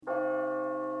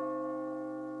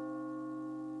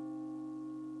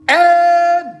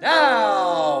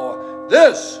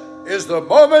is the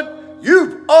moment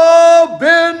you've all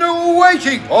been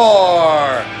waiting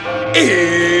for.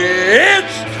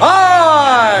 It's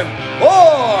time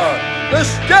for the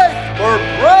Steak for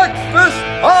Breakfast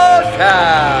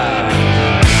Podcast.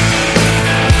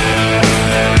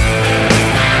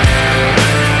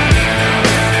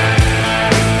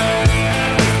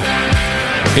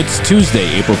 It's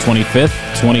Tuesday, April 25th,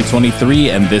 2023,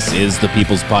 and this is the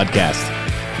People's Podcast.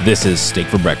 This is Steak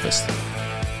for Breakfast.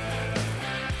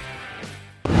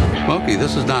 Smokey,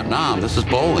 this is not Nam. This is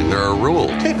bowling. There are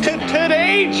rules.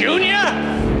 Today, Junior!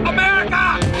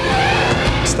 America!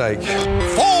 Steak.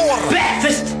 For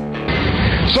breakfast!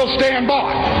 So stand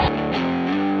by.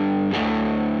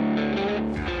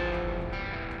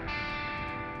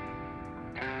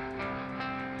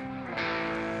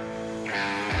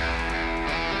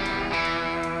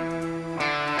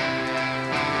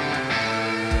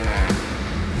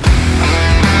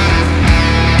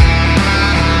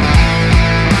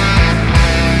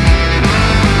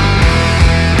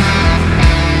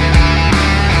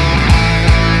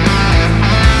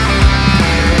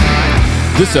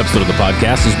 This episode of the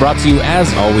podcast is brought to you,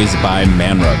 as always, by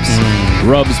Man Rubs.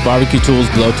 Rubs, barbecue tools,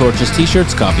 blow torches,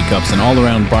 t-shirts, coffee cups, and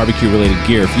all-around barbecue-related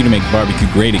gear for you to make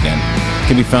barbecue great again.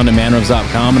 Can be found at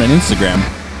manrubs.com and on Instagram,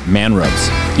 Man Rubs.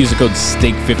 Use the code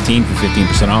STEAK15 for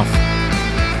 15% off.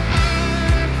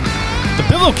 The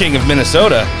Pillow King of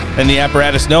Minnesota and the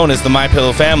apparatus known as the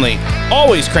MyPillow family,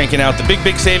 always cranking out the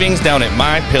big savings down at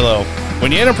MyPillow.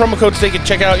 When you enter promo code STEAK at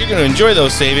checkout, you're going to enjoy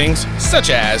those savings,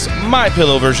 such as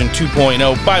MyPillow version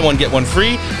 2.0, buy one, get one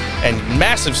free, and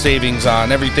massive savings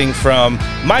on everything from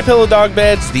MyPillow dog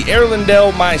beds, the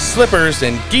Arlandel My Slippers,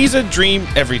 and Giza Dream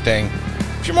Everything.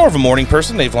 If you're more of a morning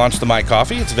person, they've launched the My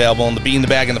Coffee. It's available in the Bee in the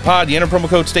Bag and the Pod. You enter promo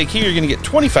code STEAK here, you're going to get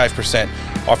 25%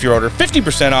 off your order,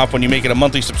 50% off when you make it a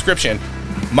monthly subscription.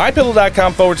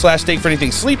 MyPillow.com/steak for anything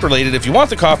sleep related. If you want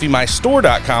the coffee,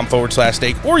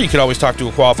 mystore.com/steak, or you can always talk to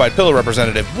a qualified pillow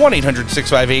representative,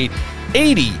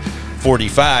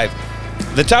 1-800-658-8045.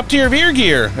 The top tier of ear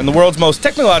gear and the world's most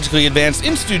technologically advanced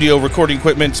in-studio recording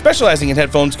equipment specializing in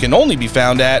headphones can only be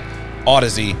found at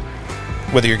Audeze.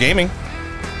 Whether you're gaming,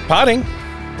 potting,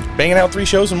 banging out 3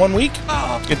 shows in 1 week,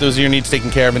 get those ear needs taken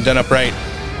care of and done up right.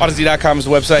 Audeze.com is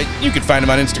the website. You can find them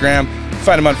on Instagram.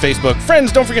 Find them on Facebook.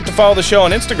 Friends, don't forget to follow the show on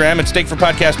Instagram at Steak for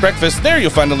Podcast Breakfast. There you'll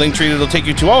find a link tree that'll take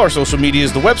you to all our social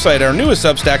medias, the website, our newest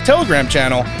Substack, Telegram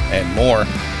channel, and more.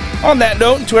 On that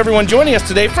note, and to everyone joining us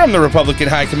today from the Republican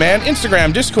High Command,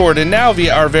 Instagram, Discord, and now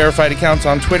via our verified accounts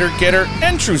on Twitter, Getter,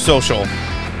 and True Social.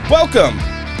 Welcome,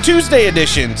 Tuesday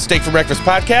edition, Steak for Breakfast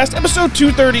Podcast, episode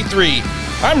 233.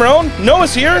 I'm Roan.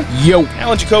 Noah's here. Yo.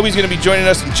 Alan Jacoby's going to be joining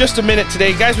us in just a minute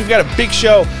today. Guys, we've got a big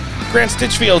show. Grant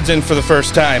Stinchfield's in for the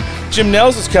first time. Jim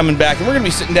Nels is coming back, and we're going to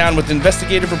be sitting down with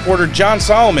investigative reporter John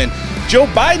Solomon. Joe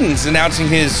Biden's announcing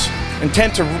his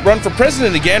intent to run for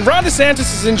president again. Ron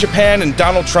DeSantis is in Japan, and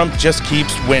Donald Trump just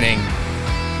keeps winning.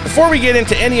 Before we get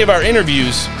into any of our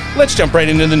interviews, let's jump right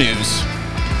into the news.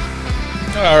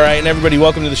 All right, and everybody,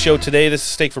 welcome to the show today. This is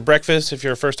Steak for Breakfast. If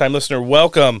you're a first-time listener,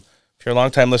 welcome. If you're a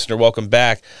long-time listener, welcome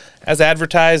back. As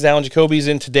advertised, Alan Jacoby's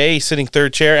in today. He's sitting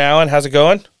third chair. Alan, how's it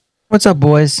going? What's up,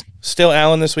 boys? Still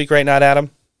Alan this week, right? Not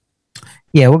Adam?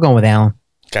 Yeah, we're going with Alan.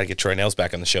 Got to get Troy Nails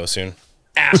back on the show soon.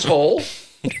 Asshole!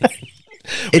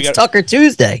 It's Tucker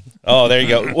Tuesday. Oh, there you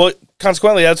go. Well,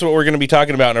 consequently, that's what we're going to be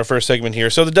talking about in our first segment here.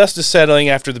 So the dust is settling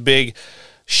after the big,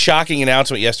 shocking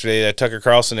announcement yesterday that Tucker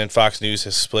Carlson and Fox News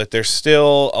has split. There's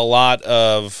still a lot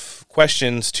of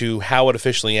questions to how it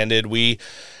officially ended. We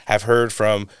have heard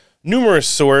from numerous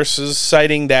sources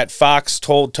citing that Fox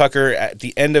told Tucker at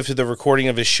the end of the recording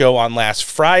of his show on last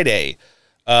Friday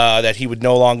that he would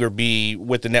no longer be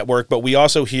with the network. But we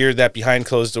also hear that behind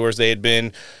closed doors they had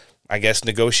been, I guess,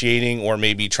 negotiating or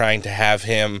maybe trying to have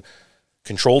him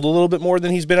controlled a little bit more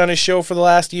than he's been on his show for the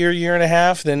last year and a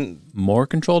half. More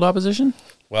controlled opposition?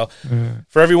 Well,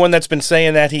 for everyone that's been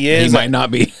saying that he is. He might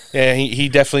not be. Yeah, he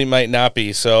definitely might not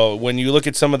be. So when you look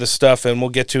at some of the stuff, and we'll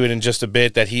get to it in just a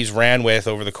bit, that he's ran with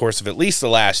over the course of at least the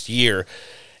last year,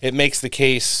 it makes the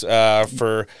case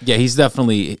for... Yeah, he's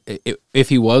definitely... If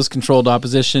he was controlled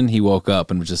opposition, he woke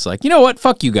up and was just like, you know what?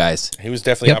 Fuck you guys. He was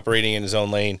definitely operating in his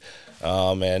own lane.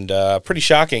 And pretty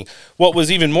shocking. What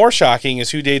was even more shocking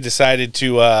is who they decided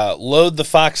to load the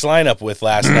Fox lineup with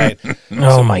last night.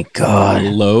 Oh, my God.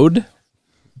 Load?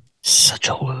 Such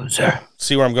a loser.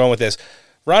 See where I'm going with this.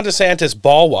 Ron DeSantis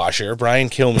ball washer, Brian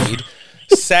Kilmeade,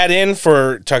 sat in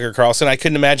for Tucker Carlson. I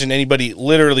couldn't imagine anybody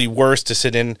literally worse to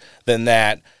sit in than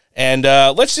that. And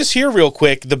let's just hear real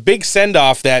quick the big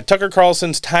send-off that Tucker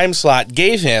Carlson's time slot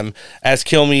gave him as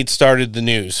Kilmeade started the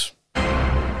news.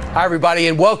 Hi, everybody,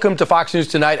 and welcome to Fox News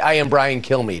Tonight. I am Brian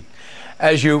Kilmeade.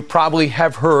 as you probably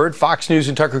have heard, Fox News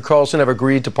and Tucker Carlson have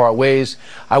agreed to part ways.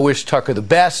 I wish Tucker the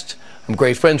best. I'm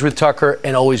great friends with Tucker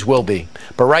and always will be.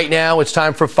 But right now, it's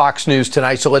time for Fox News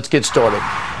Tonight, so let's get started.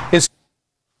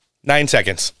 9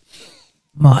 seconds.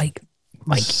 Mike,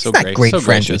 he's not great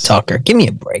friends with Tucker. Give me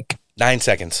a break. 9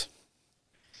 seconds.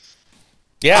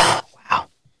 Yeah. Wow.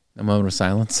 A moment of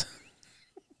silence.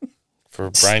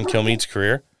 For Brian Kilmeade's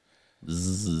career.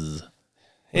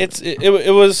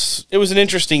 It was an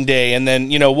interesting day, and then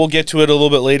we'll get to it a little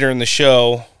bit later in the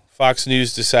show. Fox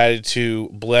News decided to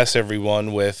bless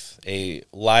everyone with a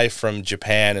live from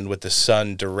Japan and with the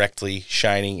sun directly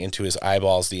shining into his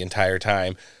eyeballs the entire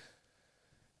time.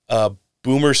 A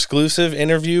Boomer exclusive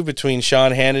interview between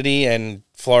Sean Hannity and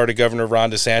Florida Governor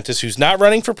Ron DeSantis, who's not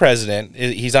running for president.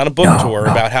 He's on a book tour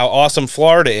about how awesome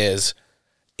Florida is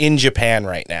in Japan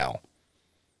right now.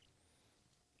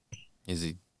 Is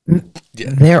he? Yeah.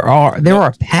 There are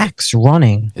PACs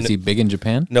running. Is he big in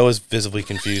Japan? Noah's visibly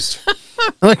confused.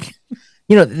 Look,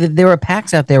 there are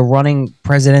PACs out there running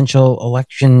presidential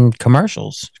election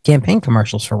commercials, campaign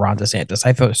commercials for Ron DeSantis.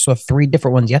 I saw 3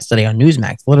 different ones yesterday on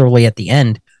Newsmax. Literally at the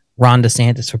end, Ron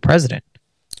DeSantis for president.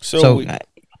 So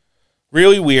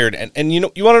really weird. And you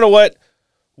want to know what?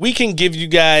 We can give you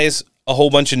guys a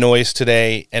whole bunch of noise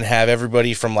today and have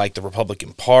everybody from like the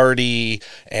Republican Party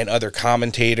and other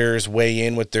commentators weigh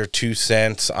in with their 2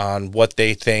 cents on what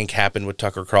they think happened with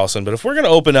Tucker Carlson. But if we're going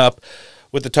to open up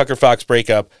with the Tucker Fox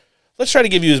breakup, let's try to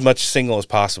give you as much signal as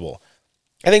possible.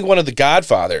 I think one of the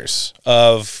godfathers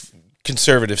of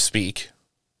conservative speak,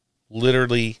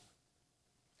 literally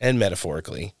and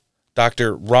metaphorically,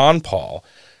 Dr. Ron Paul,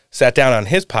 sat down on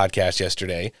his podcast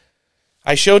yesterday.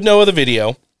 I showed Noah the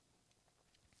video.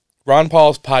 Ron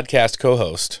Paul's podcast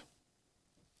co-host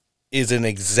is an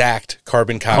exact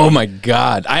carbon copy. Oh my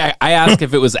God. I asked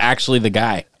if it was actually the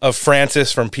guy. Of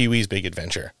Francis from Pee-wee's Big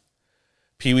Adventure.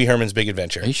 Pee-wee Herman's Big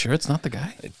Adventure. Are you sure it's not the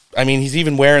guy? I mean, he's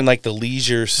even wearing like the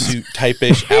leisure suit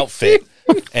type-ish outfit.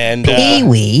 And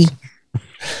Pee-wee.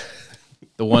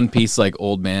 The one piece like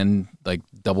old man, like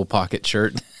double pocket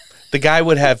shirt. The guy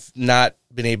would have not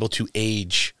been able to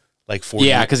age like 40.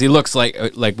 Yeah, because he looks like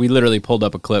we literally pulled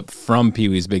up a clip from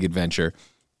Pee-wee's Big Adventure.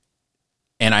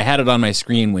 And I had it on my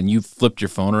screen when you flipped your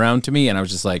phone around to me, and I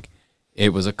was just like,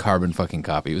 it was a carbon fucking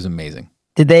copy. It was amazing.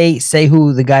 Did they say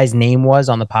who the guy's name was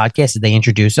on the podcast? Did they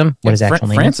introduce him? What is his actual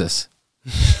name? Francis.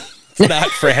 Not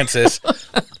Francis.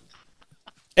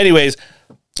 Anyways,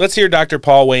 let's hear Dr.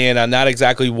 Paul weigh in on not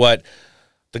exactly what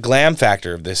the glam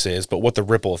factor of this is, but what the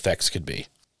ripple effects could be.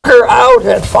 Her out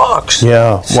at Fox.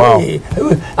 Yeah, wow.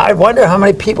 I wonder how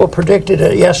many people predicted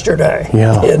it yesterday.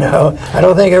 Yeah. I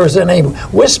don't think there was any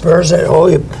whispers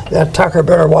that Tucker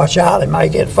better watch out, he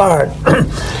might get fired.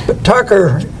 But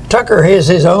Tucker has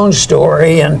his own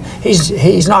story, and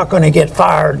he's not going to get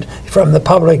fired from the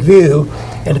public view,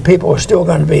 and the people are still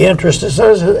going to be interested.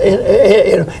 So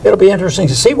it'll be interesting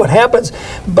to see what happens.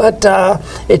 But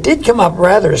it did come up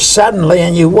rather suddenly,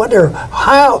 and you wonder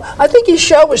how. I think his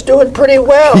show was doing pretty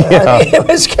well. Yeah. I think it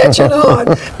was catching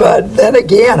on. But then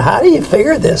again, how do you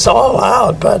figure this all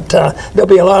out? But there'll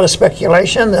be a lot of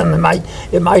speculation, and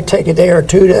it might take a day or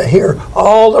two to hear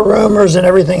all the rumors and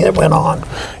everything that went on.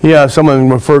 Yeah, someone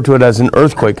referred to it as an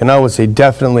earthquake, and I would say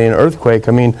definitely an earthquake.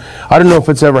 I mean, I don't know if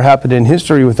it's ever happened in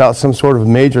history without some sort of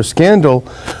major scandal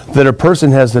that a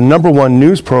person has the #1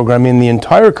 news program in the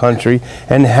entire country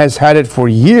and has had it for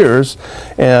years,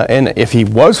 and if he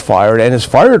was fired and is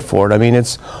fired for it, I mean,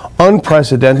 it's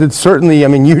unprecedented. Certainly, I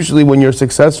mean, usually when you're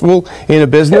successful in a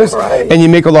business right. and you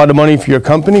make a lot of money for your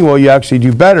company, well, you actually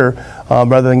do better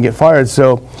rather than get fired.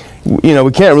 So, we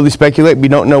can't really speculate. We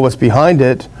don't know what's behind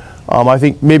it. I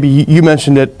think maybe you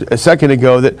mentioned it a second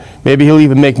ago that maybe he'll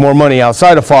even make more money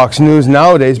outside of Fox News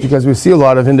nowadays because we see a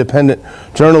lot of independent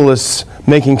journalists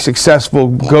making successful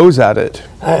goes at it.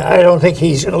 I don't think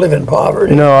he's going to live in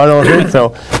poverty. No, I don't think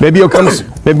so. Maybe he'll come.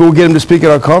 Maybe we'll get him to speak at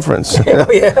our conference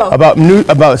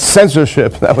about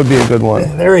censorship. That would be a good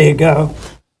one. There you go.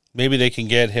 Maybe they can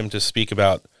get him to speak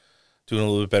about doing a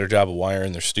little bit better job of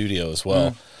wiring their studio as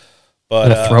well.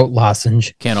 But a throat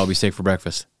lozenge. Can't all be safe for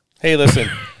breakfast. Hey, listen.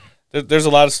 There's a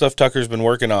lot of stuff Tucker's been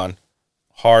working on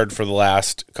hard for the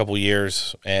last couple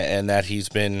years, and that he's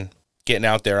been getting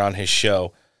out there on his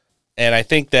show. And I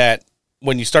think that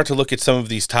when you start to look at some of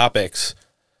these topics,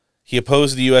 he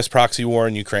opposed the U.S. proxy war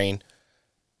in Ukraine.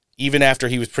 Even after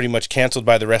he was pretty much canceled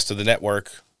by the rest of the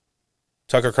network,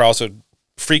 Tucker Carlson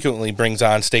frequently brings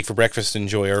on Steak for Breakfast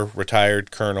enjoyer,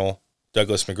 retired Colonel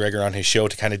Douglas McGregor, on his show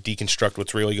to kind of deconstruct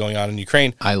what's really going on in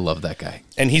Ukraine. I love that guy.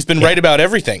 And he's been right about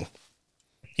everything.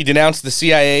 He denounced the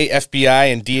CIA,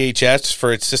 FBI, and DHS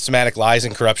for its systematic lies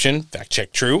and corruption. Fact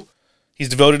check true. He's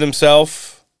devoted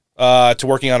himself to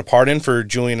working on a pardon for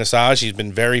Julian Assange. He's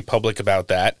been very public about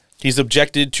that. He's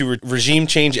objected to regime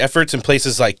change efforts in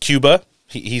places like Cuba.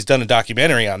 He's done a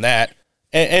documentary on that.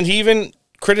 And he even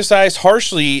criticized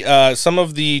harshly some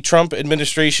of the Trump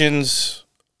administration's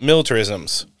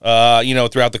militarisms,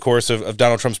 throughout the course of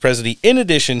Donald Trump's presidency, in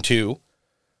addition to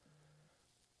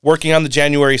working on the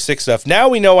January 6th stuff. Now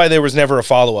we know why there was never a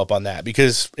follow-up on that,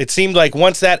 because it seemed like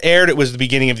once that aired, it was the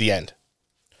beginning of the end.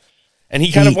 And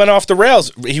he kind of went off the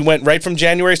rails. He went right from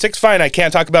January 6th, fine, I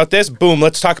can't talk about this. Boom,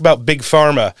 let's talk about Big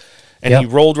Pharma. And he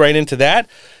rolled right into that,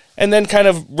 and then kind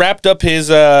of wrapped up his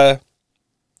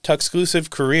Tuck-exclusive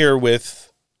career with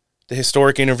the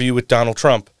historic interview with Donald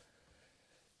Trump.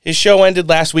 His show ended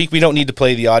last week. We don't need to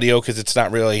play the audio because it's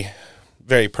not really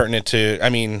very pertinent to,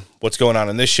 what's going on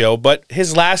in this show. But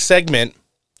his last segment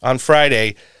on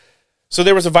Friday, so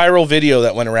there was a viral video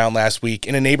that went around last week.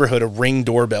 In a neighborhood, a Ring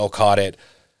doorbell caught it.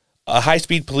 A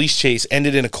high-speed police chase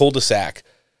ended in a cul-de-sac.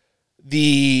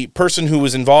 The person who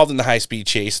was involved in the high-speed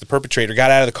chase, the perpetrator, got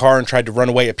out of the car and tried to run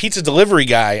away. A pizza delivery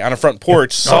guy on a front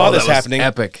porch saw this happening.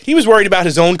 Epic. He was worried about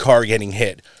his own car getting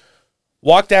hit.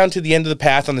 Walked down to the end of the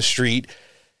path on the street,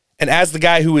 and as the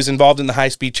guy who was involved in the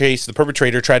high-speed chase, the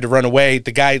perpetrator, tried to run away,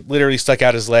 the guy literally stuck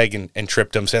out his leg and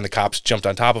tripped him, saying the cops jumped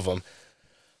on top of him.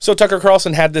 So Tucker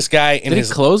Carlson had this guy in his...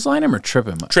 Did he clothesline him or trip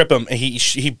him? Trip him, and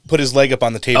he put his leg up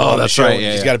on the table on the show. Right,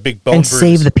 yeah, he's got a big bone And bruise.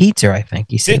 save the pizza, I think.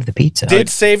 He saved the pizza. Did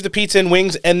save the pizza and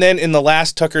wings, and then in the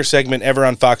last Tucker segment ever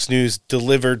on Fox News,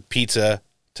 delivered pizza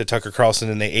to Tucker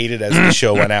Carlson, and they ate it as the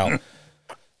show went out.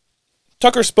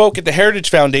 Tucker spoke at the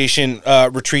Heritage Foundation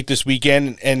retreat this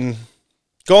weekend, and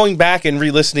going back and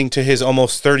re-listening to his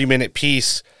almost 30-minute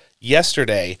piece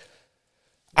yesterday,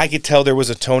 I could tell there was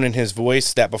a tone in his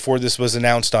voice that before this was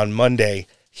announced on Monday,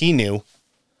 he knew.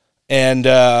 And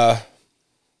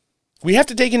we have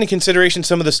to take into consideration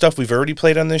some of the stuff we've already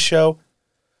played on this show.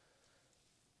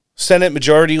 Senate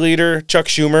Majority Leader Chuck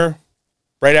Schumer,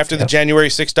 right after the January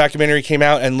 6th documentary came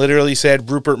out, and literally said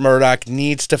Rupert Murdoch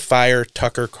needs to fire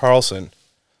Tucker Carlson.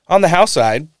 On the House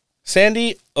side,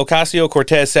 Sandy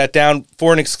Ocasio-Cortez sat down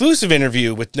for an exclusive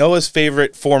interview with Noah's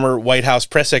favorite former White House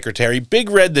press secretary, Big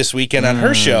Red, this weekend on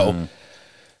her show.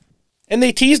 And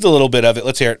they teased a little bit of it.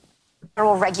 Let's hear it.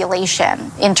 Federal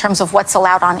regulation in terms of what's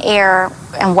allowed on air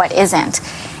and what isn't.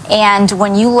 And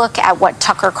when you look at what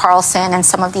Tucker Carlson and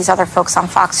some of these other folks on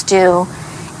Fox do,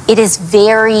 it is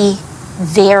very,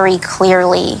 very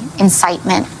clearly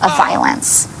incitement of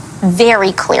violence.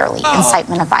 Very clearly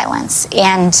incitement of violence.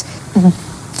 And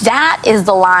that is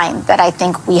the line that I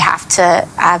think we have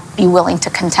to be willing to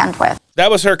contend with.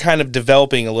 That was her kind of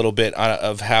developing a little bit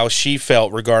of how she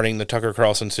felt regarding the Tucker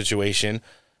Carlson situation,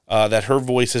 that her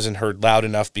voice isn't heard loud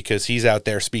enough because he's out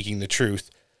there speaking the truth.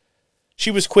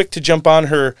 She was quick to jump on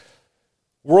her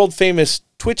world-famous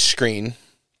Twitch screen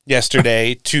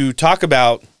yesterday to talk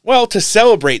about, well, to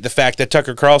celebrate the fact that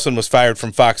Tucker Carlson was fired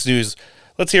from Fox News.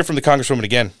 Let's hear from the Congresswoman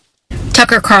again.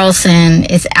 Tucker Carlson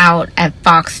is out at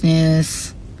Fox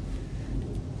News.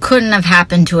 Couldn't have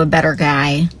happened to a better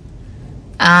guy.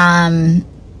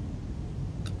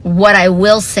 What I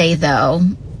will say, though,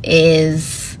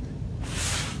 is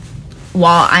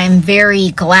while I'm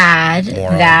very glad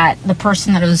that the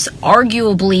person that was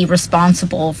arguably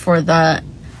responsible for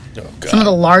some of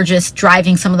the largest,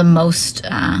 driving some of the most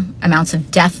amounts of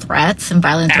death threats and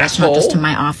violent threats, not just to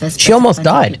my office, but she almost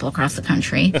died. People across the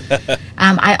country.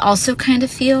 I also kind of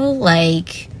feel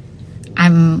like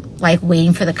I'm like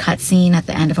waiting for the cutscene at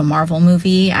the end of a Marvel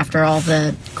movie after all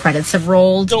the credits have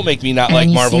rolled. Don't make me not like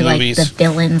Marvel movies. Like the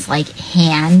villain's like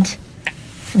hand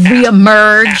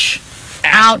reemerge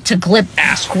out to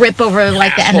grip over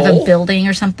like the end of a building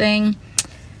or something.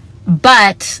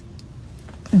 But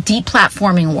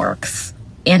deplatforming works,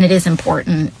 and it is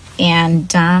important. And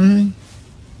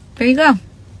there you go.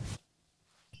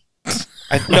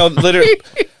 No, literally.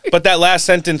 But that last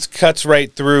sentence cuts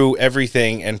right through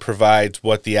everything and provides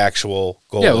what the actual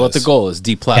goal is. Yeah, what the goal is,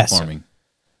 deplatforming. Yes.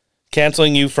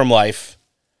 Canceling you from life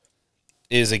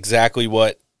is exactly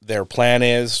what their plan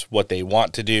is, what they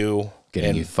want to do.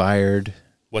 Getting you fired.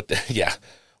 What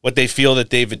they feel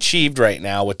that they've achieved right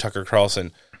now with Tucker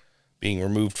Carlson being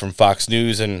removed from Fox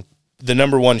News and the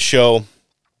number one show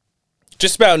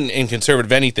just about in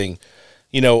conservative anything,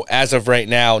 as of right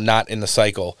now, not in the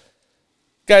cycle.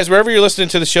 Guys, wherever you're listening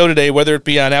to the show today, whether it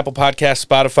be on Apple Podcasts,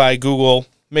 Spotify, Google,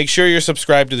 make sure you're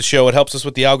subscribed to the show. It helps us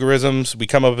with the algorithms. We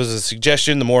come up as a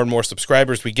suggestion the more and more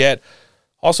subscribers we get.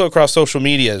 Also across social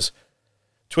medias,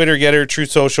 Twitter, Getter,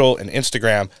 Truth Social, and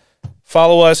Instagram.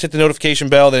 Follow us, hit the notification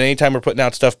bell, that anytime we're putting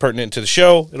out stuff pertinent to the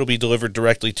show, it'll be delivered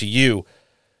directly to you.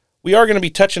 We are going to be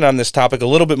touching on this topic a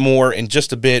little bit more in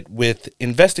just a bit with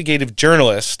investigative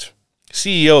journalist,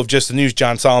 CEO of Just the News,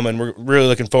 John Solomon. We're really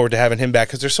looking forward to having him back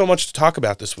because there's so much to talk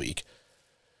about this week.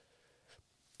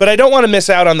 But I don't want to miss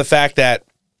out on the fact that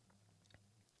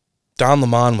Don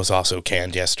Lemon was also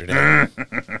canned yesterday.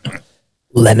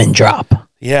 Lemon drop.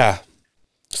 Yeah.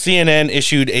 CNN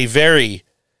issued a very,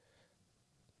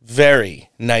 very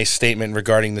nice statement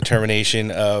regarding the termination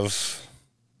of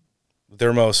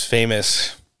their most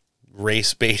famous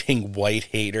race-baiting white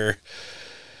hater.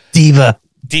 Diva.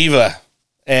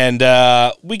 And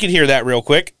we could hear that real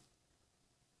quick.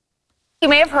 You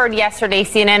may have heard yesterday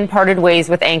CNN parted ways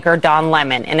with anchor Don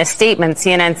Lemon. In a statement,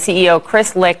 CNN CEO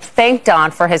Chris Licht thanked Don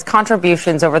for his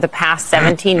contributions over the past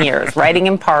 17 years, writing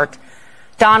in part,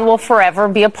 Don will forever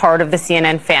be a part of the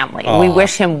CNN family. Aww. We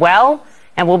wish him well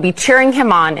and we'll be cheering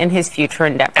him on in his future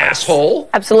endeavors. Asshole.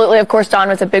 Absolutely. Of course, Don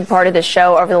was a big part of this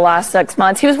show over the last 6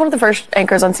 months. He was one of the first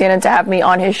anchors on CNN to have me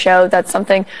on his show. That's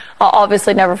something I'll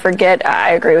obviously never forget.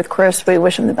 I agree with Chris. We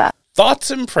wish him the best.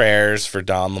 Thoughts and prayers for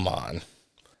Don Lemon.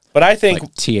 But I think...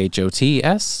 Like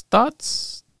THOTS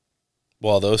thoughts?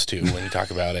 Well, those two when you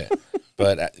talk about it.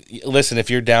 But listen, if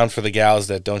you're down for the gals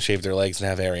that don't shave their legs and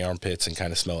have hairy armpits and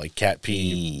kind of smell like cat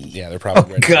pee, yeah, they're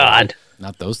probably ready. God.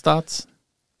 Not those thoughts?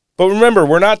 But remember,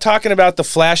 we're not talking about the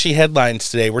flashy headlines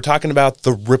today. We're talking about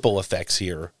the ripple effects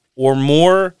here. Or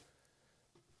more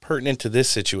pertinent to this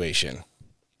situation,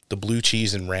 the blue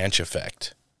cheese and ranch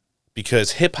effect.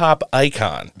 Because hip-hop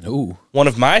icon, one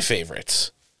of my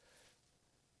favorites,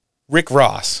 Rick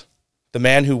Ross, the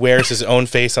man who wears his own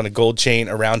face on a gold chain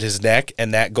around his neck,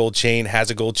 and that gold chain has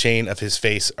a gold chain of his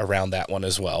face around that one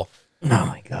as well. Oh,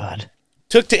 my God.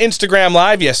 Took to Instagram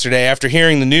Live yesterday after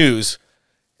hearing the news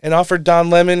and offered Don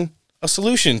Lemon a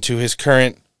solution to his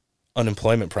current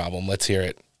unemployment problem. Let's hear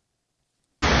it.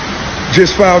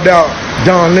 Just found out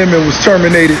Don Lemon was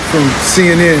terminated from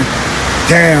CNN.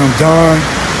 Damn, Don.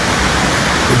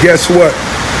 But guess what?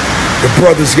 The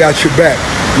brothers got your back.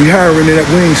 We hiring it at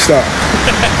Wingstop.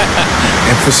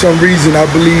 And for some reason, I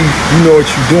believe you know what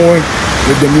you're doing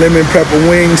with them lemon pepper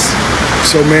wings.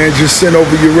 So, man, just send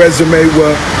over your resume.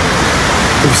 Well,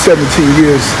 it was 17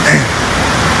 years.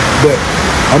 But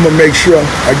I'm going to make sure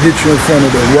I get you in front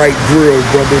of the right grill,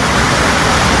 brother.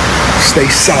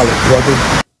 Stay solid, brother.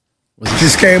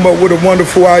 Just came up with a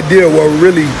wonderful idea. Well,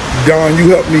 really, Don,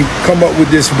 you helped me come up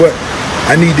with this, but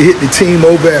I need to hit the team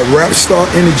over at Rapstar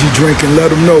Energy Drink and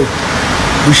let them know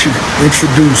we should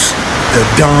introduce the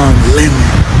Don Lemon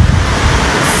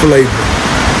flavor.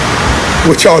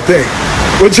 What y'all think?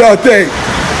 What y'all think?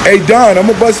 Hey, Don, I'm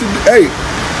a bust it. Hey,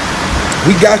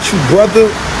 we got you, brother.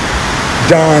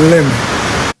 Don Lemon.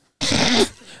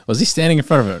 Was he standing in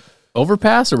front of an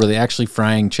overpass, or were they actually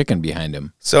frying chicken behind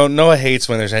him? So Noah hates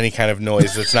when there's any kind of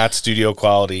noise that's not studio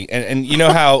quality. And you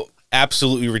know how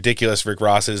absolutely ridiculous Rick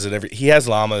Ross is at he has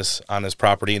llamas on his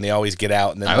property and they always get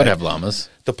out, and then I would have llamas.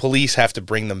 The police have to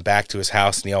bring them back to his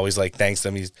house, and he always thanks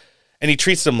them. He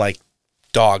treats them like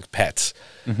dog pets.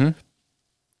 Mm-hmm.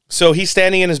 So he's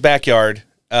standing in his backyard.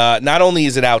 Not only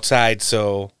is it outside,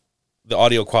 so the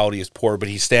audio quality is poor, but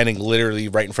he's standing literally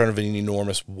right in front of an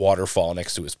enormous waterfall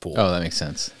next to his pool. Oh, that makes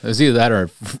sense. It was either that or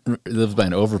it lives by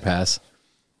an overpass.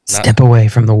 Step away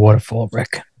from the waterfall,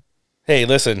 Rick. Hey,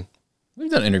 listen. We've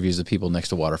done interviews with people next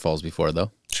to waterfalls before,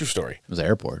 though. True story. It was an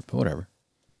airport, but whatever.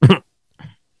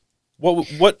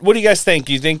 What do you guys think?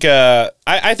 Do you think?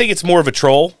 I think it's more of a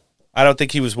troll. I don't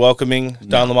think he was welcoming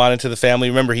Don Lemon into the family.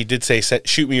 Remember, he did say,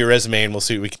 "Shoot me your resume, and we'll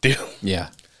see what we can do." Yeah.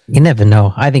 You never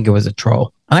know. I think it was a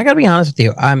troll. And I got to be honest with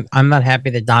you. I'm not happy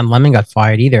that Don Lemon got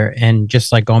fired either. And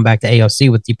just like going back to AOC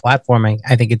with deplatforming,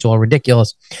 I think it's all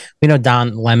ridiculous. We know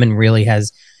Don Lemon really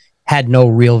has had no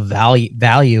real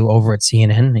value over at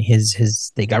CNN.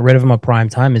 They got rid of him at prime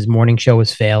time. His morning show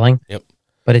was failing. Yep.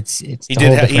 But he did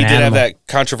have that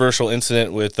controversial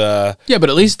incident with yeah, but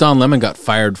at least Don Lemon got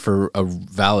fired for a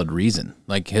valid reason.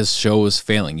 Like, his show was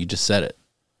failing. You just said it.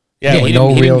 Yeah, he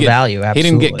value. Absolutely. He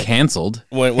didn't get canceled.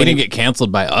 He didn't get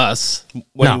canceled by us.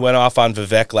 When he went off on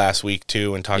Vivek last week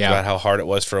too, and talked about how hard it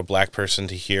was for a black person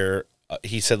to hear.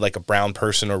 He said like a brown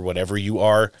person or whatever you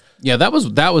are. Yeah, that was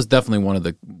definitely one of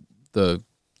the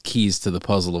keys to the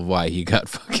puzzle of why he got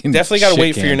fucking. Definitely got to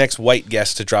wait for your next white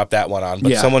guest to drop that one on.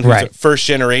 But someone who's a first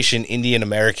generation Indian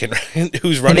American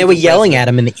who's running. And they were yelling at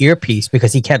him in the earpiece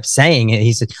because he kept saying it.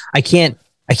 He said, I can't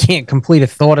complete a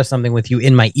thought or something with you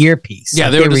in my earpiece. Yeah,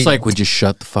 they were just like, would you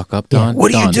shut the fuck up, Don? Yeah,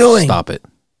 what are Don, you doing? Stop it.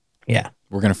 Yeah.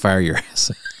 We're going to fire your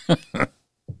ass.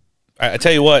 I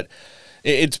tell you what,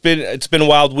 it's been a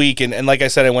wild week. And like I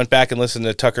said, I went back and listened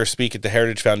to Tucker speak at the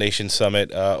Heritage Foundation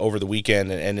Summit over the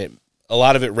weekend. And a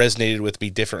lot of it resonated with me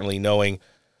differently, knowing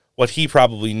what he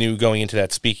probably knew going into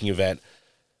that speaking event.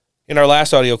 In our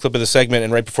last audio clip of the segment,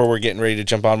 and right before we're getting ready to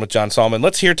jump on with John Solomon,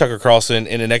 let's hear Tucker Carlson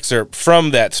in an excerpt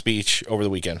from that speech over the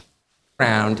weekend.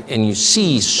 And you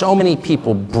see so many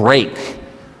people break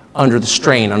under the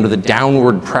strain, under the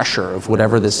downward pressure of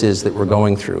whatever this is that we're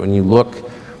going through. And you look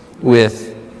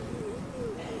with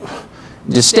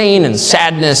disdain and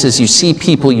sadness as you see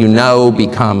people you know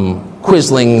become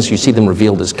quislings, you see them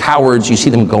revealed as cowards, you see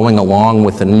them going along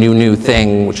with a new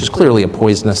thing, which is clearly a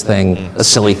poisonous thing, a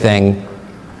silly thing.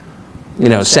 You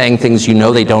know, saying things you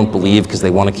know they don't believe because they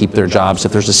want to keep their jobs.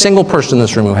 If there's a single person in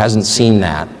this room who hasn't seen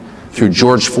that through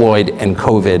George Floyd and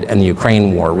COVID and the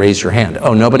Ukraine war, raise your hand.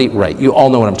 Oh, nobody? Right. You all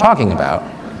know what I'm talking about.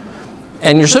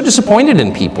 And you're so disappointed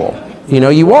in people. You know,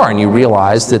 you are, and you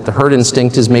realize that the herd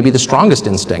instinct is maybe the strongest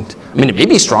instinct. I mean, it may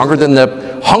be stronger than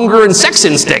the hunger and sex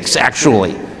instincts,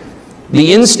 actually.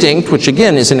 The instinct, which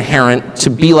again is inherent to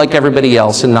be like everybody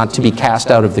else and not to be cast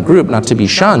out of the group, not to be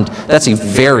shunned, that's a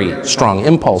very strong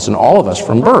impulse in all of us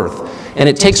from birth. And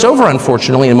it takes over,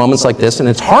 unfortunately, in moments like this, and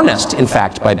it's harnessed, in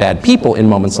fact, by bad people in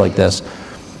moments like this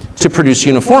to produce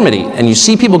uniformity. And you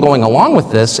see people going along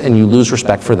with this, and you lose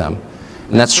respect for them.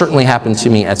 And that certainly happened to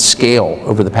me at scale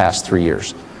over the past 3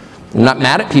 years. I'm not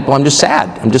mad at people, I'm just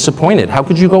sad. I'm disappointed. How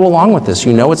could you go along with this?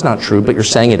 You know it's not true, but you're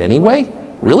saying it anyway?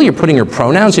 Really? You're putting your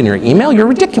pronouns in your email? You're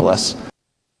ridiculous.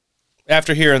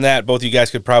 After hearing that, both of you guys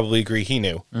could probably agree he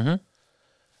knew. Mm-hmm.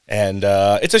 And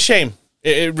it's a shame.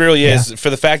 It really is,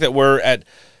 for the fact that we're at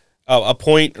a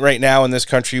point right now in this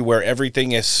country where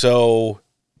everything is so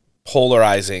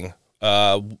polarizing.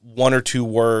 One or two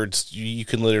words, you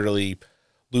can literally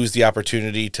lose the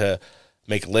opportunity to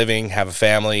make a living, have a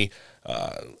family,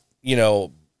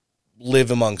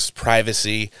 live amongst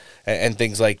privacy and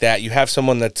things like that. You have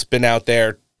someone that's been out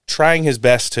there trying his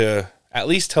best to at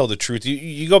least tell the truth.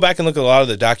 You go back and look at a lot of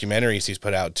the documentaries he's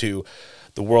put out too,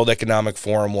 the World Economic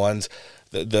Forum ones,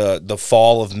 the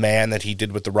fall of man that he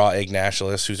did with the Raw Egg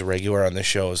Nationalist, who's a regular on this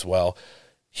show as well.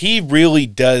 He really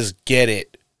does get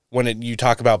it when you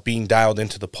talk about being dialed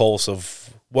into the pulse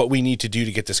of what we need to do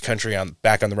to get this country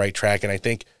back on the right track. And I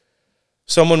think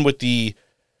someone with the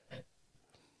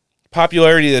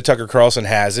popularity that Tucker Carlson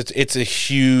has, it's a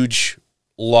huge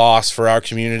loss for our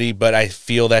community, but I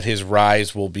feel that his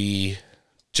rise will be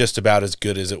just about as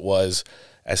good as it was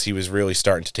as he was really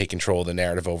starting to take control of the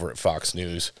narrative over at Fox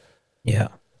News. Yeah.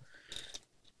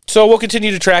 So we'll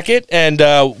continue to track it, and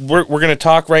we're going to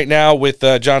talk right now with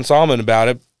John Solomon about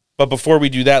it. But before we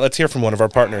do that, let's hear from one of our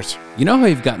partners. You know how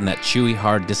you've gotten that chewy,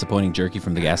 hard, disappointing jerky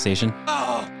from the gas station?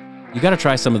 You got to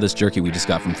try some of this jerky we just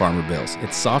got from Farmer Bill's.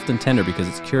 It's soft and tender because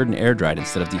it's cured and air-dried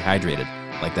instead of dehydrated,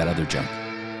 like that other junk.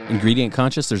 Ingredient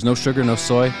conscious, there's no sugar, no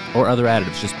soy, or other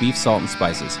additives, just beef, salt, and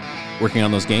spices. Working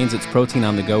on those gains, it's protein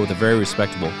on the go with a very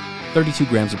respectable 32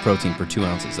 grams of protein per 2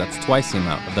 ounces. That's twice the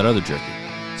amount of that other jerky.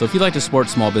 So if you like to support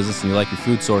small business and you like your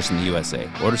food source in the USA,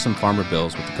 order some Farmer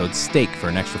Bills with the code STEAK for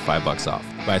an extra $5 off.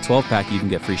 Buy a 12-pack, you can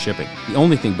get free shipping. The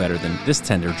only thing better than this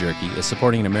tender jerky is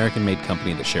supporting an American-made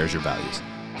company that shares your values.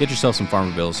 Get yourself some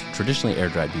Farmer Bills, traditionally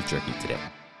air-dried beef jerky today.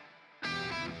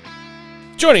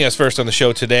 Joining us first on the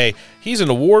show today, he's an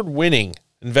award-winning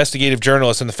investigative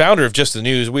journalist and the founder of Just the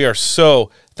News. We are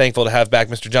so thankful to have back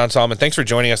Mr. John Solomon. Thanks for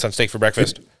joining us on Steak for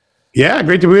Breakfast. Yeah,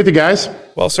 great to be with you guys.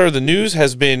 Well, sir, the news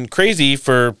has been crazy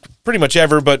for pretty much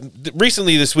ever, but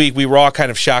recently this week we were all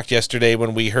kind of shocked yesterday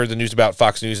when we heard the news about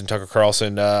Fox News and Tucker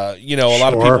Carlson. A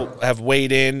lot of people have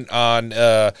weighed in on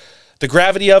the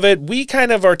gravity of it. We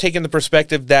kind of are taking the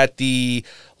perspective that the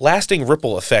lasting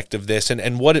ripple effect of this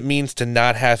and what it means to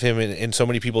not have him in so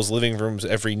many people's living rooms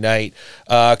every night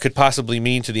could possibly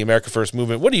mean to the America First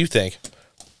movement. What do you think?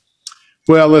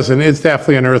 Well, listen, it's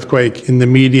definitely an earthquake in the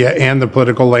media and the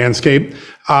political landscape.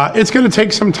 It's going to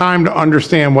take some time to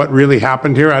understand what really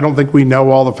happened here. I don't think we know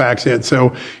all the facts yet.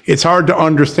 So it's hard to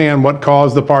understand what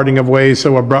caused the parting of ways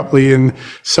so abruptly and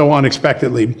so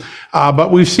unexpectedly.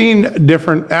 But we've seen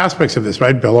different aspects of this,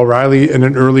 right? Bill O'Reilly in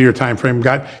an earlier time frame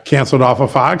got canceled off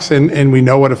of Fox, and we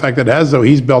know what effect it has, though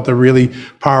he's built a really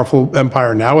powerful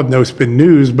empire now with No Spin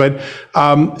News. But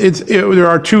there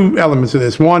are two elements of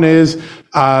this. One is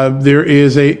there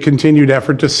is a continued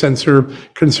effort to censor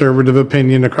conservative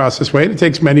opinion across this way. It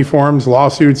takes many forms: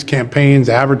 lawsuits, campaigns,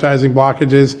 advertising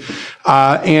blockages,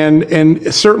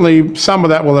 and certainly some of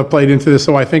that will have played into this.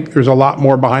 So I think there's a lot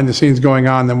more behind the scenes going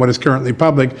on than what is currently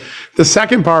public. The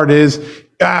second part is,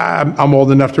 I'm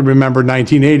old enough to remember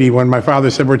 1980 when my father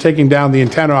said, we're taking down the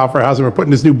antenna off our house and we're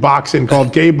putting this new box in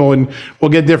called cable and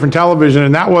we'll get different television.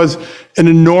 And that was an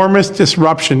enormous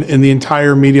disruption in the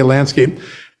entire media landscape.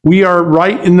 We are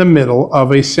right in the middle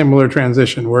of a similar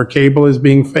transition where cable is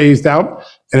being phased out.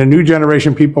 And a new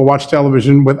generation of people watch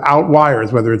television without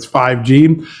wires, whether it's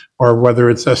 5G or whether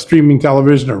it's a streaming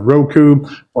television or Roku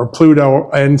or Pluto.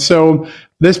 And so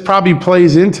this probably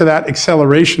plays into that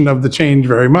acceleration of the change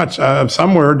very much.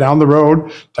 Somewhere down the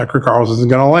road, Tucker Carlson is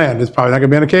going to land. It's probably not going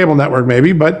to be on a cable network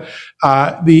maybe, but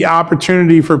the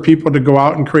opportunity for people to go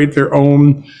out and create their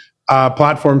own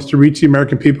platforms to reach the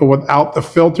American people without the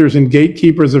filters and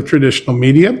gatekeepers of traditional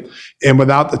media and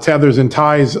without the tethers and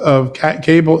ties of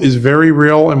cable is very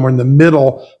real. And we're in the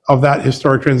middle of that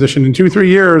historic transition. In 2-3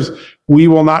 years, we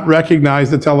will not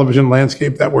recognize the television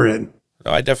landscape that we're in.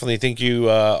 No, I definitely think you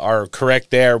are correct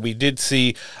there. We did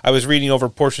see, I was reading over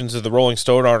portions of the Rolling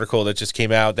Stone article that just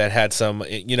came out that had some,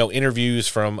 interviews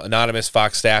from anonymous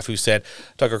Fox staff who said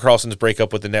Tucker Carlson's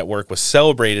breakup with the network was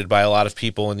celebrated by a lot of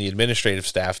people in the administrative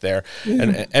staff there.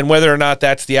 Yeah. And whether or not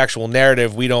that's the actual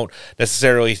narrative, we don't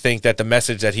necessarily think that the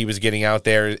message that he was getting out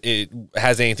there, it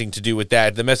has anything to do with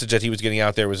that. The message that he was getting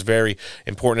out there was very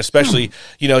important, especially,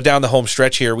 down the home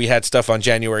stretch here. We had stuff on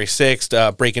January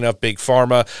 6th, breaking up Big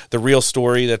Pharma, the real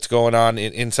story that's going on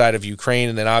inside of Ukraine,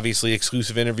 and then obviously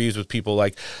exclusive interviews with people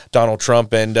like Donald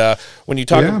Trump. And when you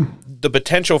talk about the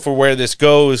potential for where this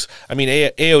goes, I mean,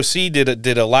 AOC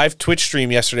did a live Twitch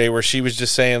stream yesterday where she was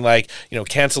just saying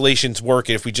cancellations work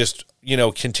if we just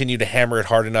continue to hammer it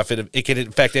hard enough. It could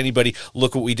affect anybody.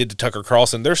 Look what we did to Tucker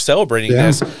Carlson. They're celebrating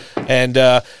this,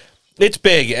 and it's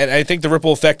big, and I think the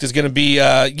ripple effect is going to be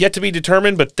yet to be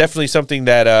determined, but definitely something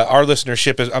that our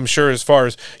listenership, is, I'm sure, as far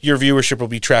as your viewership, will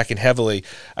be tracking heavily.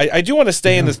 I do want to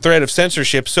stay in the thread of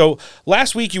censorship. So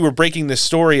last week you were breaking this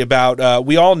story about,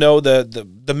 we all know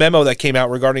the memo that came out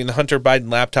regarding the Hunter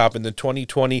Biden laptop in the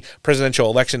 2020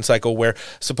 presidential election cycle, where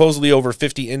supposedly over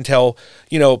 50 Intel,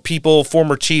 people,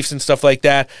 former chiefs and stuff like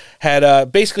that,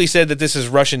 had basically said that this is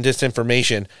Russian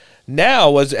disinformation.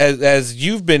 Now, as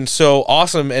you've been so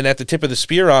awesome and at the tip of the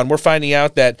spear on, we're finding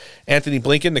out that Anthony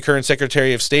Blinken, the current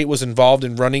Secretary of State, was involved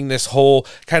in running this whole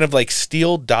kind of like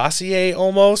Steele dossier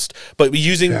almost, but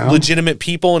using legitimate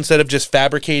people instead of just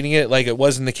fabricating it like it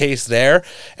wasn't the case there.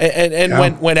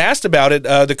 And when asked about it,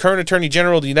 the current Attorney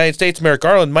General of the United States, Merrick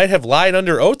Garland, might have lied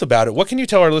under oath about it. What can you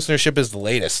tell our listenership is the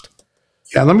latest?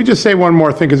 Yeah, let me just say one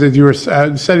more thing, because as you were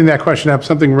setting that question up,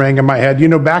 something rang in my head.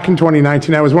 Back in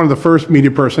 2019, I was one of the first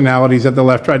media personalities that the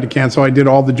left tried to cancel. I did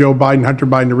all the Joe Biden, Hunter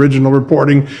Biden original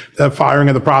reporting, the firing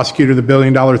of the prosecutor, the $1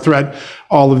 billion threat,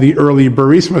 all of the early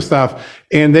Burisma stuff.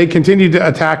 And they continued to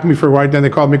attack me for right then. They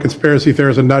called me a conspiracy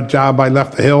theorist, a nut job. I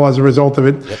left the Hill as a result of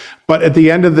it. Yep. But at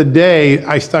the end of the day,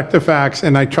 I stuck to facts,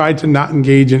 and I tried to not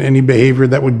engage in any behavior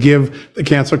that would give the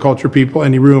cancel culture people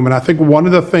any room. And I think one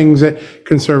of the things that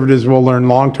conservatives will learn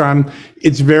long term,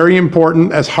 it's very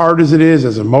important, as hard as it is,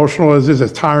 as emotional as it is,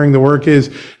 as tiring the work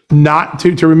is, not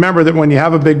to remember that when you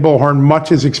have a big bullhorn,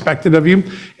 much is expected of you,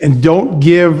 and don't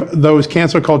give those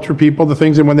cancel culture people the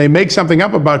things. And when they make something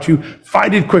up about you,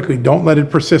 fight it quickly. Don't let it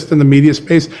persist in the media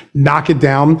space. Knock it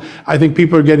down. I think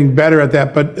people are getting better at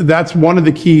that, but that's one of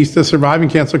the keys to surviving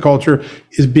cancel culture,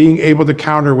 is being able to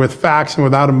counter with facts and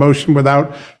without emotion,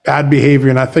 without bad behavior.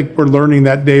 And I think we're learning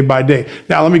that day by day.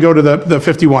 Now, let me go to the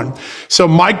 51. So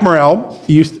Mike Morell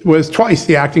was twice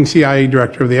the acting CIA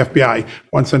director of the FBI,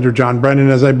 once under John Brennan,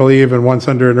 as I believe, and once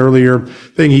under an earlier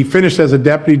thing. He finished as a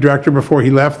deputy director before he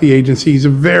left the agency. He's a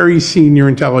very senior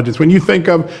intelligence. When you think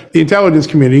of the intelligence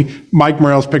community, Mike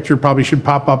Morell's picture probably should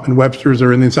pop up in Webster's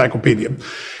or in the encyclopedia.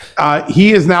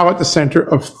 He is now at the center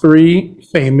of 3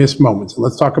 famous moments.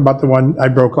 Let's talk about the one I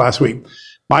broke last week.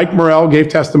 Mike Morell gave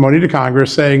testimony to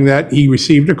Congress saying that he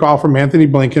received a call from Anthony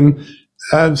Blinken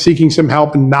seeking some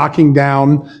help in knocking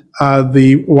down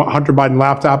the Hunter Biden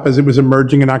laptop as it was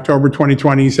emerging in October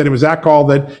 2020. He said it was that call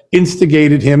that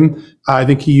instigated him. I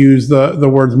think he used the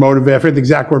words motivate. I forget the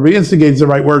exact word, but instigate is the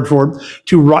right word for it,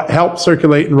 to help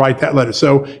circulate and write that letter.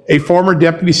 So a former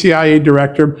deputy CIA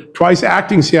director, twice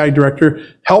acting CIA director,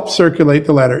 helped circulate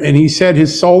the letter. And he said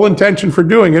his sole intention for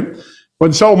doing it,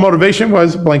 what sole motivation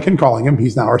was Blinken calling him.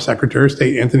 He's now our Secretary of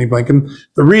State, Anthony Blinken.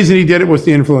 The reason he did it was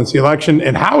to influence the election,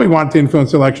 and how he wanted to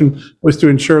influence the election was to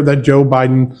ensure that Joe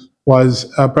Biden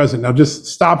was president. Now, just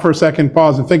stop for a second,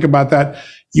 pause, and think about that.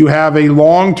 You have a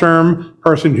long-term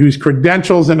person whose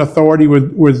credentials and authority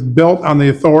was built on the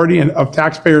authority of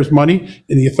taxpayers' money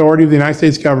and the authority of the United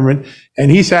States government. And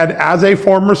he said, as a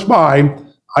former spy,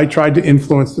 I tried to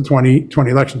influence the 2020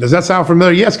 election. Does that sound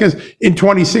familiar? Yes, because in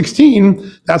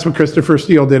 2016, that's what Christopher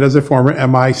Steele did as a former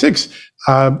MI6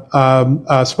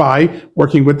 spy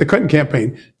working with the Clinton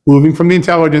campaign, moving from the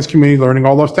intelligence community, learning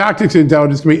all those tactics of the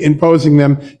intelligence community, imposing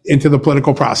them into the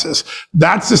political process.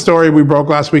 That's the story we broke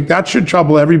last week. That should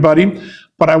trouble everybody.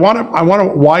 But I want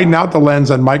to widen out the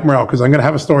lens on Mike Morrell, because I'm going to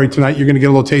have a story tonight. You're going to get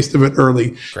a little taste of it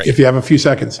early. Great. If you have a few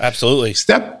seconds. Absolutely.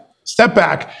 Step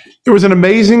back. There was an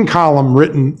amazing column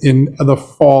written in the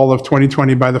fall of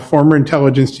 2020 by the former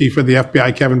intelligence chief of the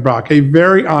FBI, Kevin Brock, a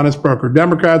very honest broker.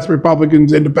 Democrats,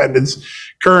 Republicans, independents,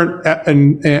 current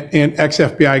and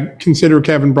ex-FBI consider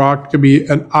Kevin Brock to be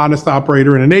an honest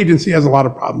operator in an agency has a lot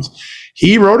of problems.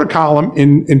 He wrote a column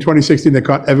in 2016 that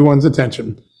caught everyone's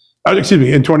attention. In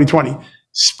 2020.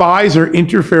 Spies are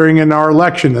interfering in our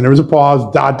election. And there was a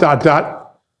pause, ...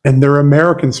 and they're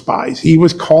American spies. He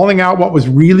was calling out what was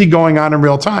really going on in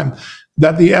real time,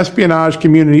 that the espionage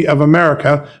community of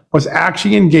America was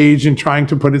actually engaged in trying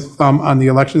to put its thumb on the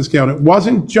election scale. And it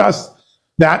wasn't just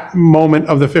that moment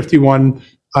of the 51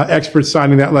 experts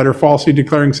signing that letter, falsely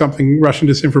declaring something Russian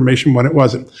disinformation when it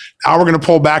wasn't. Now we're going to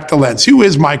pull back the lens. Who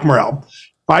is Mike Morrell?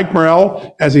 Mike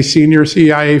Morrell, as a senior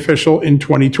CIA official in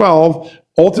 2012,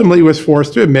 ultimately was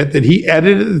forced to admit that he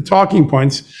edited the talking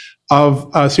points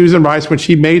of Susan Rice when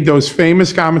she made those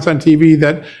famous comments on TV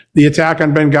that the attack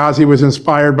on Benghazi was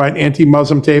inspired by an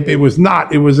anti-Muslim tape. It was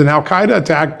not. It was an al-Qaeda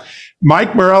attack.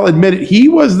 Mike Morrell admitted he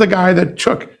was the guy that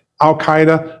took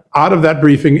al-Qaeda out of that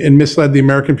briefing and misled the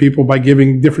American people by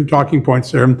giving different talking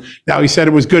points to him. Now, he said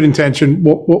it was good intention.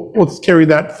 We'll carry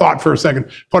that thought for a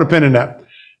second. Put a pin in that.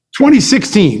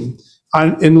 2016,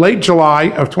 in late July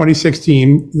of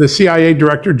 2016, the CIA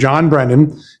director, John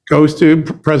Brennan, goes to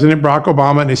President Barack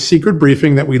Obama in a secret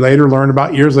briefing that we later learned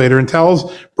about years later and tells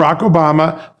Barack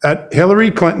Obama that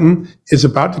Hillary Clinton is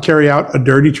about to carry out a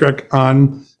dirty trick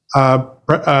on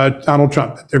Donald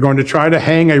Trump. They're going to try to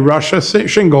hang a Russia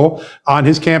shingle on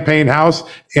his campaign house,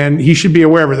 and he should be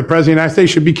aware of it. The President of the United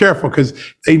States should be careful because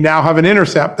they now have an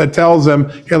intercept that tells them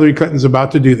Hillary Clinton's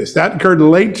about to do this. That occurred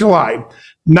late July.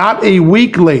 Not a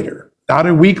week later,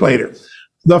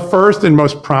 the first and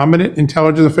most prominent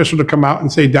intelligence official to come out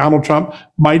and say Donald Trump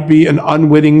might be an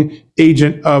unwitting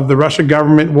agent of the Russian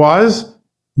government was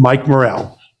Mike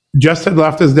Morrell. Just had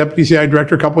left as deputy CIA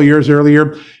director a couple of years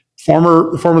earlier,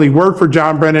 formerly worked for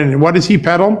John Brennan. And what does he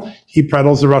peddle? He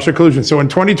peddles the Russia collusion. So in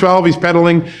 2012, he's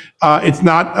peddling, it's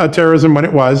not terrorism when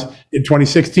it was. In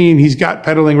 2016, he's got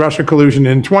peddling Russia collusion.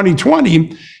 In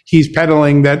 2020, he's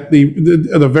peddling that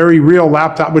the very real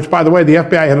laptop, which, by the way, the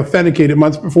FBI had authenticated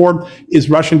months before, is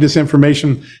Russian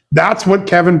disinformation. That's what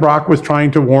Kevin Brock was trying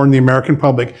to warn the American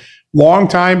public.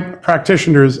 Longtime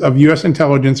practitioners of U.S.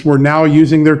 intelligence were now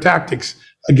using their tactics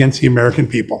against the American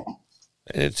people.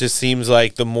 It just seems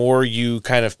like the more you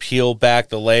kind of peel back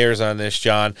the layers on this,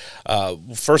 John,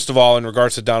 first of all, in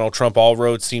regards to Donald Trump, all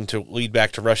roads seem to lead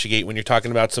back to Russiagate. When you're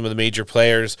talking about some of the major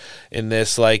players in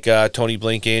this, like Tony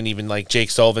Blinken, even like Jake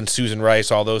Sullivan, Susan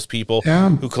Rice, all those people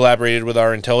who collaborated with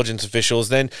our intelligence officials,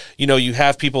 then, you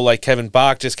have people like Kevin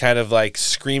Brock just kind of like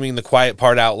screaming the quiet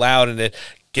part out loud, and it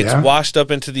gets washed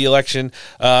up into the election.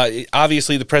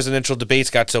 Obviously, the presidential debates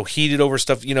got so heated over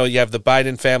stuff. You have the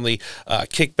Biden family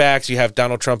kickbacks. You have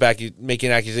Donald Trump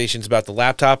making accusations about the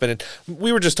laptop. And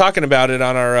we were just talking about it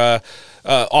on our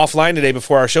offline today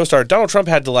before our show started. Donald Trump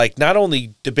had to not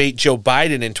only debate Joe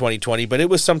Biden in 2020, but it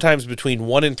was sometimes between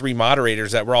 1 and 3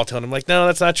 moderators that were all telling him no,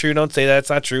 that's not true. Don't say that. It's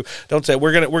not true. Don't say it.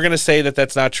 We're gonna say that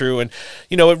that's not true. And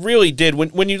it really did.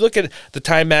 When you look at the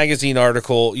Time Magazine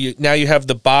article, now you have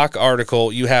the Bach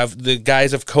article, you have the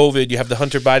guise of COVID, you have the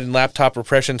Hunter Biden laptop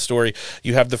repression story,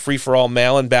 you have the free-for-all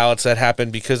mail-in ballots that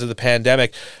happened because of the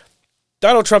pandemic.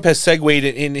 Donald Trump has segued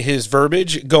in his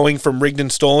verbiage, going from rigged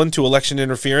and stolen to election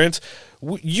interference.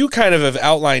 You kind of have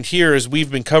outlined here, as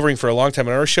we've been covering for a long time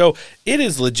on our show, it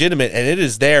is legitimate and it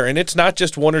is there. And it's not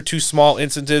just 1 or 2 small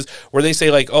instances where they say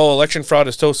election fraud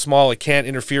is so small it can't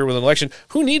interfere with an election.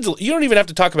 You don't even have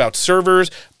to talk about servers,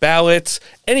 ballots,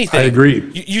 anything. I agree.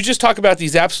 You just talk about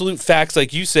these absolute facts,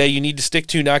 like you say, you need to stick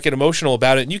to, not get emotional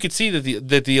about it. And you could see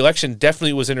that the election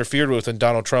definitely was interfered with when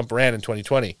Donald Trump ran in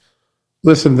 2020.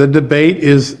 Listen, the debate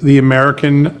is the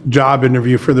American job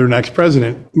interview for their next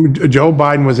president. Joe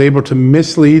Biden was able to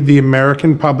mislead the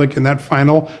American public in that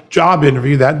final job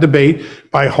interview, that debate,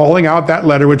 by hauling out that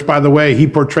letter, which, by the way, he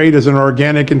portrayed as an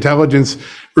organic intelligence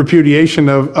repudiation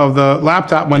of the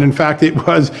laptop, when in fact it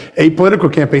was a political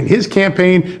campaign. His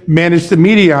campaign managed the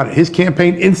media on it. His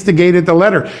campaign instigated the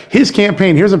letter. His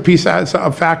campaign, here's a piece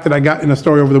of fact that I got in a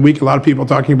story over the week, a lot of people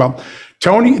talking about.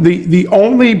 Tony, the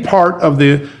only part of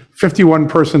the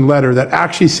 51-person letter that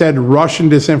actually said Russian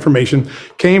disinformation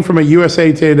came from a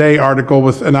USA Today article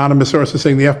with anonymous sources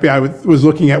saying the FBI was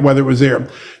looking at whether it was there.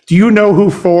 Do you know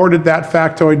who forwarded that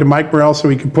factoid to Mike Morrell so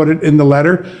he could put it in the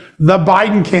letter? The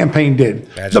Biden campaign did.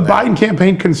 The Biden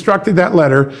campaign constructed that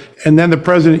letter, and then the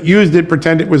president used it,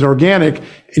 pretend it was organic,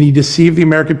 and he deceived the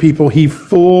American people. He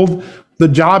fooled the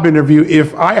job interview.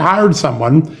 If I hired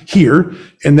someone here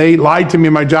and they lied to me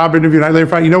in my job interview and I later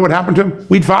found, you know what happened to them?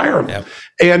 We'd fire them. Yep.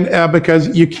 And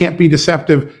because you can't be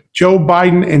deceptive. Joe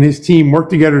Biden and his team worked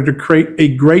together to create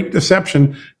a great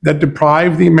deception that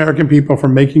deprived the American people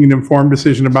from making an informed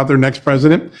decision about their next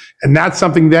president. And that's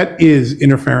something that is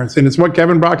interference. And it's what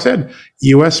Kevin Brock said.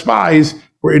 U.S. spies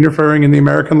were interfering in the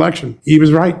American election. He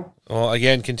was right. Well,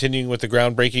 again, continuing with the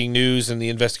groundbreaking news and the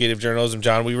investigative journalism,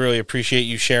 John, we really appreciate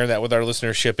you sharing that with our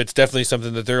listenership. It's definitely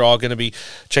something that they're all going to be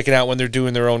checking out when they're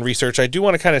doing their own research. I do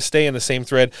want to kind of stay in the same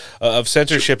thread of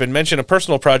censorship and mention a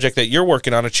personal project that you're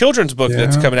working on, a children's book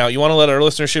that's coming out. You want to let our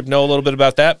listenership know a little bit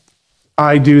about that?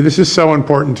 I do. This is so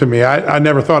important to me. I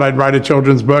never thought I'd write a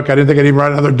children's book. I didn't think I'd even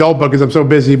write another adult book because I'm so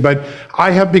busy. But I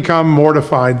have become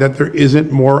mortified that there isn't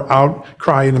more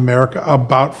outcry in America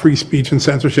about free speech and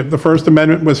censorship. The First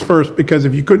Amendment was first because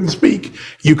if you couldn't speak,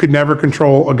 you could never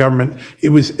control a government.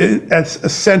 That's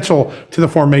essential to the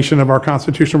formation of our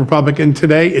constitutional republic. And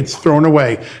today it's thrown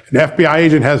away. An FBI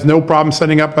agent has no problem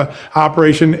setting up an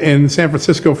operation in San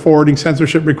Francisco forwarding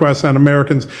censorship requests on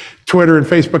Americans. Twitter and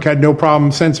Facebook had no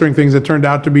problem censoring things that turned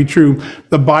out to be true.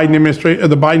 The Biden administration,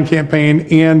 the Biden campaign,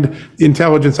 and the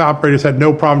intelligence operators had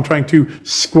no problem trying to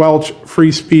squelch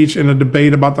free speech in a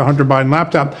debate about the Hunter Biden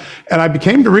laptop. And I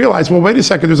became to realize, well, wait a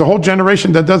second, there's a whole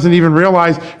generation that doesn't even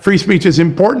realize free speech is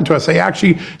important to us. They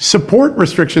actually support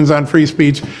restrictions on free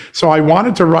speech. So I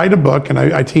wanted to write a book, and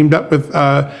I teamed up with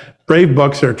Brave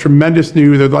Books. They're tremendous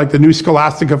new. They're like the new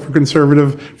Scholastica for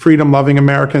conservative, freedom-loving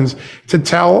Americans, to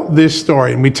tell this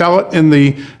story. And we tell it in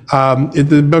the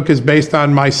book is based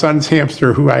on my son's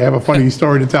hamster, who I have a funny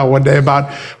story to tell one day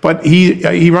about. But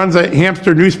he runs a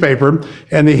hamster newspaper,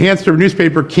 and the hamster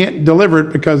newspaper can't deliver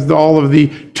it because all of the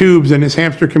tubes in his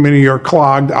hamster community are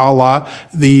clogged, a la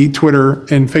the Twitter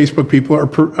and Facebook people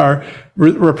are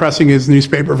repressing his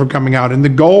newspaper from coming out. And the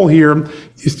goal here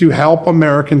is to help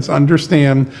Americans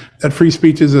understand that free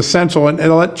speech is essential and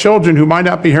let children who might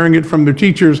not be hearing it from their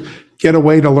teachers get a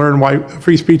way to learn why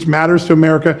free speech matters to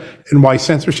America and why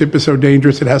censorship is so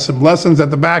dangerous. It has some lessons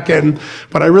at the back end,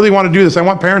 but I really want to do this. I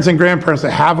want parents and grandparents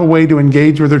to have a way to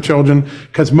engage with their children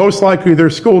because most likely their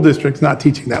school district's not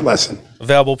teaching that lesson.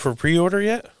 Available for pre-order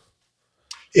yet?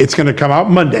 It's going to come out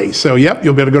Monday. So, yep,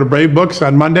 you'll be able to go to Brave Books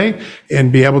on Monday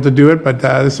and be able to do it. But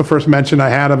this is the first mention I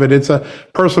had of it. It's a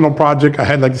personal project.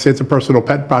 I'd like to say it's a personal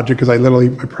pet project because I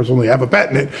personally have a pet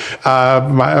in it,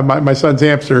 my son's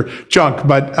hamster, Junk.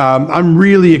 But I'm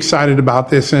really excited about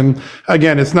this. And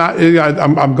again, it's not,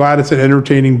 I'm glad it's an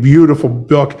entertaining, beautiful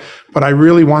book. But I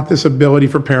really want this ability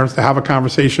for parents to have a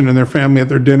conversation in their family at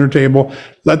their dinner table,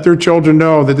 let their children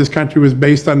know that this country was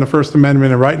based on the First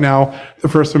Amendment. And right now, the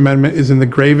First Amendment is in the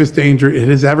gravest danger it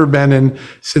has ever been in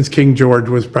since King George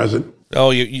was president.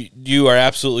 Oh, you are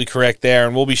absolutely correct there,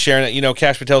 and we'll be sharing it. You know,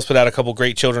 Kash Patel's put out a couple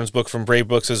great children's books from Brave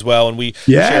Books as well, and we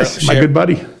share my good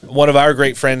buddy. One of our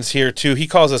great friends here too. He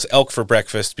calls us elk for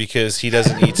breakfast because he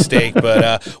doesn't eat steak,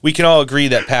 but we can all agree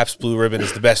that Pabst Blue Ribbon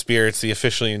is the best beer. It's the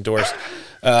officially endorsed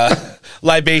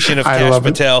libation of Kash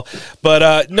Patel.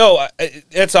 But no,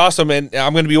 it's awesome, and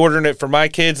I'm going to be ordering it for my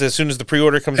kids as soon as the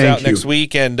pre-order comes out next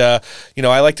week. And you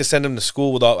know, I like to send them to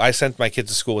school with I sent my kids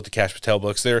to school with the Kash Patel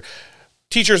books.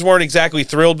 Teachers weren't exactly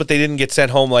thrilled, but they didn't get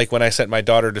sent home like when I sent my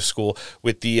daughter to school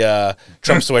with the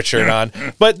Trump sweatshirt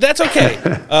on. But that's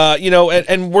okay. You know,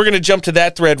 and we're going to jump to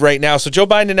that thread right now. So Joe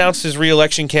Biden announced his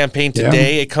re-election campaign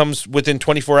today. Yeah. It comes within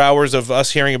 24 hours of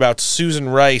us hearing about Susan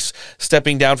Rice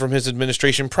stepping down from his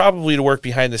administration, probably to work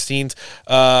behind the scenes,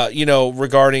 you know,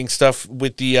 regarding stuff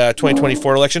with the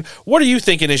 2024 election. What are you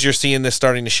thinking as you're seeing this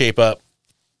starting to shape up?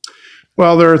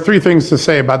 Well, there are three things to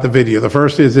say about the video. The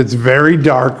first is it's very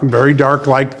dark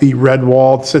like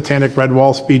the satanic Red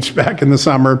Wall speech back in the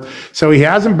summer. So he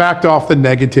hasn't backed off the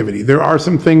negativity. There are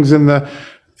some things in the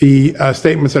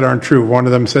statements that aren't true. One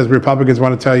of them says Republicans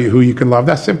want to tell you who you can love.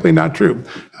 That's simply not true.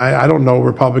 I don't know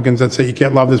Republicans that say you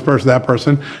can't love this person, that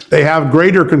person. They have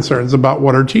greater concerns about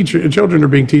what our children are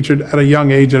being taught at a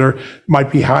young age that might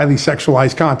be highly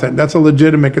sexualized content. That's a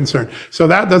legitimate concern. So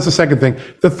that's the second thing.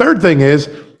 The third thing is,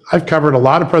 I've covered a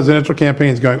lot of presidential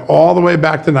campaigns going all the way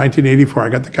back to 1984. I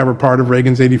got to cover part of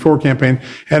Reagan's 84 campaign.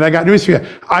 And I got news for you.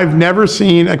 I've never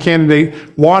seen a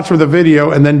candidate launch with a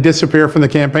video and then disappear from the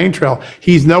campaign trail.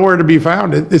 He's nowhere to be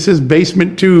found. This is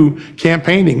basement 2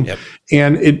 campaigning. Yep.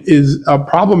 And it is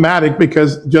problematic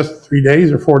because just 3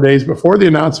 days or 4 days before the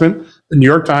announcement, the New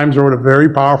York Times wrote a very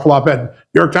powerful op-ed.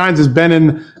 New York Times has been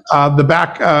in the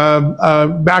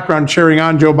background cheering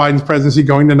on Joe Biden's presidency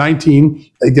going to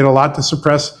 19. They did a lot to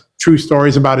suppress true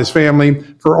stories about his family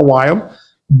for a while.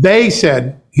 They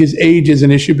said his age is an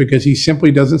issue because he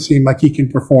simply doesn't seem like he can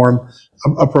perform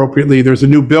appropriately. There's a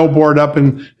new billboard up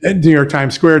in New York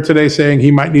Times Square today saying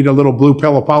he might need a little blue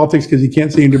pill of politics because he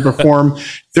can't seem to perform.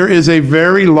 There is a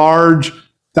very large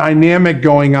dynamic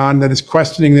going on that is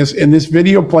questioning this, and this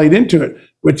video played into it,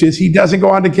 which is he doesn't go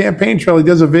on the campaign trail. He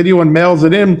does a video and mails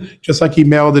it in, just like he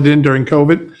mailed it in during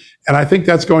COVID. And I think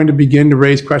that's going to begin to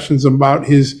raise questions about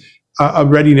his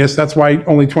readiness. That's why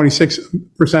only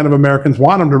 26% of Americans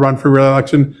want him to run for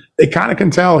re-election. They kind of can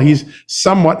tell he's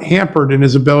somewhat hampered in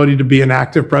his ability to be an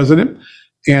active president.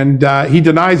 And he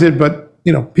denies it, but,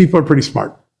 people are pretty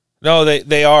smart. No,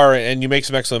 they are, and you make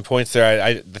some excellent points there.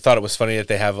 I thought it was funny that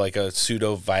they have like a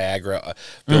pseudo Viagra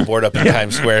billboard up in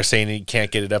Times Square saying he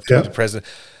can't get it up to the president.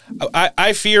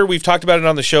 I fear, we've talked about it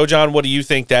on the show, John. What do you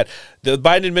think, that the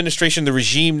Biden administration, the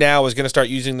regime now, is going to start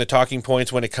using the talking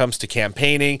points when it comes to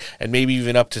campaigning and maybe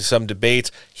even up to some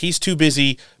debates? He's too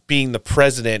busy being the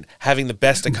president, having the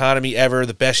best economy ever,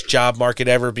 the best job market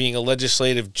ever, being a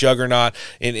legislative juggernaut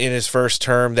in his first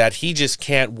term, that he just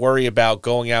can't worry about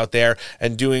going out there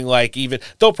and doing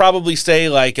they'll probably say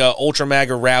ultra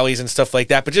MAGA rallies and stuff like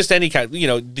that, but just any kind,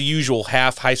 the usual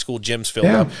half high school gyms filled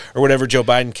up or whatever Joe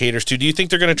Biden caters to. Do you think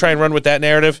they're going to try and run with that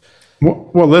narrative?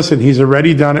 Well, listen, he's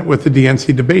already done it with the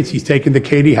DNC debates. He's taken the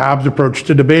Katie Hobbs approach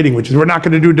to debating, which is we're not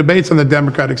going to do debates on the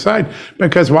Democratic side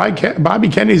because Bobby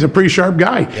Kennedy's a pretty sharp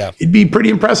guy. Yeah. He'd be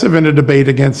pretty impressive in a debate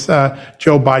against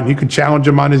Joe Biden. You could challenge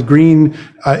him on his green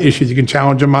issues. You can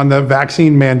challenge him on the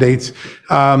vaccine mandates.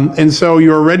 And so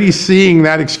you're already seeing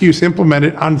that excuse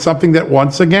implemented on something that,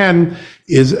 once again,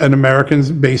 is an American's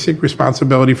basic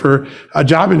responsibility for a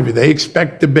job interview. They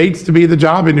expect debates to be the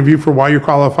job interview for why you're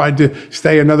qualified to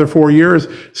stay another 4 years.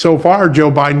 So far, Joe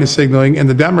Biden is signaling, and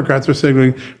the Democrats are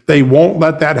signaling, they won't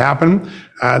let that happen.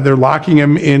 They're locking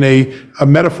him in a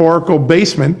metaphorical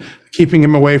basement, keeping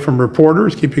him away from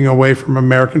reporters, keeping him away from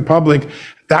American public.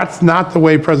 That's not the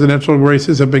way presidential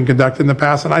races have been conducted in the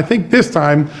past. And I think this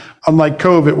time, unlike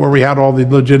COVID, where we had all the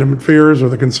legitimate fears or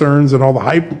the concerns and all the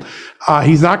hype,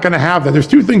 he's not going to have that. There's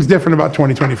two things different about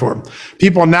 2024.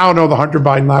 People now know the Hunter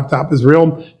Biden laptop is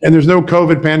real, and there's no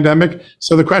COVID pandemic.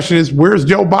 So the question is, where's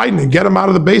Joe Biden? And get him out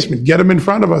of the basement. Get him in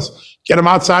front of us. Get him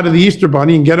outside of the Easter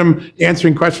Bunny and get him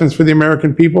answering questions for the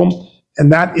American people. And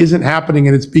that isn't happening,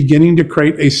 and it's beginning to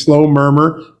create a slow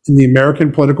murmur in the American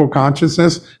political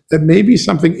consciousness that maybe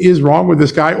something is wrong with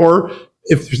this guy, or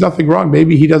if there's nothing wrong,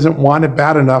 maybe he doesn't want it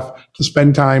bad enough to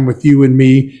spend time with you and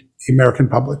me, the American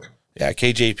public. Yeah,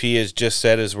 KJP has just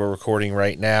said, as we're recording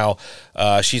right now,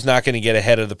 she's not going to get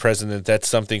ahead of the president. That's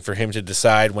something for him to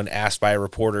decide when asked by a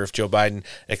reporter if Joe Biden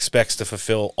expects to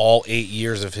fulfill all 8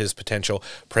 years of his potential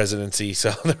presidency.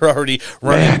 So they're already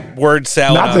running word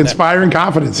salad. Not inspiring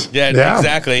confidence. Yeah,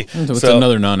 exactly. It's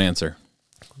another non-answer.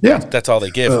 Yeah. That's all they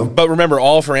give. But remember,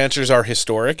 all of her answers are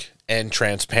historic and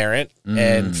transparent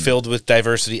and filled with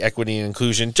diversity, equity, and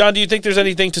inclusion. John, do you think there's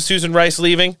anything to Susan Rice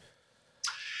leaving?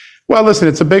 Well, listen,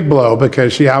 it's a big blow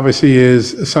because she obviously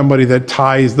is somebody that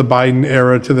ties the Biden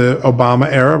era to the Obama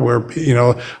era, where,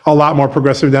 a lot more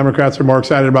progressive Democrats are more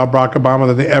excited about Barack Obama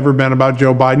than they've ever been about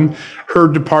Joe Biden. Her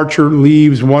departure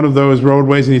leaves one of those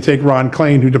roadways, and you take Ron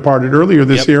Klain, who departed earlier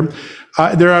this year.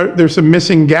 There's some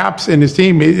missing gaps in his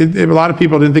team. A lot of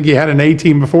people didn't think he had an A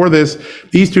team before this.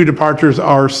 These two departures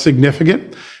are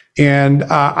significant. And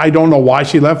I don't know why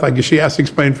she left. I guess she has to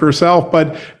explain for herself.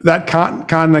 But that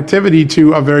connectivity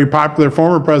to a very popular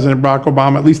former President, Barack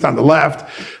Obama, at least on the left,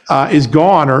 is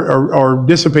gone or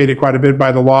dissipated quite a bit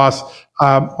by the loss.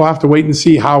 We'll have to wait and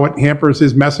see how it hampers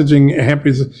his messaging,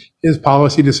 hampers his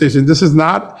policy decisions. This is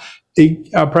not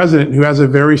a president who has a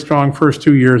very strong first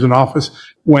 2 years in office.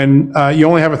 When you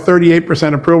only have a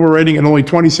 38% approval rating and only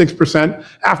 26%,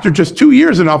 after just 2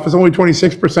 years in office, only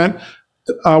 26%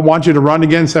 want you to run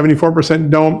again, 74%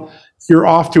 don't. You're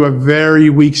off to a very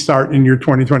weak start in your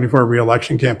 2024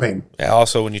 reelection campaign. Yeah,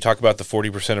 also, when you talk about the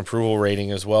 40% approval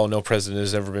rating as well, no president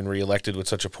has ever been reelected with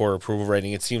such a poor approval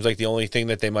rating. It seems like the only thing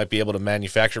that they might be able to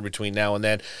manufacture between now and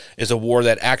then is a war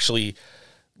that actually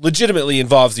legitimately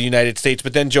involves the United States.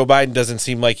 But then Joe Biden doesn't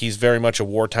seem like he's very much a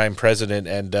wartime president,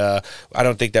 and I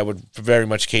don't think that would very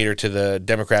much cater to the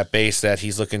Democrat base that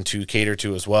he's looking to cater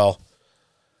to as well.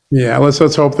 Yeah, let's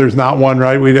hope there's not one,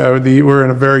 right? We're in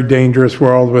a very dangerous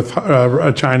world with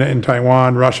China and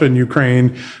Taiwan, Russia and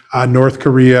Ukraine, North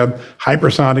Korea,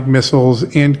 hypersonic missiles,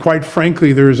 and quite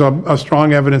frankly, there's a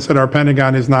strong evidence that our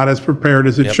Pentagon is not as prepared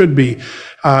as it should be.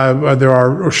 There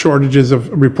are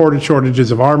reported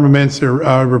shortages of armaments, there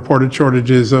are reported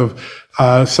shortages of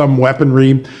some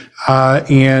weaponry,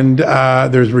 and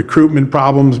there's recruitment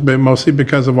problems, but mostly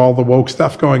because of all the woke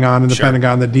stuff going on in the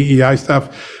Pentagon, the DEI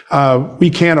stuff. We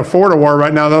can't afford a war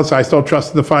right now, though, so I still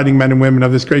trust the fighting men and women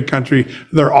of this great country.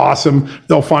 They're awesome.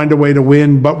 They'll find a way to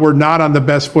win, but we're not on the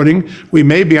best footing. We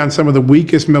may be on some of the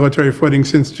weakest military footing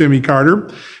since Jimmy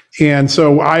Carter. And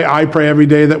so I pray every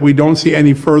day that we don't see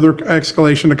any further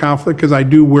escalation of conflict, because I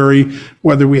do worry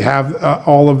whether we have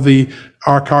all of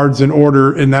our cards in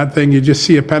order in that thing. You just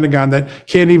see a Pentagon that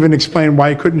can't even explain why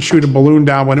it couldn't shoot a balloon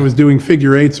down when it was doing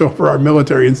figure eights over our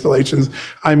military installations.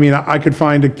 I mean, I could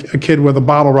find a kid with a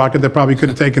bottle rocket that probably could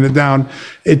have taken it down.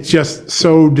 It's just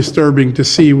so disturbing to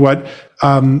see what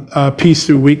peace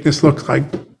through weakness looks like.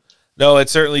 No, it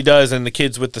certainly does. And the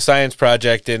kids with the science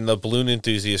project and the balloon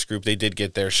enthusiast group, they did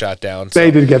get their shot down. So. They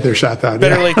did get their shot down.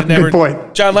 Better late than never. Good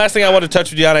point. John, last thing I want to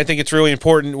touch with you on, I think it's really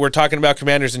important. We're talking about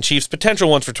commanders in chiefs, potential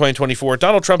ones for 2024.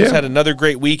 Donald Trump has had another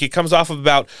great week. It comes off of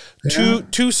about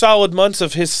two solid months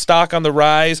of his stock on the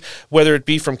rise, whether it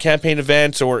be from campaign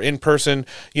events or in person,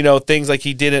 things like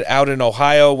he did it out in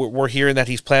Ohio. We're hearing that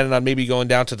he's planning on maybe going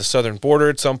down to the southern border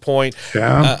at some point.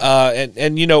 Yeah.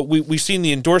 We've seen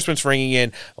the endorsements ringing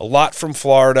in a lot from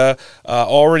Florida,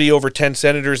 already over 10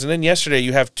 senators. And then yesterday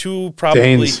you have two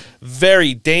probably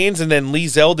Daines, and then Lee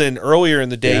Zeldin earlier in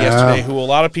the day yesterday, who a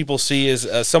lot of people see as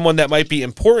someone that might be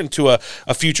important to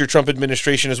a future Trump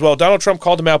administration as well. Donald Trump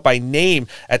called him out by name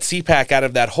at CPAC out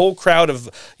of that whole crowd of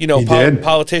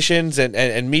politicians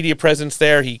and media presence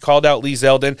there. He called out Lee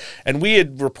Zeldin, and we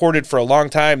had reported for a long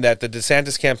time that the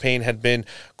DeSantis campaign had been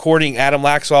courting Adam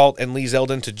Laxalt and Lee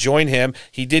Zeldin to join him.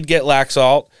 He did get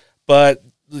Laxalt, but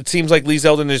it seems like Lee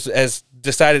Zeldin has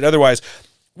decided otherwise.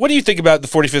 What do you think about the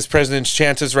 45th president's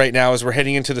chances right now as we're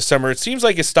heading into the summer? It seems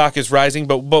like his stock is rising,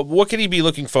 but what could he be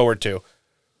looking forward to?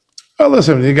 Well,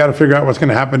 listen, you got to figure out what's going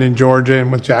to happen in Georgia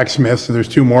and with Jack Smith. So there's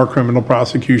two more criminal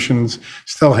prosecutions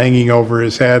still hanging over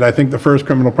his head. I think the first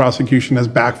criminal prosecution has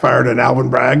backfired on Alvin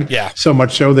Bragg. Yeah. So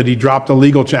much so that he dropped a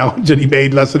legal challenge that he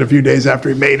made less than a few days after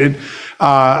he made it.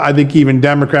 I think even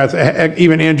Democrats,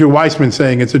 even Andrew Weissman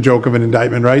saying it's a joke of an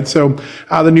indictment, right? So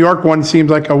the New York one seems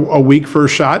like a weak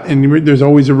first shot. And there's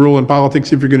always a rule in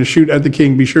politics: if you're going to shoot at the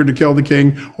king, be sure to kill the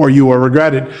king or you will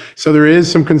regret it. So there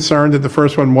is some concern that the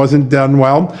first one wasn't done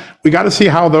well. We got to see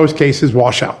how those cases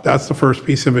wash out. That's the first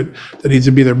piece of it that needs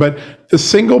to be there. But the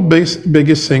single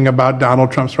biggest thing about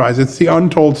Donald Trump's rise, it's the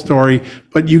untold story,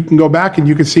 but you can go back and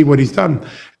you can see what he's done.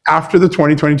 After the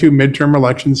 2022 midterm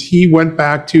elections, he went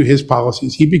back to his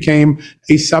policies. He became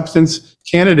a substance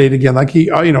candidate again. Like he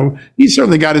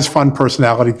certainly got his fun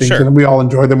personality things, and we all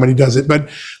enjoy them when he does it. But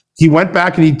he went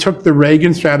back and he took the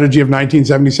Reagan strategy of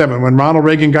 1977. When Ronald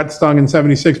Reagan got stung in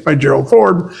 76 by Gerald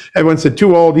Ford, everyone said,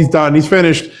 too old, he's done, he's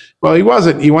finished. Well, he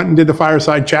wasn't. He went and did the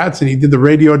fireside chats and he did the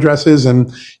radio addresses,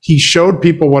 and he showed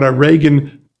people what a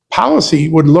Reagan policy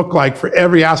would look like for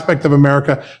every aspect of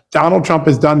America. Donald Trump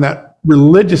has done that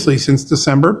religiously since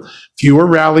December. Fewer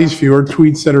rallies, fewer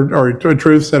tweets or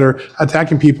truths that are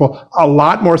attacking people, a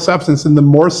lot more substance. And the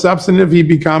more substantive he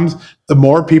becomes, the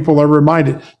more people are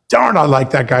reminded, darn, I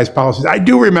like that guy's policies. I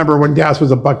do remember when gas was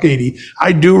 $1.80.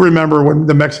 I do remember when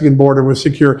the Mexican border was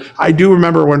secure. I do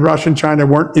remember when Russia and China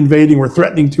weren't invading, were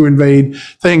threatening to invade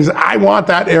things. I want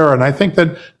that era. And I think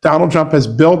that Donald Trump has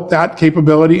built that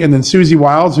capability. And then Susie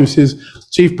Wiles, who's his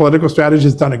chief political strategist,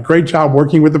 has done a great job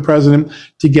working with the president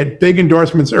to get big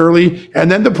endorsements early. And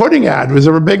then the pudding ad was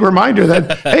a big reminder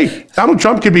that, hey, Donald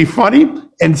Trump could be funny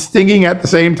and stinging at the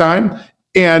same time.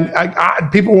 And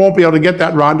people won't be able to get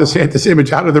that Ron DeSantis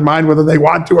image out of their mind, whether they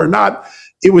want to or not.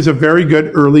 It was a very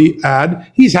good early ad.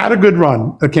 He's had a good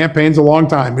run. The campaign's a long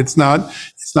time. It's not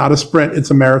a sprint,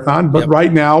 it's a marathon. But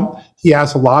right now, he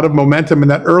has a lot of momentum,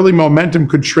 and that early momentum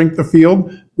could shrink the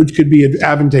field, which could be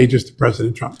advantageous to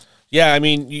President Trump. Yeah, I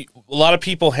mean, a lot of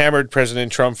people hammered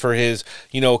President Trump for his,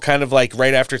 kind of like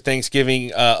right after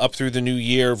Thanksgiving up through the new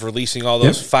year of releasing all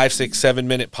those 5, 6,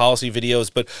 7-minute policy videos.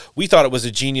 But we thought it was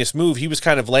a genius move. He was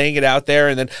kind of laying it out there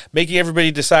and then making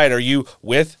everybody decide, are you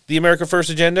with the America First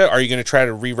agenda? Are you going to try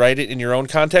to rewrite it in your own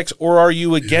context? Or are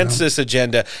you against this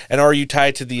agenda? And are you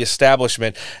tied to the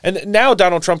establishment? And now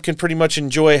Donald Trump can pretty much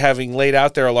enjoy having laid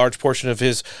out there a large portion of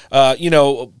his,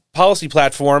 policy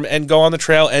platform and go on the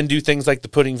trail and do things like the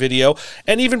pudding video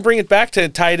and even bring it back to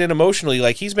tie it in emotionally.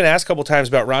 Like he's been asked a couple times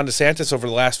about Ron DeSantis over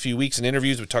the last few weeks in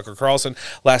interviews with Tucker Carlson,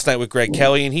 last night with Greg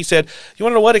Kelly, and he said, you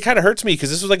want to know what? It kind of hurts me because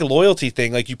this was like a loyalty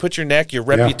thing. Like you put your neck, your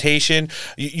reputation,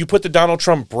 you put the Donald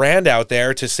Trump brand out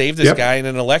there to save this guy in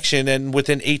an election, and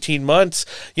within 18 months,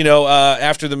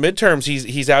 after the midterms,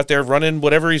 he's out there running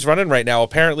whatever he's running right now.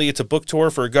 Apparently it's a book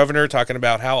tour for a governor talking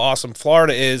about how awesome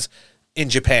Florida is. in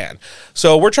Japan.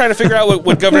 So we're trying to figure out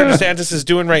what Governor DeSantis is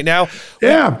doing right now.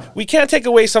 Yeah. We can't take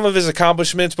away some of his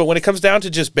accomplishments, but when it comes down to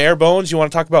just bare bones, you want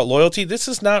to talk about loyalty, this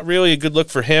is not really a good look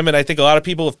for him, and I think a lot of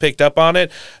people have picked up on it,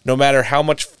 no matter how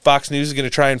much Fox News is going to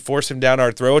try and force him down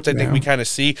our throats. I think we kind of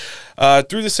see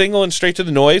through the signal and straight to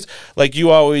the noise, like you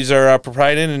always are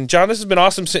providing. And John, this has been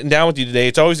awesome sitting down with you today.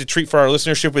 It's always a treat for our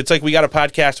listenership. It's like we got a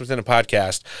podcast within a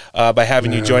podcast by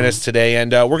having you join us today.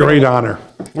 And Great honor.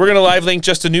 We're going to live link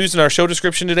Just the News in our show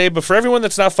description today. But for everyone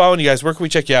that's not following you guys, where can we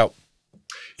check you out?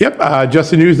 Yep,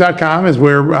 justthenews.com is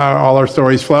where all our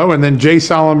stories flow. And then Jay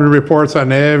Solomon reports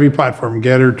on every platform,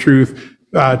 Getter, Truth,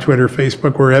 Twitter,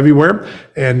 Facebook, we're everywhere.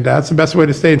 And that's the best way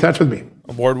to stay in touch with me.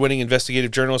 Award-winning investigative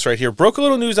journalist right here. Broke a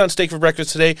little news on Steak for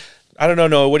Breakfast today. I don't know,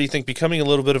 Noah, what do you think? Becoming a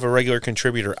little bit of a regular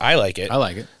contributor. I like it. I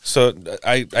like it. So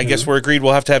I guess we're agreed.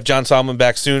 We'll have to have John Solomon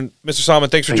back soon. Mr. Solomon,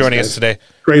 thanks for joining us today.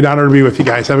 Great honor to be with you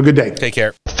guys. Have a good day. Take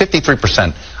care.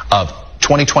 53% of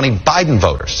 2020 Biden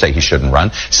voters say he shouldn't run.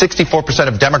 64%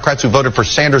 of Democrats who voted for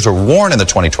Sanders or Warren in the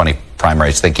 2020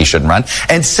 primaries think he shouldn't run.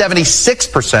 And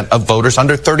 76% of voters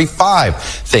under 35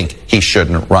 think he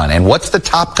shouldn't run. And what's the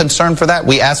top concern for that?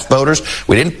 We asked voters.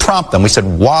 We didn't prompt them. We said,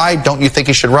 why don't you think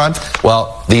he should run?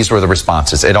 Well, these were the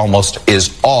responses. It almost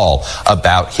is all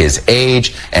about his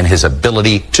age and his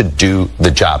ability to do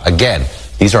the job. Again,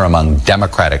 these are among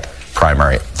Democratic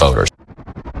primary voters.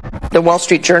 The Wall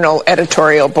Street Journal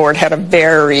editorial board had a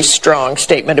very strong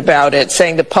statement about it,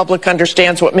 saying the public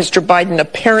understands what Mr. Biden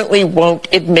apparently won't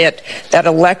admit, that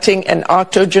electing an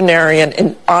octogenarian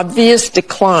in obvious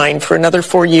decline for another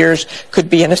 4 years could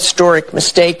be an historic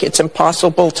mistake. It's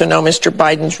impossible to know Mr.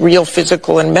 Biden's real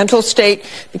physical and mental state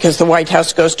because the White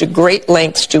House goes to great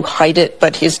lengths to hide it,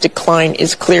 but his decline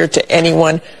is clear to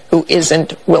anyone who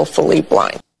isn't willfully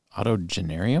blind.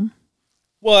 Autogenarium?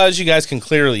 Well, as you guys can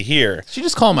clearly hear. Did you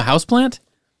just call him a houseplant?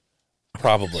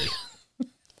 Probably.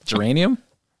 Geranium?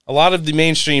 A lot of the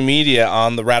mainstream media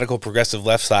on the radical progressive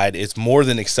left side is more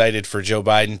than excited for Joe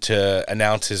Biden to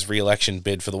announce his re-election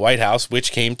bid for the White House,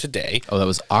 which came today. Oh, that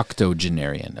was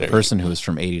octogenarian, a person who is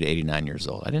from 80 to 89 years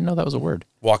old. I didn't know that was a word.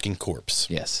 Walking corpse.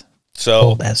 Yes. So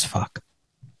old as fuck.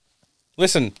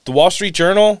 Listen, the Wall Street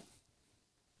Journal,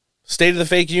 State of the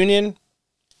Fake Union,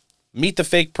 Meet the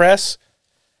Fake Press,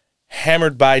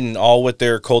 hammered Biden all with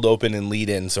their cold open and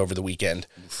lead-ins over the weekend.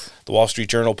 The Wall Street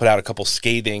Journal put out a couple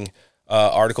scathing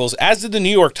articles, as did the New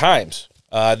York Times.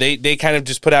 They kind of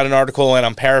just put out an article, and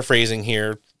I'm paraphrasing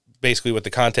here basically what the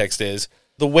context is.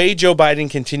 The way Joe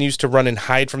Biden continues to run and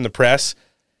hide from the press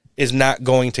is not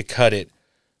going to cut it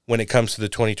when it comes to the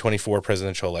 2024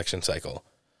 presidential election cycle.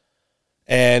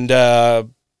 And Joe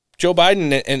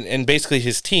Biden and basically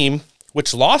his team,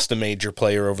 which lost a major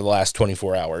player over the last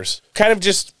 24 hours, kind of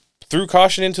just threw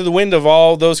caution into the wind of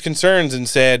all those concerns and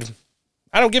said,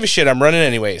 I don't give a shit. I'm running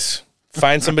anyways.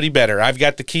 Find somebody better. I've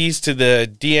got the keys to the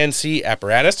DNC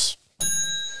apparatus,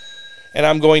 and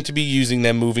I'm going to be using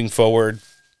them moving forward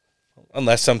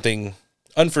unless something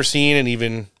unforeseen and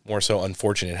even more so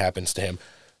unfortunate happens to him.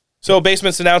 So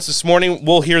Basement's announced this morning.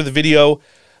 We'll hear the video.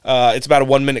 It's about a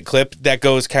 1-minute clip that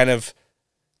goes kind of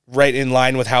right in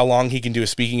line with how long he can do a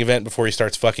speaking event before he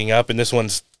starts fucking up. And this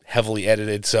one's heavily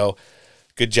edited, so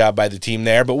good job by the team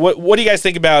there. But what do you guys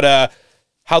think about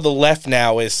how the left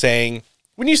now is saying,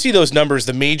 when you see those numbers,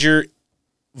 the major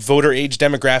voter age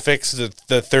demographics,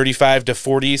 the 35 to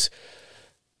 40s,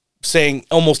 saying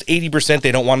almost 80%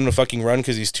 they don't want him to fucking run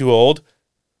because he's too old?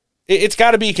 It's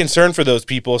got to be a concern for those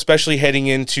people, especially heading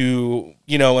into,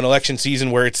 an election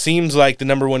season where it seems like the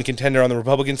number one contender on the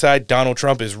Republican side, Donald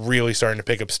Trump, is really starting to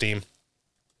pick up steam.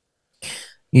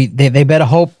 They better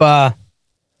hope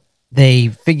they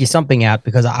figure something out,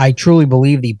 because I truly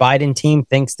believe the Biden team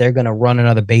thinks they're going to run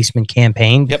another basement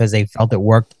campaign because they felt it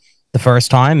worked the first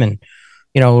time. And,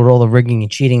 with all the rigging and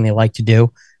cheating they like to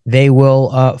do, they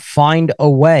will find a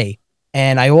way.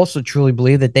 And I also truly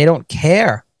believe that they don't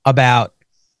care about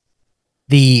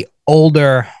the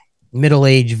older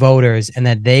middle-aged voters, and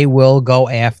that they will go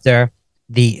after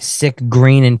the sick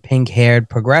green and pink-haired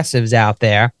progressives out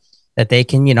there that they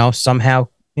can, somehow,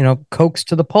 coax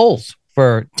to the polls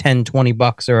for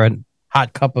 $10-20 or a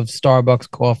hot cup of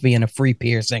Starbucks coffee and a free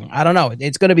piercing. I don't know.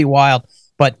 It's going to be wild,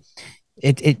 but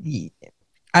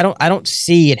I don't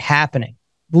see it happening.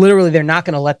 Literally, they're not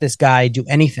going to let this guy do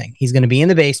anything. He's going to be in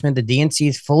the basement. The DNC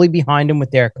is fully behind him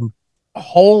with their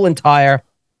whole entire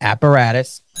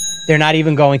apparatus. They're not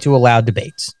even going to allow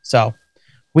debates. So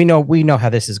we know how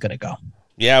this is going to go.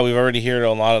 Yeah, we've already heard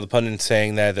a lot of the pundits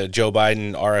saying that the Joe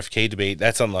Biden RFK debate,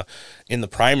 that's in the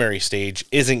primary stage,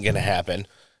 isn't going to happen.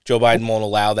 Joe Biden won't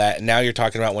allow that. And now you're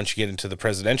talking about once you get into the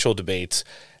presidential debates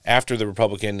after the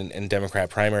Republican and Democrat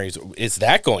primaries, is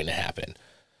that going to happen?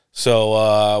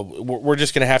 So we're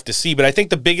just going to have to see. But I think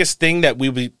the biggest thing that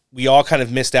we all kind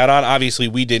of missed out on, obviously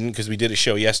we didn't because we did a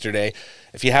show yesterday.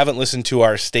 If you haven't listened to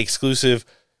our Stay Exclusive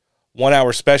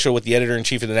 1-hour special with the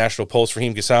editor-in-chief of the National Post,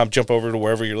 Raheem Kassam, jump over to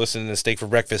wherever you're listening to Steak for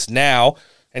Breakfast now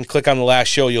and click on the last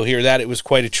show. You'll hear that. It was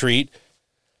quite a treat.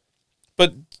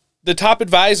 But the top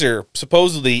advisor,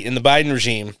 supposedly, in the Biden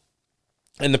regime,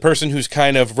 and the person who's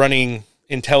kind of running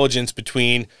intelligence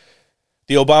between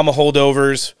the Obama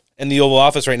holdovers and the Oval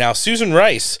Office right now, Susan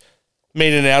Rice,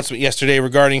 made an announcement yesterday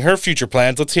regarding her future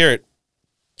plans. Let's hear it.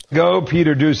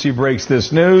 Peter Doocy breaks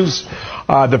this news.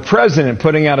 The president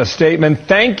putting out a statement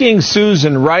thanking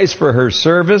Susan Rice for her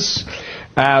service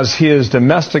as his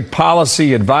domestic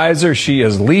policy advisor. She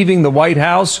is leaving the White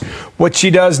House. What she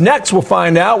does next, we'll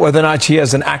find out. Whether or not she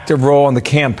has an active role in the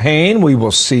campaign, we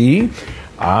will see.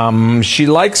 She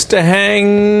likes to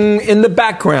hang in the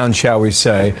background, shall we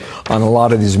say, on a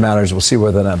lot of these matters. We'll see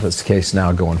whether or not that's the case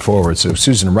now going forward. So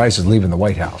Susan Rice is leaving the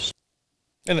White House.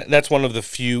 And that's one of the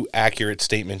few accurate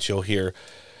statements you'll hear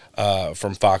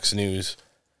from Fox News.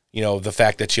 You know, the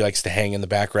fact that she likes to hang in the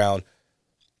background.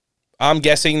 I'm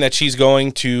guessing that she's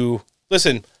going to...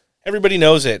 Listen, everybody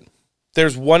knows it.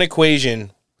 There's one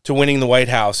equation to winning the White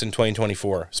House in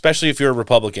 2024, especially if you're a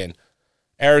Republican.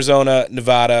 Arizona,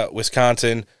 Nevada,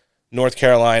 Wisconsin, North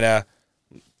Carolina,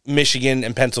 Michigan,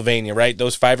 and Pennsylvania, right?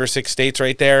 Those 5 or 6 states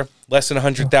right there, less than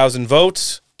 100,000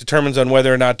 votes determines on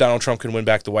whether or not Donald Trump can win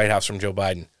back the White House from Joe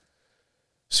Biden.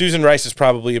 Susan Rice is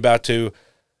probably about to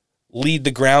lead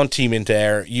the ground team into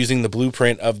there using the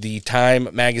blueprint of the Time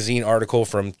magazine article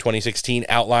from 2016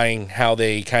 outlining how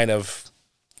they kind of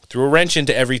threw a wrench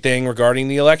into everything regarding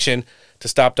the election to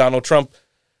stop Donald Trump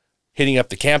hitting up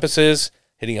the campuses,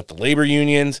 hitting up the labor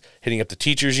unions, hitting up the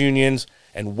teachers unions,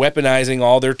 and weaponizing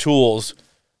all their tools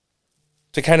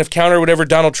to kind of counter whatever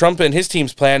Donald Trump and his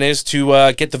team's plan is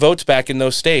to get the votes back in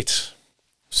those states.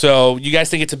 So you guys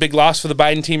think it's a big loss for the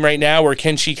Biden team right now, or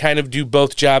can she kind of do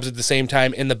both jobs at the same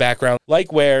time in the background,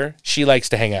 like where she likes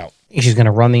to hang out? She's going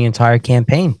to run the entire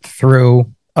campaign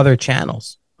through other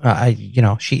channels. They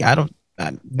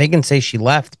can say she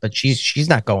left, but she's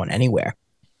not going anywhere.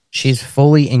 She's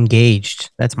fully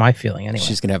engaged. That's my feeling anyway.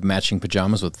 She's going to have matching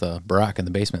pajamas with Barack in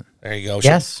the basement. There you go.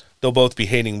 Yes. They'll both be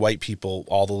hating white people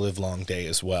all the live long day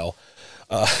as well.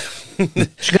 She's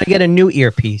going to get a new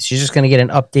earpiece. She's just going to get an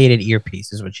updated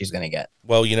earpiece is what she's going to get.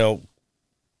 Well,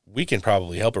 we can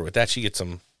probably help her with that. She gets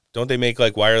some, don't they make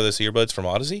like wireless earbuds from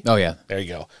Odyssey? Oh, yeah. There you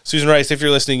go. Susan Rice, if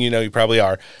you're listening, you probably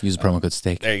are. Use the promo code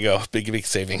STEAK. There you go. Big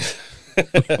savings.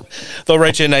 They'll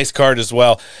write you a nice card as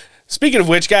well. Speaking of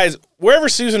which, guys, wherever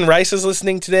Susan Rice is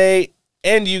listening today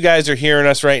and you guys are hearing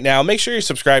us right now, make sure you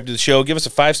subscribe to the show. Give us a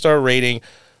 5-star rating.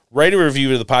 Write a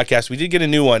review of the podcast. We did get a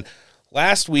new one.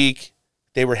 Last week,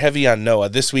 they were heavy on Noah.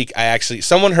 This week,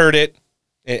 someone heard it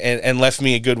and left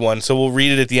me a good one, so we'll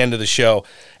read it at the end of the show.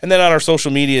 And then on our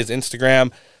social medias,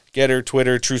 Instagram, Getter,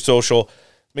 Twitter, True Social,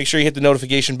 make sure you hit the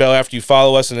notification bell after you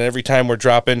follow us, and then every time we're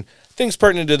dropping things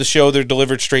pertinent to the show, they're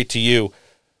delivered straight to you.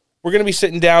 We're going to be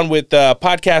sitting down with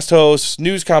podcast host,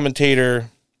 news commentator,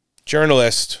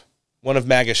 journalist, one of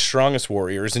MAGA's strongest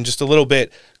warriors, in just a little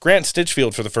bit, Grant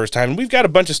Stinchfield for the first time. And we've got a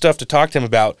bunch of stuff to talk to him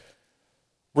about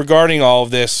regarding all of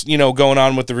this, going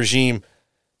on with the regime.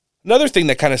 Another thing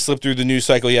that kind of slipped through the news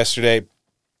cycle yesterday,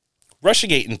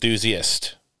 Russiagate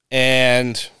enthusiast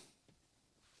and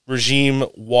regime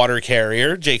water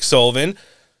carrier Jake Sullivan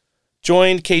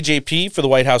joined KJP for the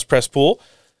White House press pool.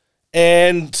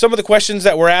 And some of the questions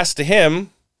that were asked to him,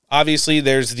 obviously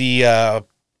there's the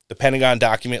Pentagon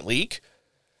document leak.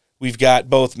 We've got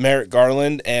both Merrick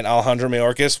Garland and Alejandro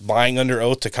Mayorkas lying under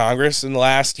oath to Congress in the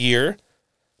last year.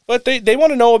 But they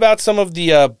want to know about some of the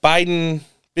Biden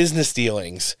business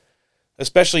dealings,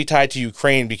 especially tied to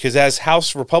Ukraine, because as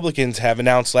House Republicans have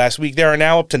announced last week, there are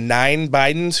now up to 9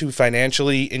 Bidens who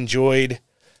financially enjoyed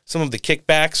some of the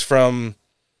kickbacks from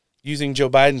using Joe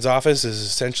Biden's office as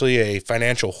essentially a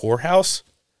financial whorehouse.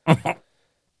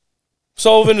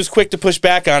 Sullivan was quick to push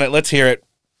back on it. Let's hear it.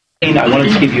 I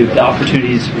wanted to give you the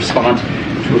opportunity to respond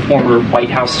to a former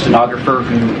White House stenographer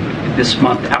who this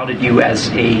month outed you as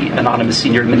an anonymous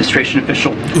senior administration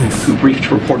official who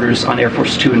briefed reporters on Air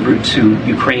Force Two en route to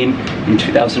Ukraine in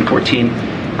 2014.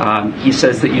 He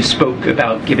says that you spoke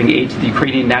about giving aid to the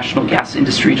Ukrainian national gas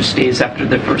industry just days after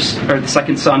the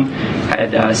second son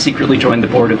had secretly joined the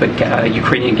board of a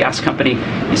Ukrainian gas company.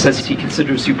 He says he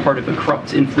considers you part of a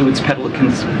corrupt influence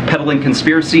peddling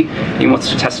conspiracy. He wants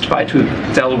to testify to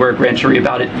a Delaware grand jury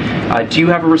about it. Do you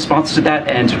have a response to that?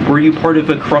 And were you part of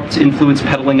a corrupt influence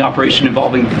peddling operation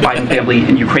involving the Biden family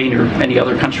in Ukraine or any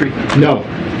other country? No.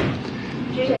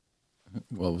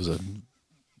 Well, it was a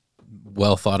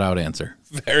well thought out answer.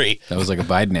 Very. That was like a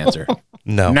Biden answer.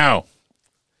 No. No.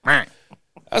 That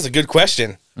was a good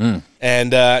question.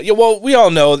 And well, we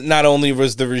all know that not only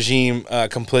was the regime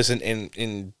complicit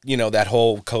in that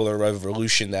whole color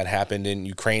revolution that happened in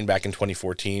Ukraine back in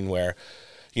 2014, where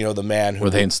the man who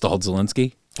where they installed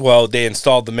Zelensky. Well, they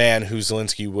installed the man who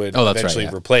Zelensky would eventually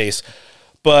replace.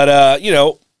 But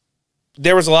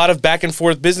there was a lot of back and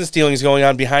forth business dealings going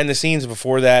on behind the scenes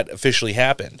before that officially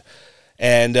happened.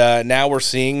 And now we're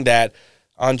seeing that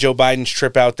on Joe Biden's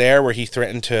trip out there, where he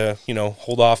threatened to,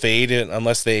 hold off aid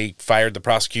unless they fired the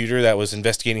prosecutor that was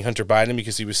investigating Hunter Biden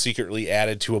because he was secretly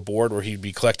added to a board where he'd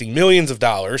be collecting millions of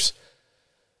dollars.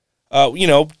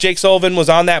 Jake Sullivan was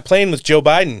on that plane with Joe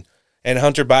Biden and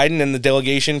Hunter Biden and the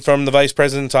delegation from the vice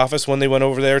president's office when they went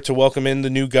over there to welcome in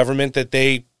the new government that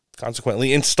they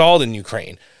consequently installed in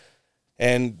Ukraine.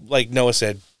 And like Noah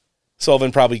said,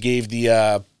 Sullivan probably gave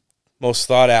the most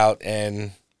thought out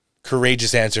and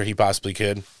courageous answer he possibly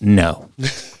could. No.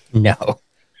 No.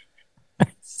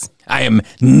 I am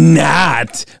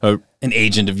not an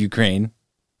agent of Ukraine.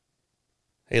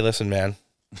 Hey, listen, man.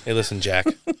 Hey, listen, Jack.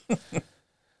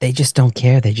 They just don't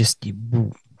care. They just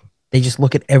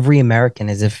look at every American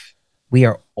as if we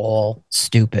are all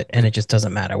stupid, and it just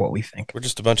doesn't matter what we think. We're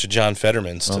just a bunch of John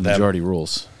Fettermans to them. Majority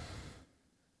rules.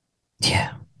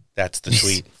 Yeah. That's the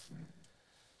tweet.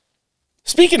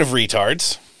 Speaking of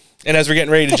retards, and as we're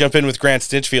getting ready to jump in with Grant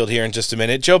Stinchfield here in just a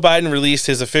minute, Joe Biden released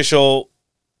his official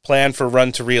plan for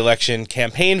run to re-election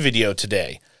campaign video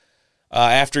today.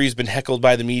 After he's been heckled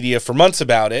by the media for months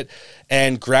about it,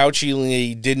 and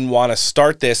grouchily didn't want to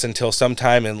start this until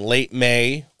sometime in late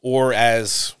May or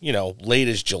as, late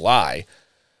as July.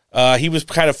 He was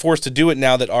kind of forced to do it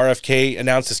now that RFK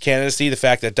announced his candidacy, the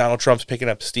fact that Donald Trump's picking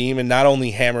up steam and not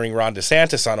only hammering Ron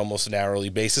DeSantis on almost an hourly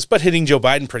basis, but hitting Joe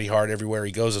Biden pretty hard everywhere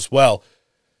he goes as well.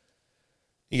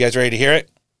 You guys ready to hear it?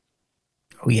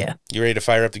 Oh, yeah. You ready to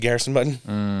fire up the Garrison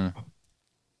button?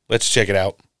 Let's check it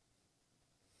out.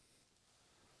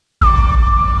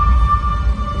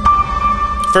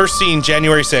 First scene,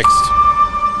 January 6th.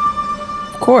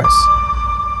 Of course.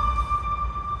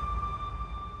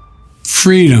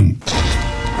 Freedom.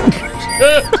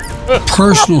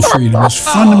 Personal freedom is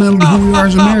fundamental to who we are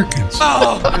as Americans.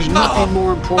 There's nothing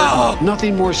more important,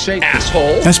 nothing more sacred.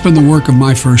 Asshole. That's been the work of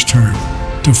my first term,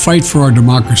 to fight for our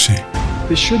democracy.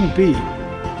 This shouldn't be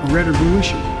a red or blue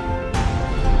issue.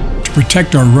 To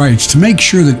protect our rights, to make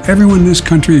sure that everyone in this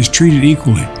country is treated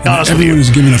equally, and that everyone is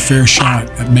given a fair shot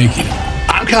at making it.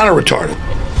 I'm kind of retarded.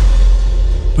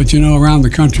 But around the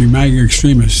country, MAGA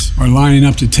extremists are lining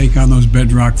up to take on those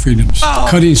bedrock freedoms.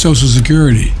 Cutting Social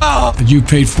Security that you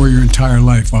paid for your entire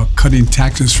life while cutting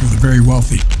taxes for the very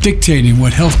wealthy. Dictating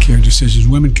what healthcare decisions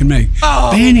women can make.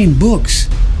 Banning books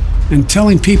and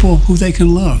telling people who they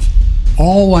can love.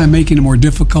 All while making it more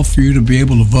difficult for you to be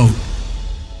able to vote.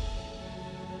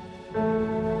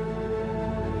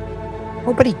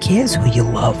 Nobody cares who you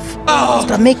love.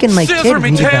 Stop making my kid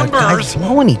read about guys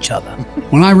blowing each other.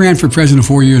 When I ran for president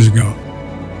 4 years ago,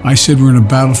 I said we're in a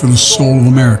battle for the soul of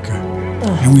America.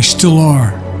 And we still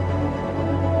are.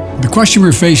 The question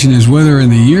we're facing is whether in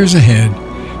the years ahead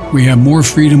we have more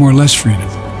freedom or less freedom.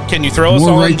 Can you throw us all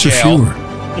in More rights or jail? fewer.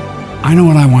 I know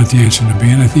what I want the answer to be,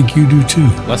 and I think you do too.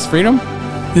 Less freedom?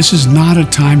 This is not a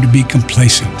time to be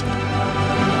complacent.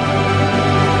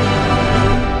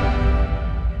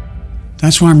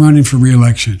 That's why I'm running for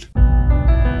re-election.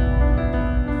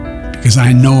 Because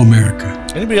I know America.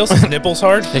 Anybody else's nipples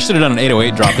hard? They should have done an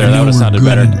 808 drop there. I That know would have we're sounded good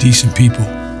better. and decent people.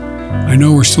 I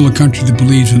know we're still a country that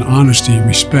believes in honesty and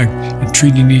respect and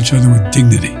treating each other with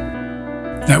dignity.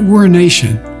 That we're a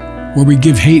nation where we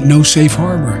give hate no safe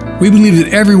harbor. We believe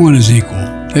that everyone is equal,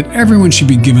 that everyone should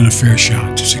be given a fair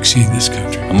shot to succeed in this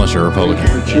country. Unless you're a Republican.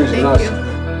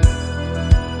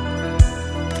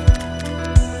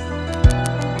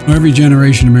 Every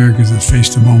generation of Americans has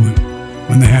faced a moment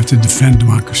when they have to defend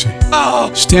democracy.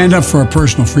 Stand up for our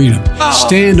personal freedom.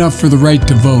 Stand up for the right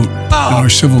to vote and our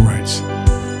civil rights.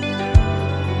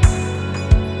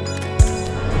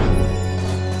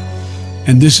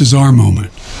 And this is our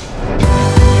moment.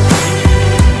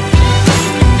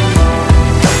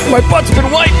 My butt's been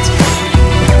wiped.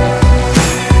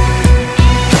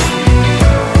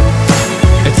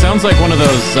 sounds like one of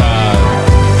those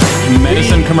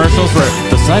medicine commercials where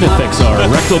the side effects are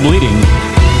rectal bleeding,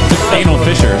 anal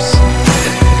fissures.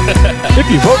 If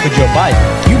you vote for Joe Biden,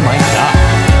 you might die.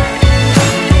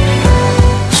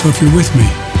 So if you're with me,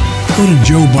 go to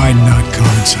joebiden.com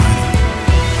and sign up.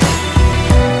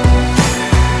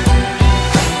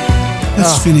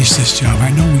 Let's finish this job.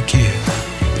 I know we can.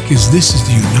 Because this is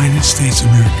the United States of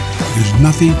America. There's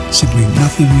nothing, simply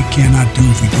nothing we cannot do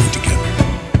if we do it together.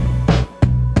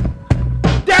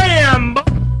 Damn!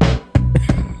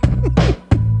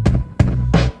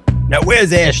 Now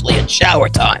where's Ashley? It's shower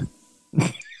time.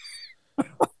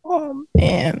 Oh,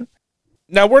 man.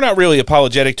 Now, we're not really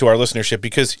apologetic to our listenership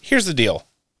because here's the deal.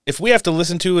 If we have to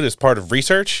listen to it as part of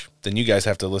research, then you guys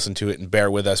have to listen to it and bear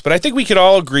with us. But I think we could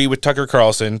all agree with Tucker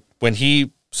Carlson when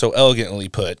he so elegantly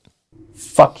put,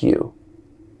 Fuck you.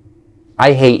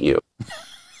 I hate you.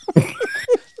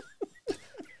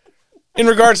 in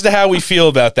regards to how we feel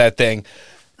about that thing.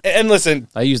 And listen,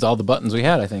 I used all the buttons we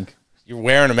had, I think. You're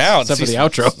wearing them out. Except for the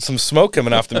outro. Some smoke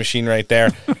coming off the machine right there.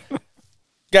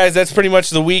 Guys, that's pretty much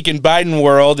the week in Biden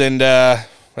world. And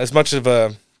as much of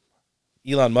a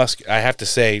Elon Musk, I have to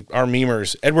say, our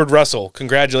memers, Edward Russell,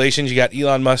 congratulations. You got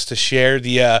Elon Musk to share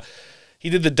the... he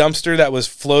did the dumpster that was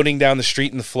floating down the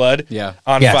street in the flood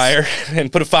on fire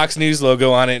and put a Fox News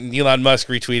logo on it. And Elon Musk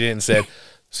retweeted it and said,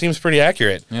 seems pretty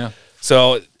accurate. Yeah.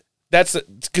 So that's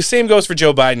the same goes for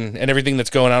Joe Biden and everything that's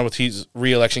going on with his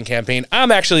re-election campaign.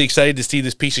 I'm actually excited to see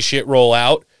this piece of shit roll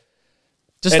out.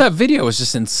 That video was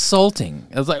just insulting.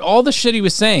 It was like all the shit he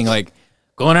was saying, like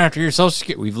going after your Social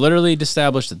Security. We've literally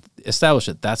established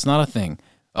it. That's not a thing.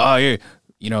 Oh,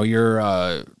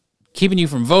 you're keeping you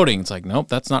from voting. It's like, nope,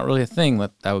 that's not really a thing.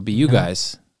 That would be you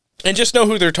guys. And just know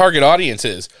who their target audience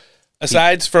is.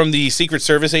 Aside from the Secret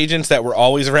Service agents that were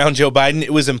always around Joe Biden,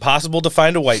 it was impossible to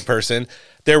find a white person.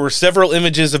 There were several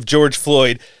images of George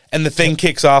Floyd, and the thing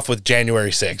kicks off with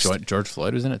January 6th. George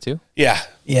Floyd was in it too? Yeah.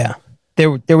 Yeah.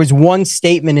 There was one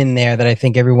statement in there that I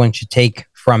think everyone should take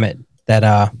from it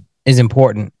that is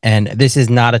important. And this is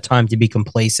not a time to be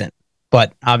complacent,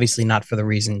 but obviously not for the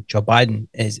reason Joe Biden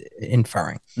is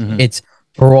inferring. Mm-hmm. It's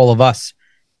for all of us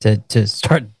to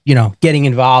start, getting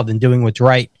involved and doing what's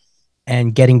right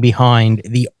and getting behind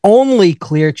the only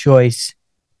clear choice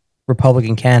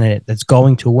Republican candidate that's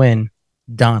going to win,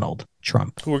 Donald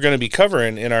Trump. Who we're going to be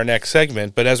covering in our next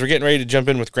segment. But as we're getting ready to jump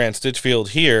in with Grant Stinchfield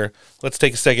here, let's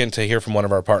take a second to hear from one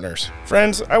of our partners.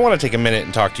 Friends, I want to take a minute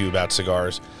and talk to you about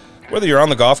cigars. Whether you're on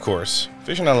the golf course,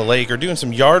 fishing on the lake, or doing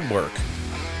some yard work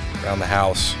around the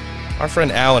house, our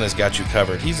friend Alan has got you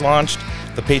covered. He's launched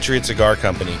the Patriot Cigar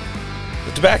Company.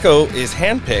 The tobacco is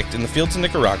hand-picked in the fields of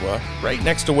Nicaragua, right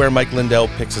next to where Mike Lindell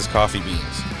picks his coffee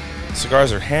beans. The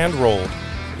cigars are hand-rolled,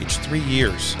 aged 3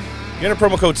 years. If you enter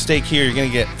promo code STEAK here, you're going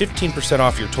to get 15%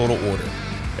 off your total order.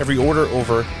 Every order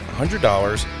over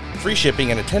 $100, free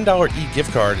shipping, and a $10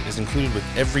 e-gift card is included with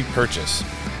every purchase.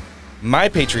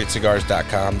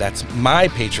 MyPatriotCigars.com, that's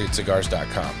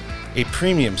MyPatriotCigars.com, a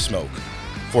premium smoke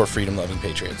for freedom-loving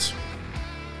patriots.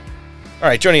 All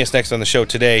right, joining us next on the show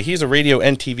today, he's a radio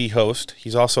and TV host.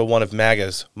 He's also one of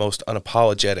MAGA's most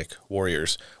unapologetic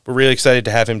warriors. We're really excited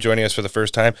to have him joining us for the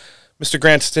first time. Mr.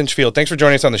 Grant Stinchfield, thanks for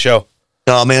joining us on the show.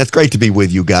 Oh, man, it's great to be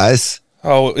with you guys.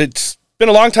 Oh, it's been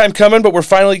a long time coming, but we're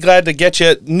finally glad to get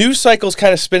you. News cycle's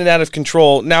kind of spinning out of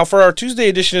control. Now, for our Tuesday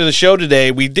edition of the show today,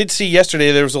 we did see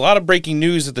yesterday there was a lot of breaking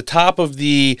news at the top of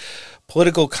the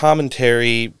political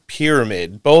commentary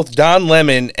pyramid. Both Don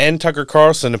Lemon and Tucker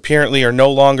Carlson apparently are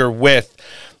no longer with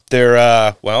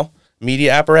their,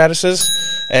 media apparatuses,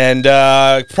 and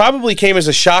probably came as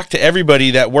a shock to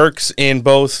everybody that works in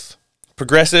both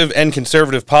progressive and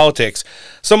conservative politics.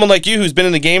 Someone like you who's been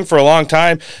in the game for a long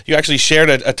time, you actually shared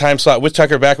a time slot with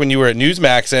Tucker back when you were at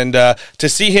Newsmax, and to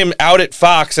see him out at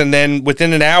Fox and then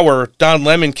within an hour, Don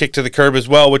Lemon kicked to the curb as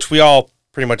well, which we all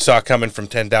pretty much saw coming from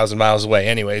 10,000 miles away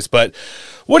anyways. But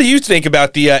what do you think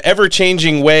about the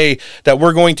ever-changing way that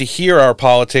we're going to hear our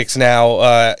politics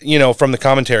now, from the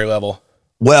commentary level?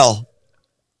 Well,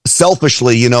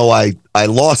 selfishly, I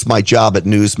lost my job at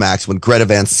Newsmax when Greta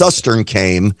Van Susteren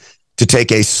came to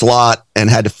take a slot and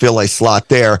had to fill a slot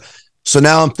there. So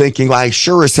now I'm thinking, I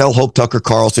sure as hell hope Tucker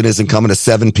Carlson isn't coming to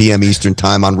 7 p.m. Eastern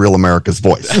time on Real America's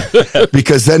Voice,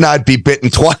 because then I'd be bitten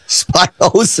twice by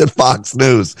hosts at Fox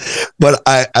News. But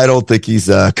I don't think he's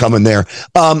coming there.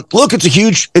 Look, it's a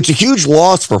huge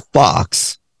loss for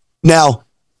Fox. Now,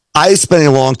 I spent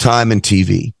a long time in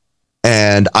TV,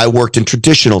 and I worked in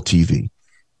traditional TV.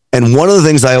 And one of the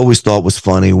things I always thought was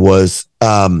funny was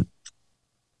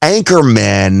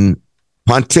anchormen,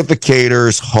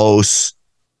 pontificators, hosts,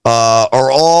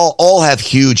 are all have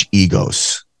huge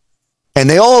egos, and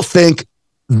they all think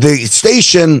the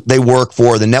station they work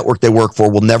for, the network they work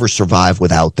for, will never survive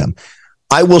without them.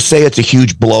 I will say it's a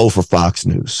huge blow for Fox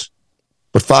News,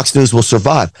 but Fox News will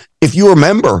survive. If you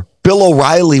remember, Bill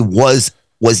O'Reilly was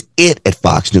it at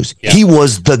Fox News. Yeah. He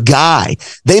was the guy.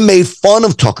 They made fun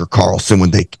of Tucker Carlson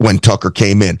when Tucker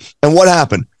came in. And what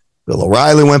happened? Bill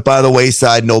O'Reilly went by the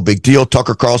wayside. No big deal.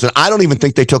 Tucker Carlson, I don't even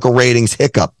think they took a ratings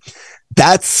hiccup.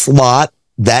 That slot,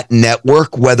 that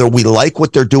network, whether we like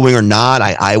what they're doing or not,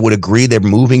 I would agree they're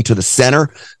moving to the center.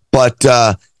 But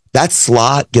that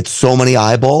slot gets so many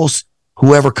eyeballs.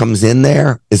 Whoever comes in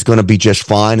there is going to be just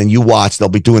fine. And you watch, they'll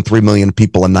be doing 3 million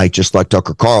people a night, just like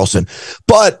Tucker Carlson.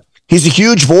 But he's a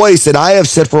huge voice. And I have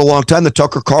said for a long time that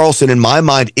Tucker Carlson, in my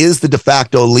mind, is the de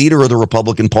facto leader of the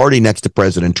Republican Party next to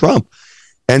President Trump.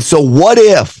 And so what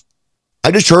if, I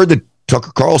just heard that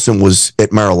Tucker Carlson was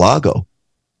at Mar-a-Lago.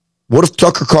 What if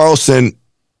Tucker Carlson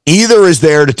either is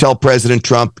there to tell President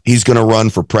Trump he's going to run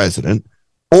for president,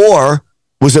 or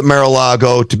was at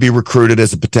Mar-a-Lago to be recruited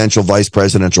as a potential vice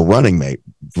presidential running mate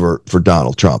for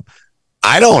Donald Trump?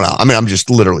 I don't know. I mean, I'm just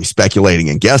literally speculating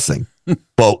and guessing.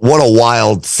 But what a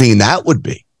wild scene that would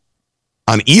be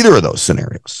on either of those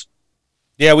scenarios.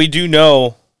 Yeah, we do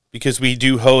know, because we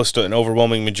do host an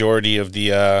overwhelming majority of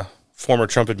the former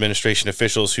Trump administration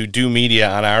officials who do media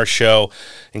on our show,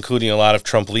 including a lot of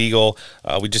Trump Legal.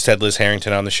 We just had Liz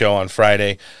Harrington on the show on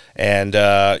Friday. And,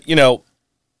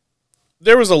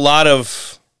 there was a lot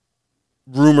of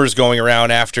rumors going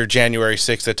around after January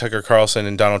 6th that Tucker Carlson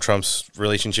and Donald Trump's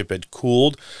relationship had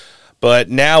cooled. But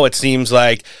now it seems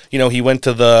like, he went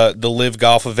to the Live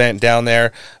Golf event down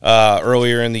there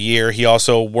earlier in the year. He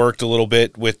also worked a little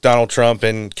bit with Donald Trump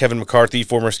and Kevin McCarthy,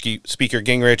 former Speaker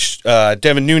Gingrich,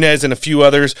 Devin Nunes, and a few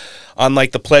others on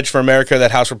the Pledge for America that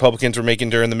House Republicans were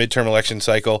making during the midterm election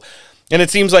cycle. And it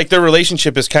seems like their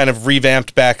relationship is kind of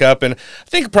revamped back up. And I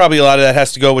think probably a lot of that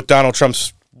has to go with Donald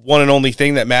Trump's one and only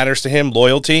thing that matters to him,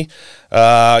 loyalty.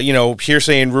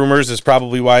 Hearsay and rumors is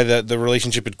probably why the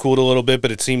relationship had cooled a little bit, but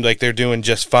it seemed like they're doing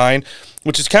just fine,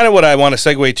 which is kind of what I want to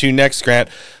segue to next, Grant.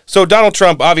 So Donald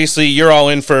Trump, obviously, you're all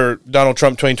in for Donald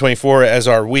Trump 2024, as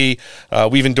are we.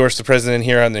 We've endorsed the president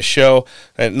here on this show.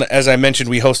 And as I mentioned,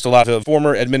 we host a lot of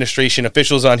former administration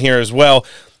officials on here as well.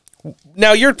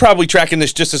 Now, you're probably tracking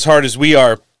this just as hard as we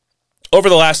are. Over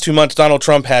the last 2 months, Donald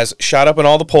Trump has shot up in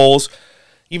all the polls,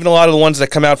 even a lot of the ones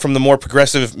that come out from the more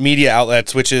progressive media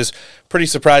outlets, which is pretty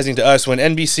surprising to us when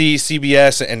NBC,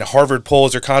 CBS, and Harvard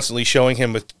polls are constantly showing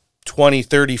him with 20,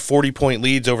 30, 40-point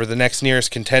leads over the next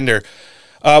nearest contender.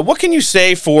 What can you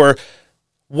say for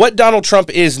what Donald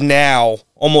Trump is now,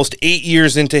 almost 8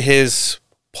 years into his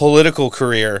political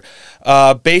career,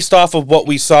 based off of what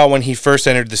we saw when he first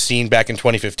entered the scene back in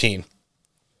 2015?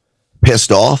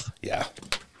 Pissed off? Yeah.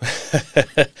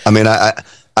 I mean,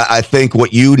 I think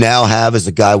what you now have is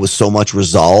a guy with so much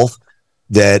resolve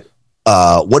that,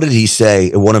 what did he say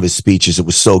in one of his speeches? It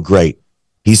was so great.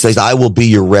 He says, I will be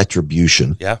your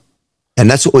retribution. Yeah.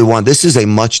 And that's what we want. This is a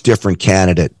much different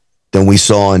candidate than we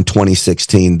saw in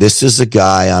 2016. This is a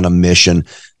guy on a mission.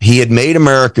 He had made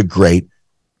America great.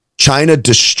 China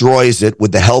destroys it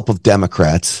with the help of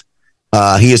Democrats.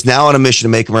 He is now on a mission to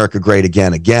make America great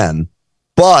again.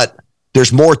 But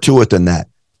there's more to it than that.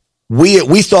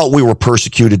 We thought we were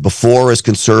persecuted before as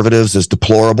conservatives, as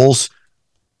deplorables.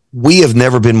 We have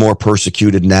never been more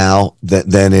persecuted now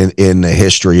than in the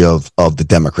history of the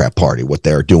Democrat Party, what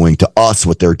they're doing to us,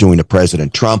 what they're doing to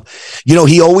President Trump.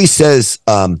 He always says,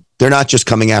 they're not just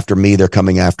coming after me, they're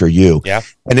coming after you. Yeah.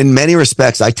 And in many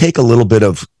respects, I take a little bit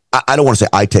of, I don't want to say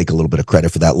I take a little bit of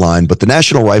credit for that line, but the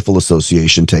National Rifle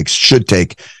Association should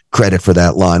take credit for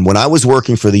that line. When I was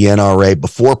working for the NRA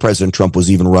before President Trump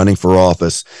was even running for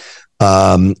office,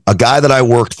 a guy that I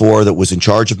worked for that was in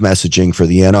charge of messaging for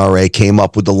the NRA came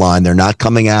up with the line, they're not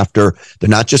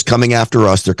just coming after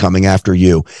us, they're coming after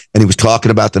you. And he was talking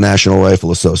about the National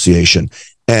Rifle Association,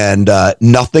 and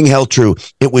nothing held true.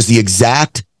 It was the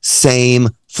exact same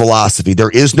philosophy.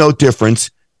 There is no difference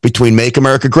between Make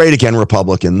America Great Again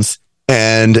Republicans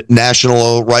and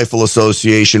National Rifle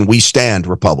Association, We Stand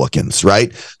Republicans,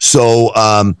 right? So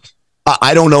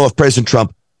I don't know if President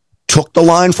Trump took the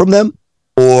line from them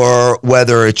or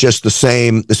whether it's just the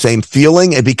same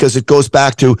feeling, and because it goes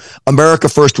back to America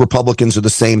First Republicans are the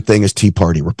same thing as Tea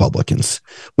Party Republicans.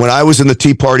 When I was in the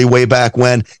Tea Party way back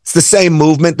when, it's the same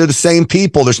movement. They're the same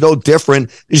people. There's no different.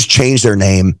 They just changed their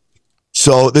name.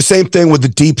 So the same thing with the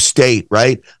deep state,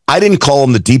 right? I didn't call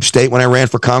them the deep state when I ran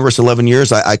for Congress 11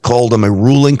 years. I called them a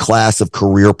ruling class of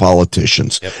career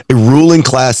politicians, a ruling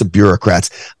class of bureaucrats.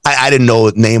 I didn't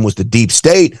know the name was the deep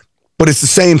state, but it's the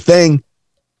same thing.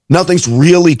 Nothing's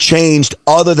really changed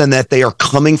other than that they are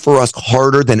coming for us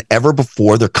harder than ever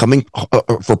before. They're coming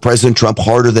for President Trump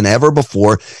harder than ever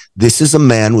before. This is a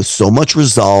man with so much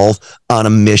resolve on a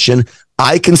mission.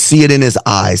 I can see it in his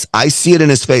eyes. I see it in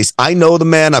his face. I know the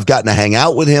man. I've gotten to hang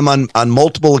out with him on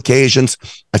multiple occasions.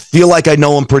 I feel like I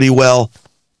know him pretty well.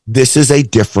 This is a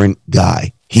different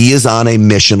guy. He is on a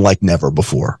mission like never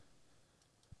before.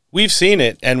 We've seen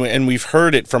it, and we've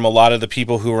heard it from a lot of the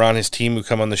people who are on his team who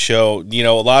come on the show. You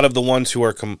know, a lot of the ones who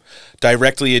are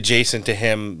directly adjacent to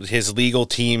him, his legal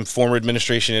team, former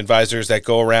administration advisors that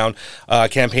go around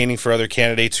campaigning for other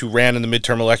candidates who ran in the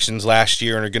midterm elections last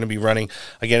year and are going to be running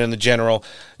again in the general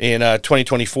in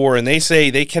 2024. And they say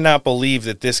they cannot believe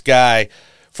that this guy,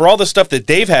 for all the stuff that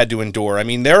they've had to endure, I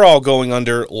mean, they're all going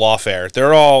under lawfare.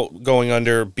 They're all going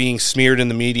under being smeared in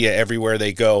the media everywhere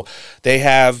they go. They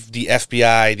have the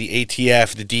FBI, the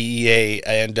ATF, the DEA,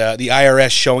 and the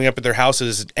IRS showing up at their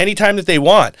houses anytime that they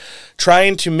want,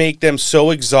 trying to make them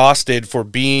so exhausted for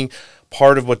being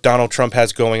part of what Donald Trump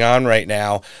has going on right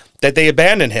now that they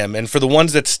abandon him. And for the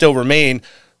ones that still remain,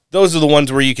 those are the ones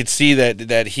where you could see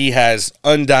that he has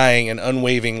undying and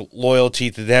unwavering loyalty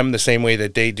to them the same way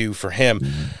that they do for him.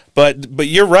 Mm-hmm. But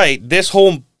you're right. This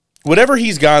whole, whatever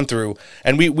he's gone through,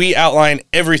 and we outline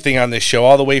everything on this show,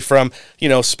 all the way from,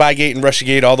 Spygate and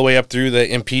Russiagate, all the way up through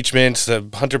the impeachments, the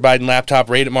Hunter Biden laptop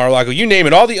raid at Mar-a-Lago, you name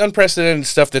it, all the unprecedented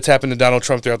stuff that's happened to Donald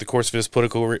Trump throughout the course of his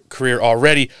political career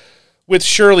already, with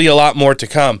surely a lot more to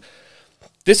come.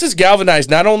 This has galvanized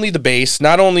not only the base,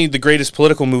 not only the greatest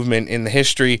political movement in the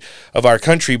history of our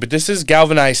country, but this has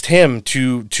galvanized him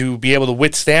to be able to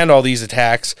withstand all these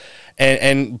attacks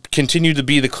and continue to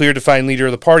be the clear defined leader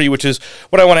of the party, which is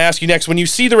what I want to ask you next. When you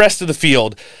see the rest of the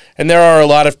field, and there are a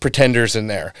lot of pretenders in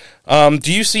there,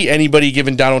 do you see anybody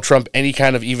giving Donald Trump any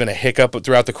kind of even a hiccup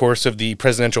throughout the course of the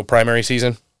presidential primary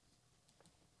season?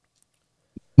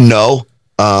 No.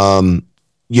 I'm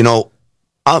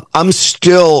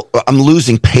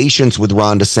losing patience with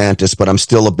Ron DeSantis, but I'm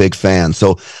still a big fan.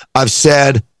 So I've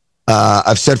said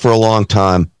for a long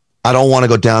time, I don't want to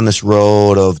go down this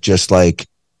road of just like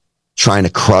trying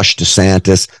to crush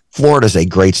DeSantis. Florida's a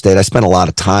great state. I spent a lot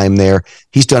of time there.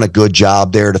 He's done a good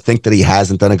job there. To think that he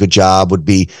hasn't done a good job would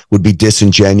be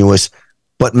disingenuous.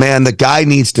 But man, the guy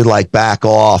needs to like back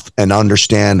off and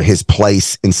understand his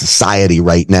place in society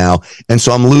right now. And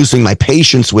so I'm losing my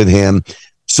patience with him.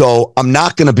 So I'm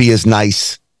not going to be as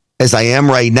nice as I am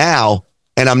right now,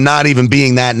 and I'm not even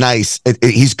being that nice.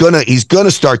 He's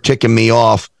gonna start ticking me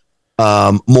off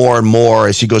more and more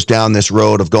as he goes down this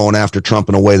road of going after Trump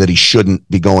in a way that he shouldn't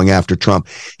be going after Trump.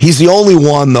 He's the only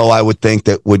one, though, I would think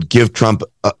that would give Trump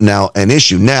now an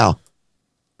issue. Now,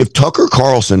 if Tucker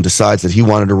Carlson decides that he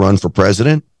wanted to run for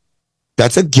president,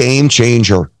 that's a game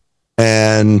changer,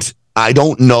 and I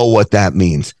don't know what that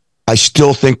means. I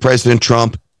still think President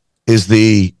Trump is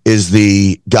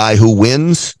the guy who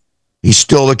wins. He's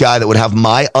still the guy that would have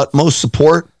my utmost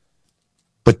support,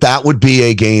 but that would be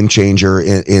a game changer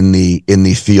in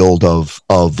the field of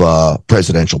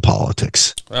presidential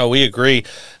politics. Oh, we agree.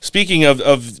 Speaking of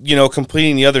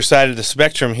completing the other side of the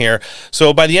spectrum here,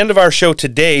 so by the end of our show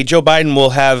today, Joe Biden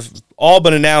will have all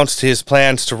but announced his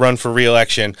plans to run for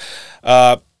re-election.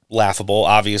 Laughable,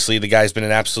 obviously. The guy's been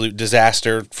an absolute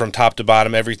disaster from top to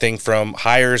bottom, everything from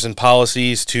hires and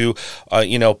policies to,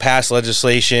 past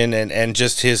legislation and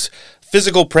just his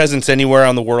physical presence anywhere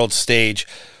on the world stage.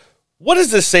 What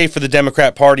does this say for the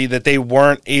Democrat Party that they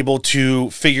weren't able to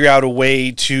figure out a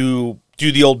way to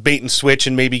do the old bait and switch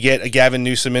and maybe get a Gavin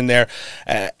Newsom in there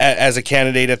as a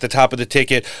candidate at the top of the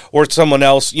ticket, or someone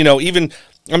else, even...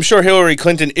 I'm sure Hillary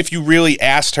Clinton, if you really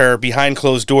asked her behind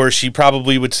closed doors, she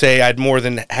probably would say, I'd more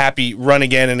than happy run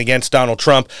again and against Donald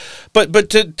Trump.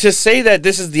 But to say that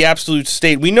this is the absolute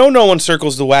state, we know no one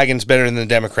circles the wagons better than the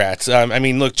Democrats.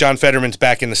 Look, John Fetterman's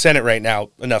back in the Senate right now,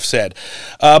 enough said.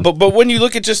 But when you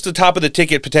look at just the top of the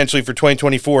ticket potentially for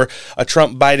 2024, a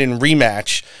Trump-Biden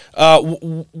rematch,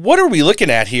 what are we looking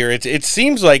at here? It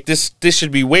seems like this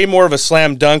should be way more of a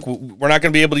slam dunk. We're not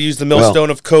going to be able to use the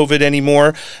millstone of COVID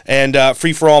anymore, and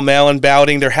free-for-all mail-in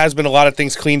balloting. There has been a lot of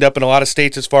things cleaned up in a lot of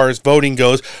states as far as voting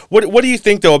goes. What do you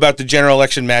think, though, about the general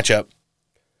election matchup?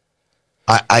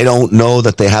 I don't know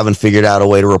that they haven't figured out a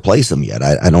way to replace him yet.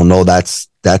 I don't know that's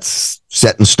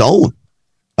set in stone.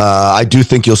 I do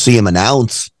think you'll see him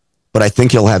announce, but I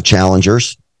think he'll have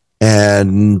challengers.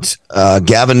 And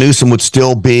Gavin Newsom would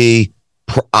still be,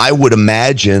 I would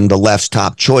imagine, the left's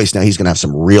top choice. Now, he's going to have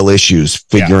some real issues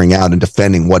figuring out and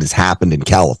defending what has happened in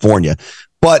California.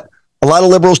 But a lot of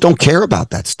liberals don't care about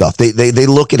that stuff. They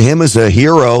look at him as a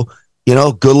hero,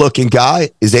 good-looking guy,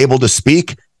 is able to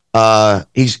speak. I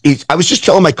was just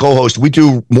telling my co-host, we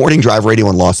do morning drive radio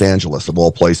in Los Angeles, of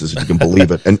all places, if you can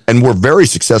believe it. And we're a very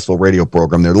successful radio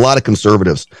program. There are a lot of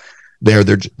conservatives there.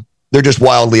 They're just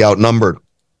wildly outnumbered.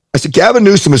 I said, Gavin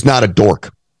Newsom is not a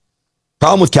dork.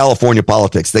 Problem with California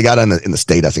politics, they got in the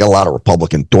state, they got a lot of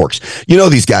Republican dorks. You know,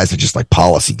 these guys are just like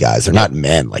policy guys. They're not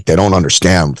men. Like, they don't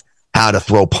understand how to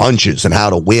throw punches and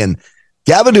how to win.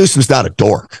 Gavin Newsom's not a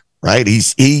dork, right?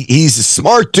 He's a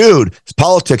smart dude. His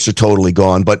politics are totally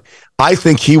gone, but I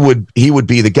think he would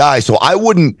be the guy. So I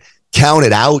wouldn't count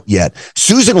it out yet.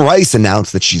 Susan Rice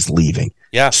announced that she's leaving.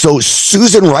 Yeah. So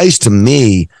Susan Rice, to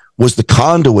me, was the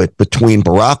conduit between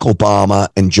Barack Obama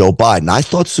and Joe Biden. I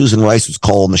thought Susan Rice was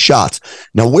calling the shots.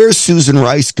 Now, where's Susan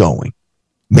Rice going?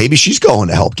 Maybe she's going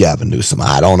to help Gavin Newsom.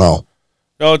 I don't know.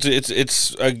 No,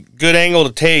 it's a good angle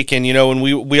to take. And, you know, when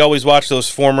we always watch those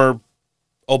former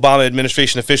Obama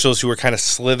administration officials who were kind of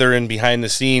slithering behind the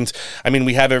scenes. I mean,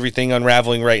 we have everything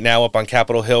unraveling right now up on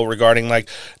Capitol Hill regarding like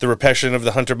the repression of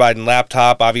the Hunter Biden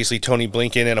laptop. Obviously, Tony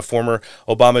Blinken and a former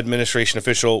Obama administration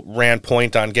official ran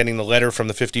point on getting the letter from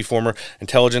the 50 former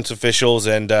intelligence officials,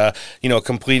 and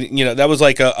that was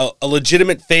like a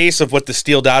legitimate face of what the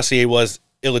Steele dossier was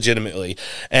illegitimately.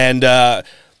 And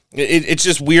it's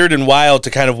just weird and wild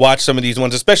to kind of watch some of these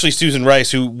ones, especially Susan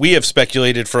Rice, who we have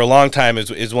speculated for a long time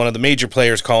is one of the major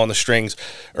players calling the strings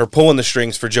or pulling the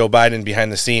strings for Joe Biden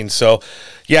behind the scenes. So,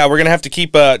 yeah, we're going to have to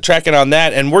keep tracking on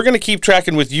that, and we're going to keep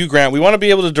tracking with you, Grant. We want to be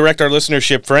able to direct our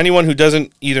listenership for anyone who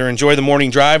doesn't either enjoy the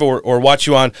morning drive or watch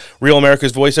you on Real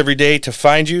America's Voice every day to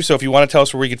find you. So if you want to tell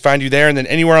us where we could find you there, and then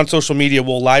anywhere on social media,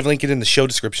 we'll live link it in the show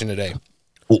description today.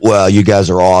 Well, you guys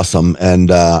are awesome, and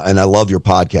I love your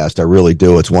podcast. I really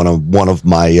do. It's one of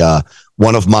my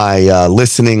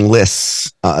listening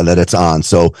lists that it's on.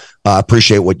 So I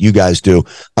appreciate what you guys do.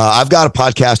 I've got a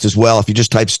podcast as well. If you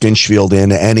just type Stinchfield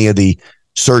in any of the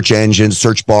search engines,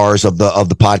 search bars of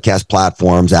the podcast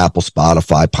platforms, Apple,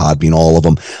 Spotify, Podbean, all of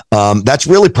them. That's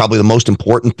really probably the most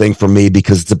important thing for me,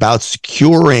 because it's about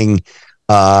securing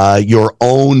your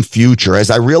own future.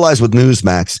 As I realize with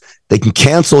Newsmax, they can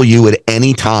cancel you at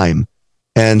any time.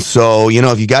 And so,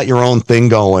 if you got your own thing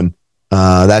going,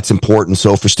 that's important.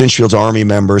 So for Stinchfield's Army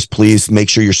members, please make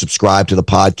sure you're subscribed to the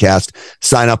podcast.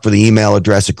 Sign up for the email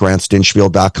address at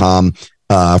grantstinchfield.com,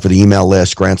 for the email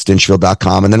list,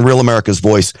 grantstinchfield.com, and then Real America's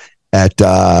Voice at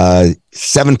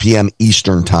 7 p.m.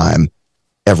 Eastern time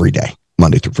every day,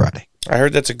 Monday through Friday. I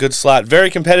heard that's a good slot. Very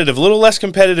competitive. A little less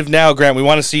competitive now, Grant. We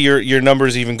want to see your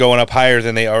numbers even going up higher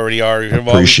than they already are.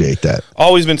 Appreciate that.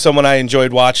 Always been someone I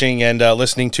enjoyed watching and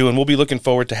listening to, and we'll be looking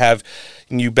forward to have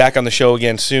you back on the show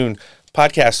again soon.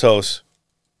 Podcast host,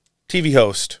 TV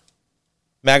host,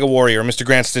 MAGA warrior, Mr.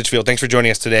 Grant Stinchfield. Thanks for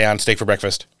joining us today on Steak for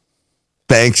Breakfast.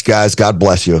 Thanks, guys. God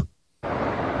bless you.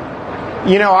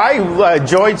 I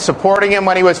enjoyed supporting him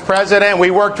when he was president.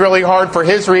 We worked really hard for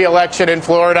his reelection in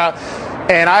Florida.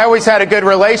 And I always had a good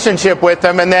relationship with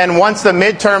him. And then once the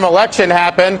midterm election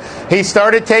happened, he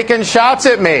started taking shots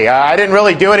at me. I didn't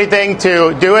really do anything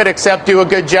to do it except do a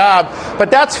good job.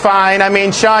 But that's fine. I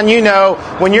mean, Sean,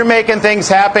 when you're making things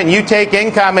happen, you take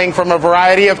incoming from a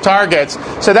variety of targets.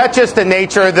 So that's just the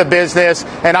nature of the business.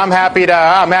 And I'm happy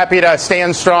to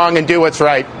stand strong and do what's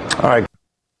right. All right.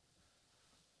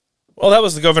 Well, that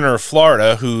was the governor of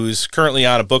Florida, who's currently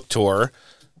on a book tour.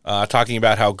 Talking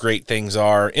about how great things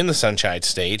are in the Sunshine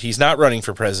State. He's not running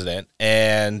for president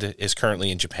and is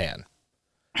currently in Japan.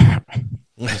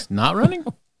 He's not running?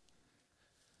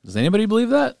 Does anybody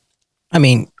believe that? I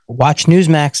mean, watch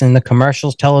Newsmax and the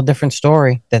commercials tell a different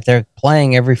story that they're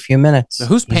playing every few minutes. So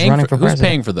who's paying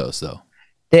for those, though?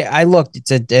 I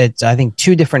looked. It's I think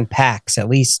two different PACs, at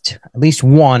least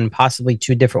one, possibly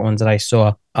two different ones that I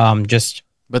saw.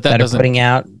 But that doesn't, putting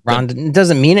out it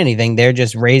doesn't mean anything. They're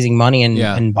just raising money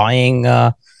and buying,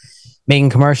 making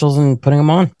commercials and putting them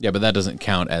on. Yeah, but that doesn't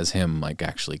count as him like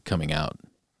actually coming out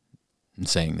and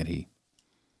saying that he.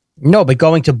 No, but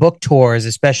going to book tours,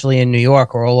 especially in New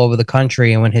York or all over the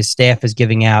country, and when his staff is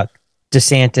giving out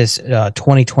DeSantis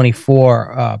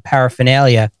 2024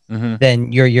 paraphernalia,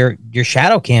 then you're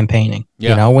shadow campaigning.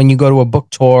 Yeah. When you go to a book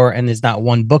tour and there's not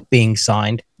one book being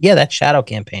signed, that's shadow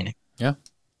campaigning. Yeah.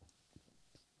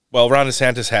 Well, Ron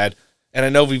DeSantis had, and I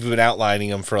know we've been outlining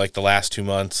him for like the last 2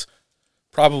 months,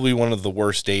 probably one of the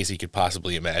worst days he could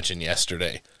possibly imagine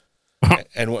yesterday.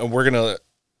 And we're going to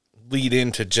lead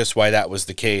into just why that was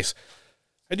the case.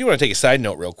 I do want to take a side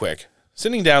note real quick.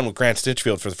 Sitting down with Grant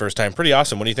Stinchfield for the first time, pretty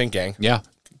awesome. What do you think, gang? Yeah.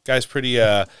 Guy's pretty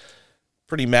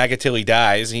MAGA till he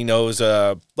dies. He knows,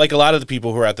 like a lot of the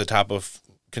people who are at the top of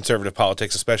conservative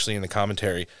politics, especially in the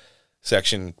commentary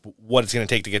section, what it's going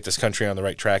to take to get this country on the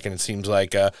right track. And it seems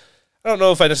like I don't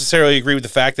know if I necessarily agree with the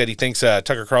fact that he thinks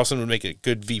Tucker Carlson would make a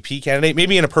good VP candidate.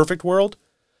 Maybe in a perfect world,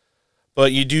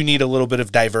 but you do need a little bit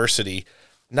of diversity,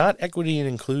 not equity and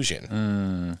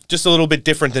inclusion. Just a little bit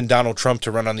different than Donald Trump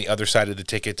to run on the other side of the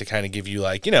ticket to kind of give you,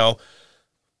 like,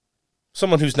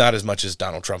 someone who's not as much as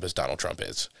Donald Trump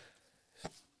is.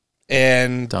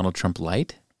 And Donald Trump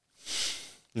light?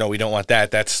 No, we don't want that.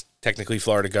 That's technically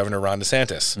Florida Governor Ron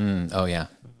DeSantis. Oh, yeah.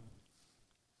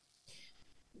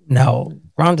 No,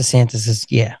 Ron DeSantis is,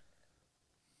 yeah,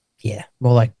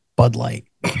 more like Bud Light.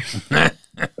 I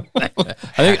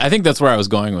think that's where I was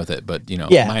going with it, but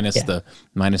minus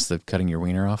the cutting your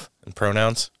wiener off and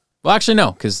pronouns. Well, actually,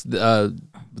 no, because the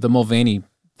Mulvaney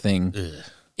thing,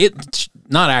 it's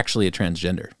not actually a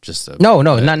transgender. Just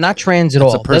not trans at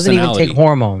all. Doesn't even take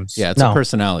hormones. Yeah, it's a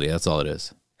personality. That's all it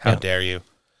is. How dare you?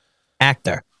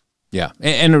 Actor. Yeah,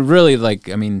 and really,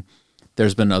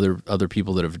 there's been other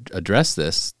people that have addressed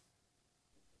this.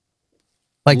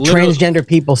 Like transgender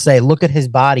people say, look at his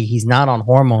body. He's not on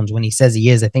hormones when he says he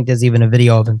is. I think there's even a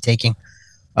video of him taking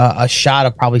a shot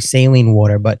of probably saline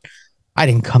water. But I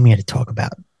didn't come here to talk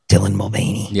about Dylan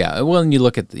Mulvaney. Yeah, well, and you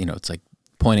look at, it's like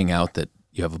pointing out that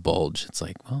you have a bulge. It's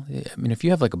like, well, I mean, if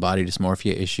you have like a body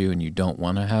dysmorphia issue and you don't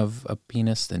want to have a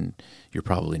penis, then you're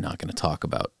probably not going to talk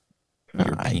about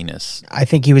your penis. I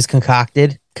think he was concoct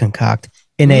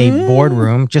in a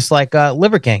boardroom, just like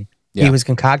Liver King. Yeah. He was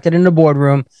concocted in a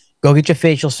boardroom. Go get your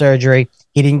facial surgery.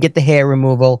 He didn't get the hair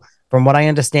removal. From what I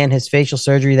understand, his facial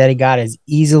surgery that he got is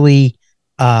easily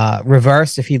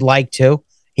reversed if he'd like to.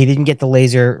 He didn't get the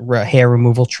laser hair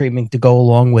removal treatment to go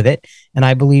along with it. And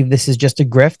I believe this is just a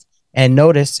grift. And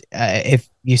notice, if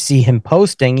you see him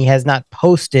posting, he has not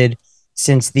posted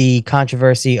since the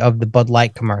controversy of the Bud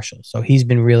Light commercial. So he's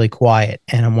been really quiet.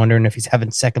 And I'm wondering if he's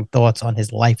having second thoughts on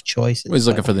his life choices. Well, he's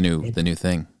looking for the new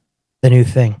thing. The new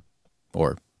thing.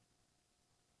 Or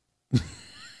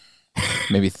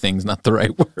maybe thing's not the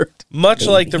right word. Much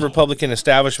like the Republican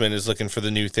establishment is looking for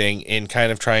the new thing in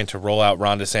kind of trying to roll out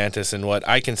Ron DeSantis in what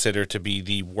I consider to be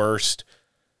the worst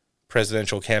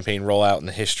presidential campaign rollout in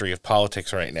the history of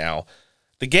politics right now.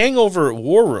 The gang over at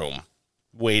War Room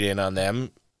weighed in on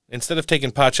them. Instead of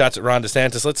taking pot shots at Ron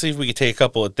DeSantis, let's see if we can take a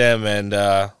couple at them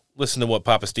and listen to what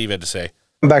Papa Steve had to say.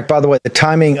 Back, by the way, the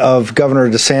timing of Governor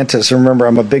DeSantis, remember,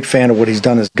 I'm a big fan of what he's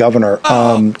done as governor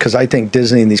because I think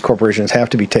Disney and these corporations have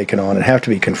to be taken on and have to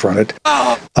be confronted.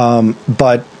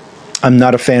 But I'm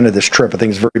not a fan of this trip. I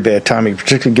think it's very bad timing,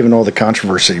 particularly given all the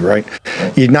controversy, right?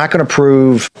 You're not going to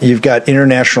prove you've got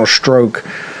international stroke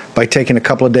by taking a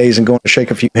couple of days and going to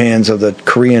shake a few hands of the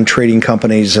Korean trading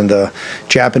companies and the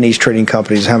Japanese trading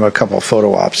companies, having a couple of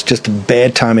photo ops. Just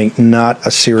bad timing, not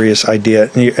a serious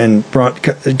idea. And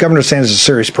Governor Sanders is a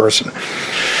serious person.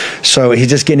 So he's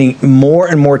just getting more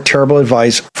and more terrible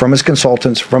advice from his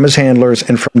consultants, from his handlers,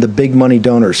 and from the big money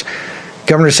donors.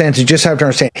 Governor DeSantis, you just have to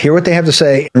understand, hear what they have to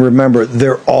say, and remember,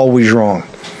 they're always wrong.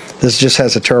 This just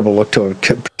has a terrible look to it,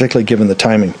 particularly given the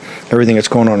timing. Everything that's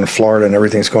going on in Florida and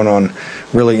everything that's going on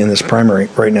really in this primary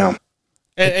right now.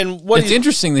 And what it's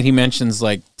interesting that he mentions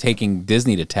like taking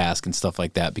Disney to task and stuff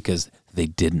like that because they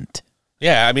didn't.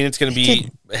 Yeah, I mean, it's going to be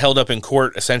held up in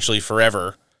court essentially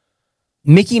forever.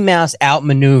 Mickey Mouse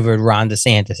outmaneuvered Ron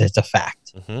DeSantis. It's a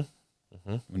fact. When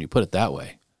you put it that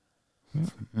way.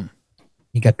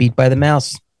 He got beat by the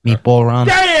mouse. Meatball Ron.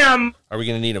 Damn! Are we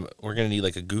going to need him? We're going to need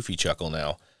like a goofy chuckle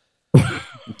now.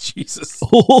 Jesus.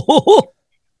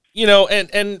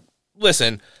 And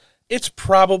listen, it's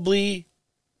probably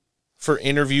for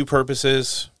interview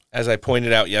purposes, as I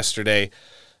pointed out yesterday.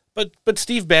 But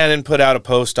Steve Bannon put out a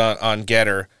post on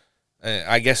Getter.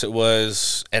 I guess it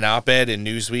was an op-ed in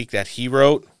Newsweek that he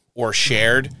wrote or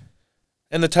shared.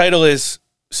 And the title is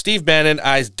Steve Bannon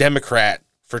eyes Democrat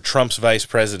for Trump's vice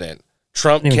president.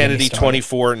 Trump Kennedy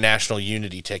 24 national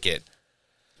unity ticket.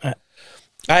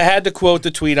 I had to quote the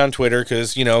tweet on Twitter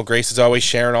because, Grace is always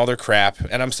sharing all their crap.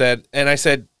 And I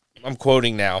said, I'm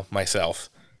quoting now myself.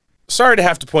 Sorry to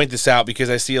have to point this out because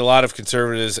I see a lot of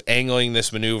conservatives angling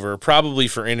this maneuver, probably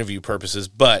for interview purposes,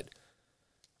 but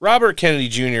Robert Kennedy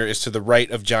Jr. is to the right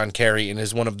of John Kerry and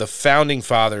is one of the founding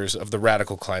fathers of the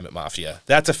radical climate mafia.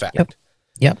 That's a fact.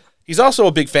 Yep. He's also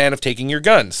a big fan of taking your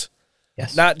guns.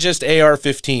 Yes. Not just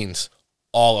AR-15s,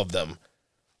 all of them.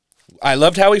 I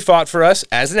loved how he fought for us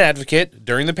as an advocate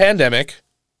during the pandemic,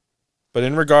 but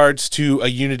in regards to a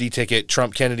unity ticket,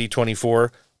 Trump Kennedy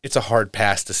 24, it's a hard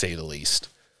pass to say the least.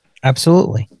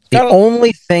 Absolutely. The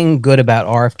only thing good about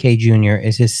RFK Jr.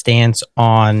 is his stance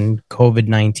on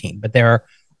COVID-19, but there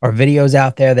are videos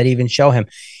out there that even show him.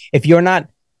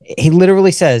 He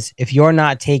literally says, if you're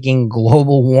not taking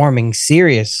global warming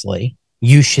seriously,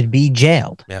 you should be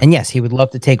jailed. Yeah. And yes, he would love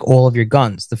to take all of your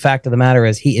guns. The fact of the matter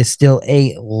is he is still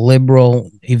a liberal,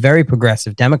 a very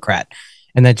progressive Democrat.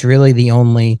 And that's really the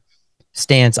only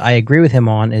stance I agree with him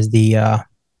on is the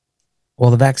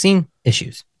vaccine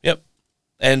issues. Yep.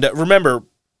 And remember,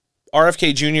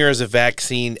 RFK Jr. is a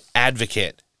vaccine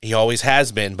advocate. He always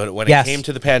has been. But when it came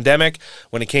to the pandemic,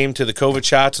 when it came to the COVID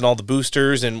shots and all the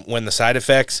boosters, and when the side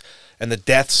effects and the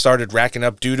deaths started racking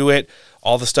up due to it,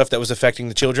 all the stuff that was affecting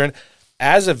the children,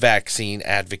 as a vaccine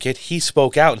advocate, he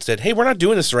spoke out and said, hey, we're not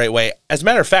doing this the right way. As a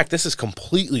matter of fact, this is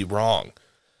completely wrong.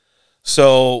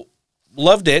 So,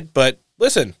 loved it. But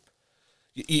listen,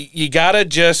 you got to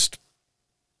just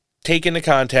take into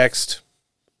context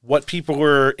what people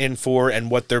were in for and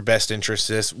what their best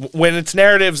interest is. When it's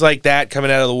narratives like that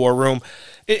coming out of the war room,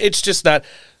 it's just not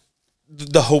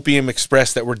the Hopium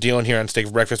Express that we're dealing here on Steak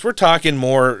for Breakfast. We're talking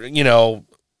more,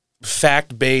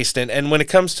 fact-based. And when it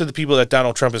comes to the people that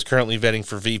Donald Trump is currently vetting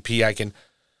for VP, I can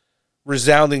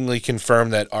resoundingly confirm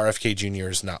that RFK Jr.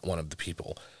 is not one of the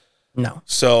people. No.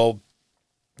 So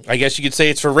I guess you could say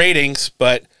it's for ratings,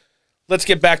 but let's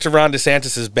get back to Ron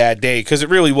DeSantis' bad day, because it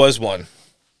really was one.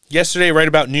 Yesterday, right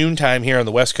about noontime here on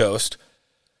the West Coast,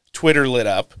 Twitter lit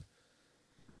up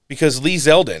because Lee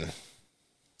Zeldin,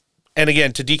 and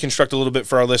again, to deconstruct a little bit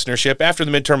for our listenership, after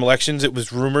the midterm elections, it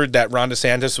was rumored that Ron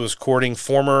DeSantis was courting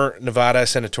former Nevada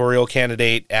senatorial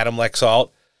candidate Adam Laxalt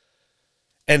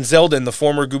and Zeldin, the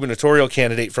former gubernatorial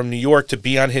candidate from New York, to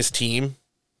be on his team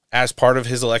as part of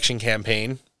his election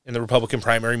campaign in the Republican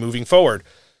primary moving forward.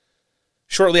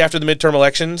 Shortly after the midterm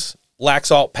elections,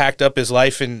 Laxalt packed up his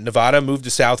life in Nevada, moved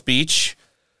to South Beach,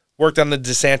 worked on the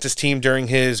DeSantis team during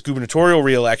his gubernatorial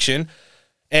reelection,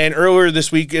 and earlier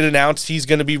this week it announced he's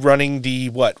going to be running the,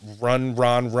 Run,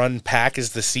 Ron, Run PAC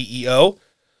as the CEO.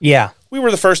 Yeah. We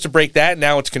were the first to break that.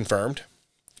 Now it's confirmed.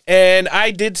 And I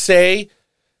did say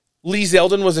Lee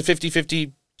Zeldin was a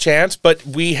 50-50 chance, but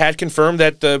we had confirmed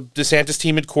that the DeSantis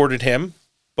team had courted him.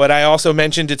 But I also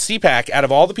mentioned at CPAC, out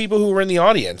of all the people who were in the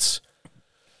audience,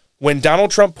 when Donald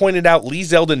Trump pointed out Lee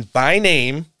Zeldin by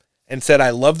name and said,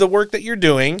 I love the work that you're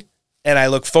doing, and I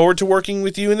look forward to working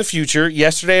with you in the future,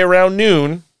 yesterday around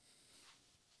noon,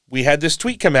 we had this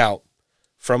tweet come out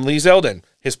from Lee Zeldin,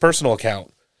 his personal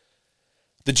account.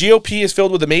 The GOP is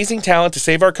filled with amazing talent to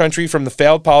save our country from the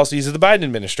failed policies of the Biden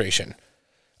administration.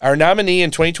 Our nominee in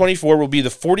 2024 will be the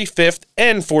 45th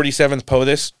and 47th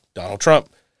POTUS, Donald Trump.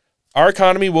 Our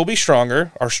economy will be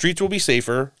stronger, our streets will be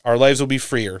safer, our lives will be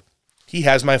freer. He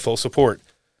has my full support.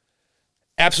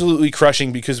 Absolutely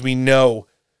crushing, because we know,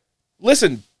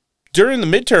 listen, during the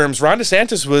midterms, Ron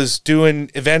DeSantis was doing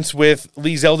events with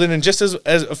Lee Zeldin, and just as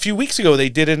a few weeks ago, they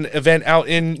did an event out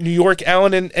in New York,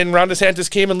 Allen, and Ron DeSantis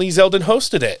came and Lee Zeldin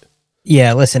hosted it.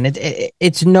 Yeah, listen,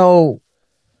 it's no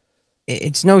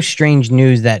strange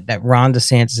news that Ron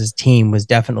DeSantis' team was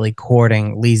definitely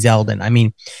courting Lee Zeldin. I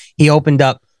mean, he opened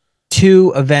up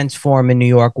 2 events for him in New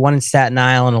York, one in Staten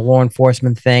Island, a law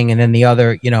enforcement thing, and then the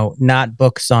other, not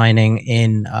book signing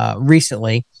in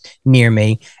recently near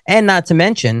me. And not to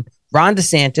mention, Ron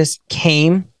DeSantis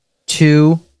came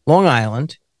to Long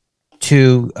Island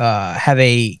to have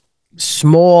a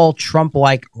small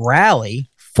Trump-like rally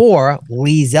for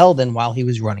Lee Zeldin while he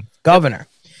was running for governor.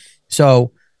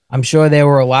 So I'm sure there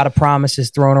were a lot of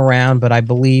promises thrown around, but I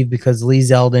believe because Lee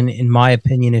Zeldin, in my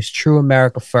opinion, is true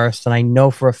America first, and I know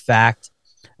for a fact,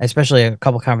 especially a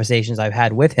couple of conversations I've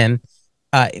had with him,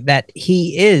 that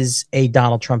he is a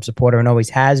Donald Trump supporter and always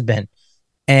has been.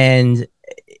 And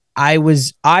I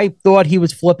thought he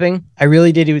was flipping. I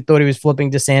really did. Thought he was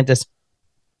flipping DeSantis.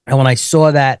 And when I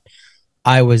saw that,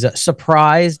 I was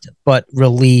surprised but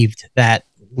relieved that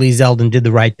Lee Zeldin did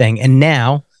the right thing. And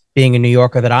now, being a New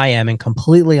Yorker that I am, and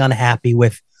completely unhappy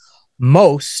with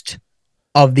most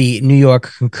of the New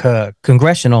York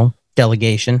congressional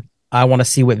delegation, I want to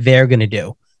see what they're going to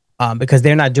do, because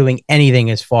they're not doing anything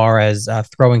as far as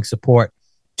throwing support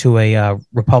to a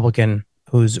Republican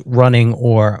who's running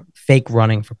or fake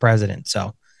running for president.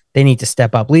 So they need to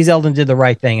step up. Lee Zeldin did the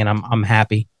right thing, and I'm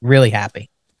happy, really happy.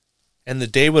 And the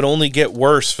day would only get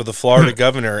worse for the Florida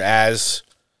governor, as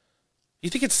you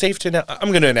think it's safe to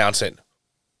I'm going to announce it.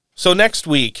 So next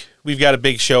week, we've got a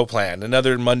big show planned,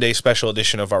 another Monday special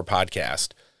edition of our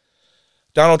podcast.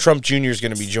 Donald Trump Jr. is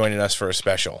going to be joining us for a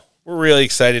special. We're really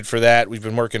excited for that. We've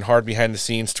been working hard behind the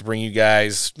scenes to bring you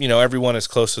guys, everyone as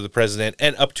close to the president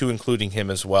and up to including him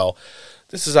as well.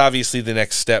 This is obviously the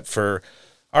next step for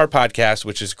our podcast,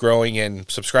 which is growing in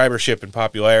subscribership and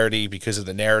popularity because of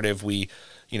the narrative we,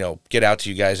 get out to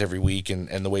you guys every week and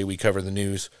the way we cover the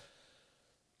news.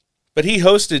 But he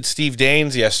hosted Steve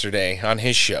Daines yesterday on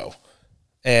his show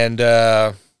and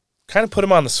kind of put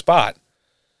him on the spot.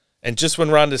 And just when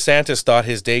Ron DeSantis thought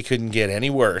his day couldn't get any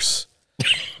worse,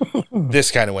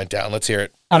 this kind of went down. Let's hear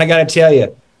it. And I got to tell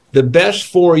you, the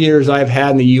best 4 years I've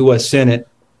had in the U.S. Senate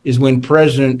is when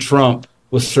President Trump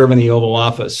was serving the Oval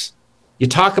Office. You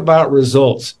talk about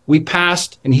results. We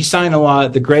passed, and he signed a law,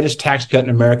 the greatest tax cut in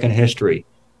American history.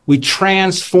 We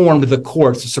transformed the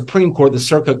courts, the Supreme Court, the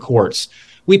circuit courts.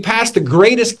 We passed the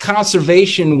greatest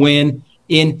conservation win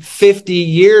in 50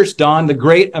 years, Don, the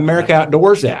Great America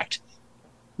Outdoors Act.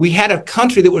 We had a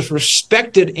country that was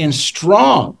respected and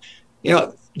strong. You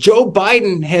know, Joe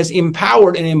Biden has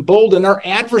empowered and emboldened our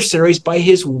adversaries by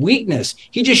his weakness.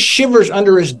 He just shivers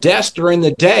under his desk during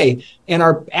the day, and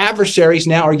our adversaries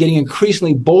now are getting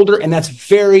increasingly bolder, and that's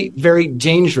very, very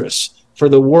dangerous for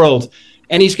the world.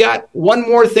 And he's got one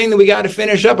more thing that we got to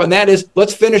finish up, and that is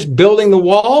let's finish building the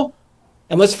wall,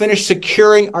 and let's finish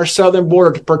securing our southern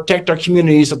border to protect our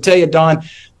communities. I'll tell you, Don,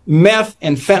 meth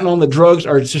and fentanyl and the drugs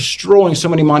are destroying so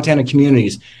many Montana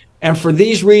communities. And for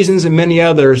these reasons and many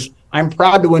others, I'm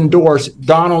proud to endorse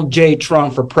Donald J.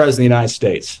 Trump for President of the United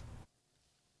States.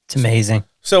 It's amazing.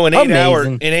 So in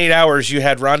 8 hours, you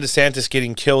had Ron DeSantis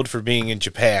getting killed for being in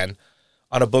Japan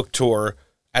on a book tour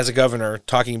as a governor,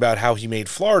 talking about how he made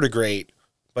Florida great,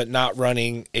 but not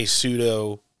running a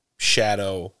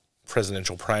pseudo-shadow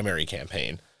presidential primary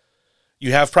campaign.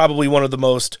 You have probably one of the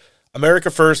most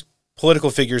America First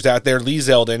political figures out there, Lee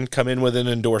Zeldin, come in with an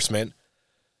endorsement.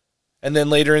 And then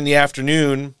later in the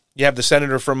afternoon, you have the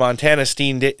senator from Montana,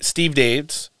 Steve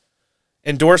Daines,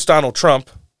 endorse Donald Trump.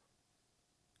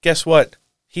 Guess what?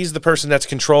 He's the person that's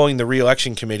controlling the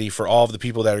re-election committee for all of the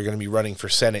people that are going to be running for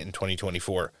Senate in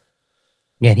 2024.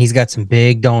 Yeah, and he's got some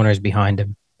big donors behind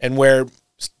him. And where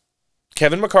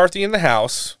Kevin McCarthy in the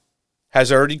House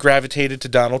has already gravitated to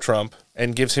Donald Trump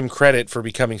and gives him credit for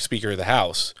becoming Speaker of the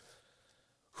House,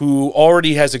 who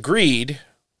already has agreed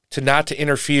not to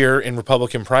interfere in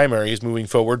Republican primaries moving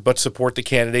forward, but support the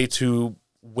candidates who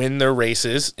win their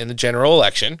races in the general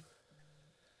election.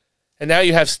 And now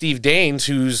you have Steve Daines,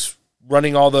 who's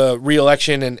running all the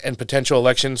re-election and potential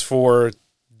elections for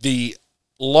the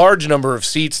large number of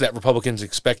seats that Republicans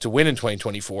expect to win in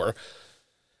 2024.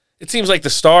 It seems like the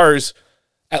stars,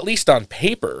 at least on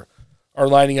paper, are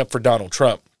lining up for Donald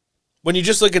Trump. When you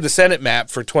just look at the Senate map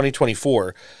for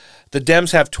 2024, the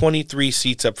Dems have 23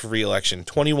 seats up for re-election,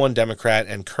 21 Democrat,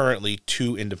 and currently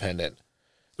 2 independent.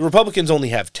 The Republicans only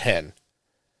have 10.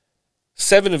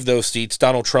 7 of those seats,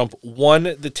 Donald Trump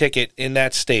won the ticket in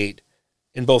that state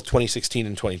in both 2016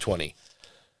 and 2020.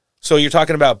 So you're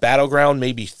talking about battleground,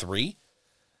 maybe 3.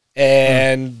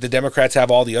 And the Democrats have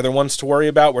all the other ones to worry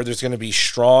about, where there's going to be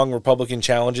strong Republican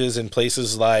challenges in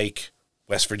places like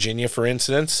West Virginia, for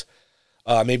instance.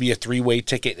 Maybe a 3-way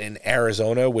ticket in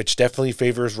Arizona, which definitely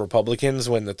favors Republicans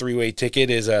when the 3-way ticket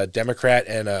is a Democrat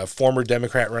and a former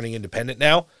Democrat running independent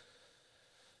now.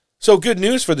 So good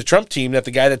news for the Trump team that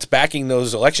the guy that's backing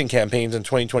those election campaigns in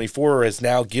 2024 has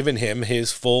now given him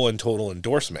his full and total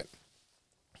endorsement.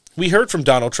 We heard from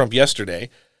Donald Trump yesterday.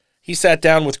 He sat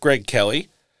down with Greg Kelly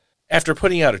after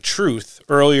putting out a truth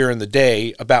earlier in the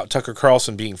day about Tucker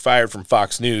Carlson being fired from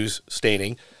Fox News,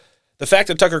 stating, "The fact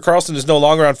that Tucker Carlson is no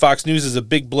longer on Fox News is a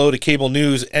big blow to cable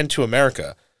news and to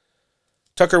America.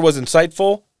 Tucker was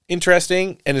insightful,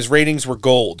 interesting, and his ratings were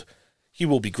gold. He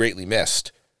will be greatly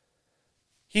missed."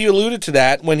 He alluded to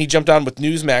that when he jumped on with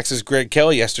Newsmax's Greg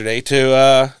Kelly yesterday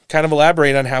to kind of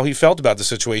elaborate on how he felt about the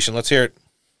situation. Let's hear it.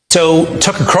 So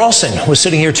Tucker Carlson was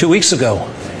sitting here 2 weeks ago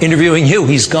interviewing you.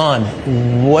 He's gone.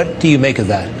 What do you make of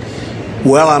that?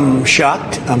 Well, I'm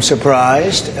shocked. I'm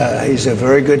surprised. He's a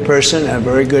very good person, a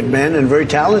very good man, and very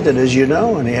talented, as you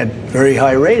know, and he had very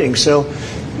high ratings. So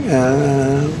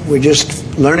we're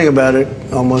just learning about it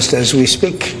almost as we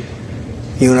speak.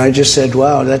 You and I just said,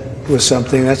 wow, that was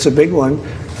something. That's a big one.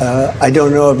 I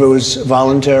don't know if it was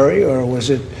voluntary or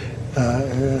was it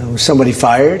somebody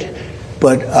fired,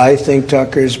 but I think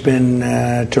Tucker's been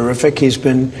terrific. He's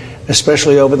been,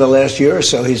 especially over the last year or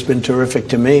so, he's been terrific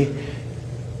to me.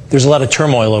 There's a lot of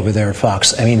turmoil over there at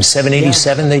Fox. I mean,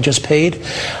 $787 they just paid.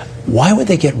 Why would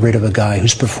they get rid of a guy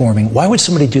who's performing? Why would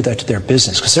somebody do that to their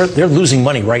business? Because they're losing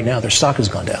money right now. Their stock has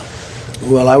gone down.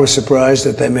 Well, I was surprised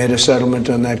that they made a settlement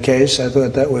on that case. I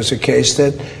thought that was a case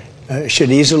that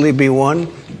should easily be won,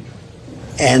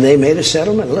 and they made a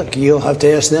settlement. Look, you'll have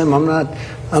to ask them. I'm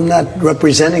not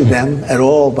representing them at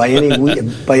all by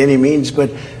any means, but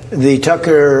the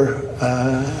Tucker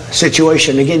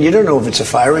situation, again, you don't know if it's a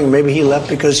firing. Maybe he left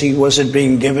because he wasn't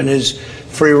being given his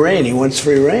free reign. He wants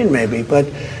free reign, maybe, but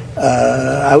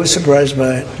I was surprised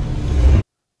by it.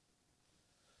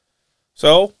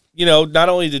 So, you know, not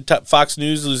only did Fox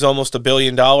News lose almost $1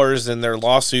 billion in their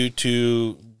lawsuit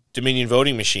to Dominion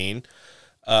Voting Machine,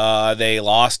 They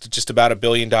lost just about $1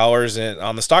 billion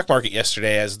on the stock market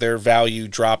yesterday as their value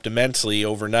dropped immensely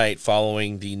overnight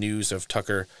following the news of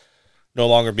Tucker no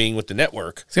longer being with the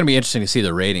network. It's going to be interesting to see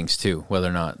the ratings, too, whether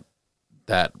or not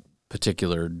that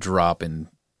particular drop in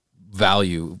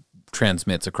value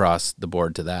transmits across the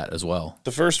board to that as well.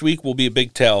 The first week will be a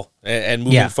big tell, and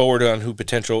moving forward on who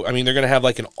potential. I mean, they're going to have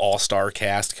like an all-star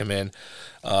cast come in,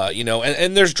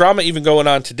 and there's drama even going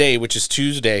on today, which is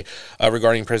Tuesday,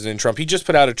 regarding President Trump. He just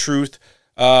put out a truth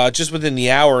just within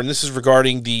the hour, and this is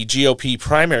regarding the GOP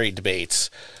primary debates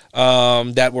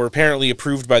that were apparently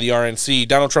approved by the RNC.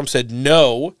 Donald Trump said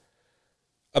no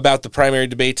about the primary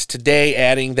debates today,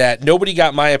 adding that nobody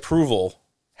got my approval.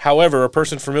 However, a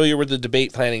person familiar with the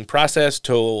debate planning process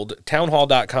told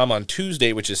townhall.com on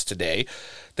Tuesday, which is today,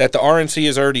 that the RNC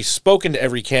has already spoken to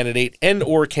every candidate and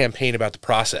or campaign about the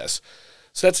process.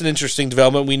 So that's an interesting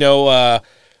development. We know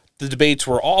the debates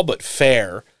were all but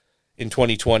fair in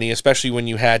 2020, especially when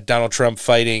you had Donald Trump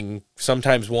fighting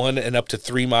sometimes one and up to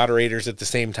three moderators at the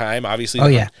same time. Obviously,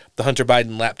 the Hunter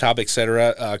Biden laptop,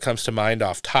 etc., comes to mind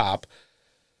off top.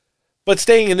 But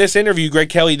staying in this interview, Greg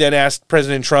Kelly then asked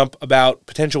President Trump about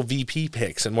potential VP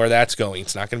picks and where that's going.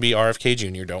 It's not going to be RFK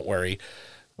Jr., don't worry.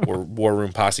 Or War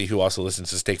Room Posse, who also listens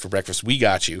to Steak for Breakfast. We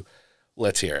got you.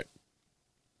 Let's hear it.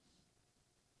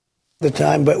 The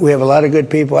time, but we have a lot of good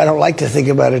people. I don't like to think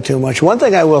about it too much. One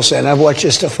thing I will say, and I've watched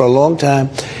this stuff for a long time,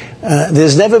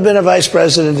 there's never been a vice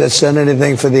president that's done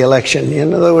anything for the election.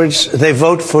 In other words, they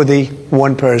vote for the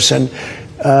one person.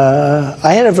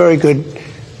 I had a very good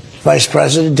vice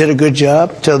president, did a good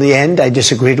job till the end. I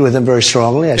disagreed with him very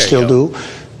strongly. I still do.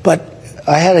 But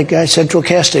I had a guy, central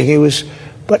casting.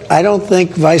 But I don't think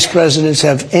vice presidents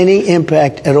have any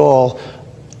impact at all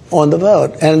on the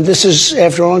vote. And this is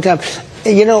after a long time.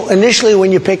 Initially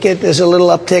when you pick it, there's a little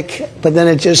uptick, but then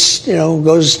it just,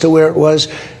 goes to where it was.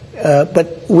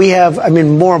 But we have,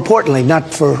 more importantly,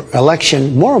 not for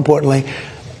election, more importantly,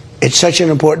 it's such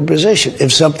an important position.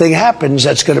 If something happens,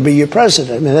 that's going to be your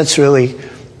president. That's really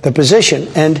the position.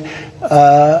 And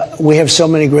we have so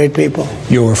many great people.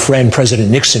 Your friend, President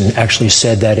Nixon, actually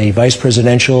said that a vice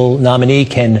presidential nominee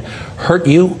can hurt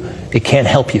you. It can't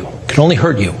help you. It can only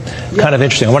hurt you. Yeah. Kind of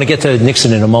interesting. I want to get to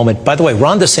Nixon in a moment. By the way,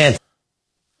 Ron DeSantis.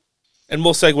 And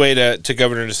we'll segue to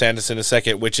Governor DeSantis in a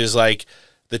second, which is like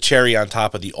the cherry on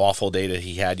top of the awful day that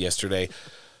he had yesterday.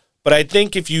 But I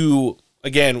think if you,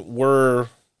 again, we're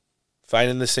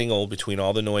finding the single between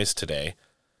all the noise today,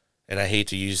 and I hate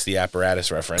to use the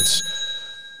apparatus reference,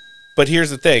 but here's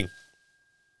the thing.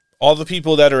 All the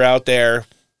people that are out there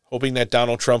hoping that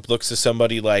Donald Trump looks to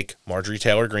somebody like Marjorie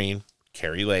Taylor Greene,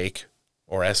 Carrie Lake,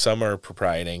 or as some are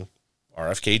proprieting,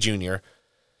 RFK Jr.,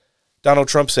 Donald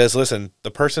Trump says, listen, the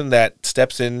person that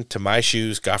steps into my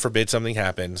shoes, God forbid something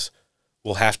happens,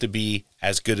 will have to be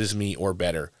as good as me or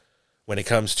better. When it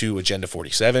comes to Agenda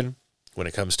 47, when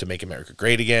it comes to Make America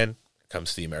Great Again, when it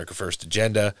comes to the America First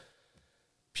agenda,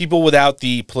 people without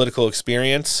the political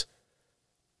experience,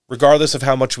 regardless of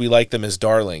how much we like them as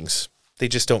darlings, they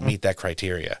just don't meet that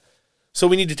criteria. So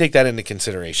we need to take that into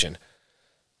consideration.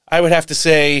 I would have to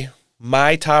say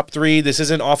my top three, this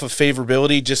isn't off of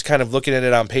favorability, just kind of looking at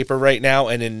it on paper right now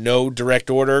and in no direct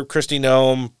order. Kristi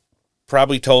Noem,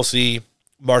 probably Tulsi,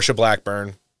 Marsha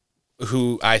Blackburn,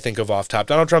 who I think of off top.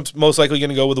 Donald Trump's most likely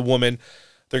going to go with a woman.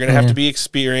 They're going to have to be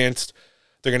experienced.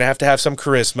 They're going to have some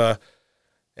charisma.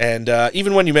 And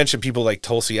even when you mention people like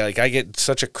Tulsi, I get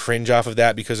such a cringe off of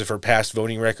that because of her past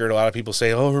voting record. A lot of people say,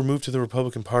 her move to the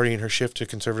Republican Party and her shift to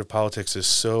conservative politics is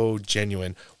so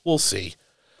genuine. We'll see.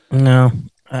 No,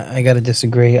 I got to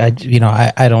disagree. I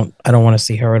don't want to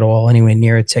see her at all anywhere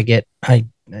near a ticket. I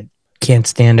can't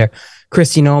stand her.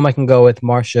 Kristi Noem, I can go with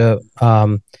Marsha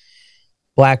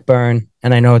Blackburn,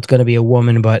 and I know it's going to be a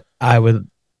woman, but I would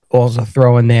also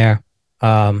throw in there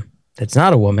that's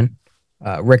not a woman,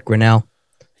 Rick Grinnell.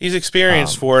 He's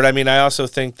experienced for it. I also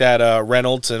think that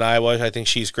Reynolds in Iowa, I think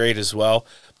she's great as well.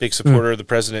 Big supporter of the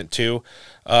president, too.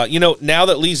 Now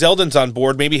that Lee Zeldin's on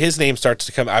board, maybe his name starts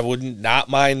to come. I wouldn't not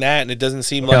mind that, and it doesn't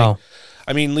seem like...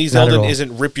 Lee Zeldin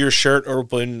isn't rip your shirt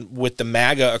open with the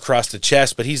MAGA across the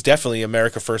chest, but he's definitely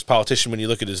America First politician when you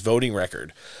look at his voting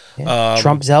record. Yeah.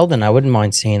 Trump Zeldin, I wouldn't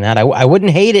mind seeing that. I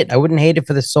wouldn't hate it. I wouldn't hate it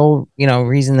for the sole,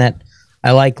 reason that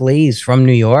I like Lee's from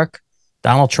New York.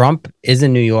 Donald Trump is a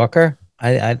New Yorker.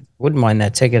 I wouldn't mind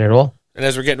that ticket at all. And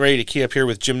as we're getting ready to key up here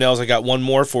with Jim Nels, I got one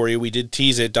more for you. We did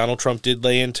tease it. Donald Trump did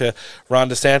lay into Ron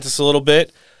DeSantis a little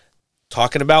bit.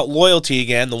 Talking about loyalty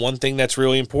again, the one thing that's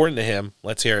really important to him.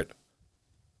 Let's hear it.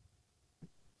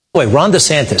 Wait, Ron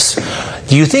DeSantis,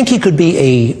 do you think he could be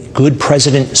a good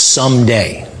president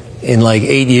someday? in like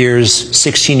 8 years,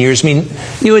 16 years. I mean,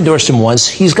 you endorsed him once.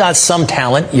 He's got some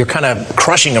talent. You're kind of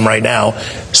crushing him right now.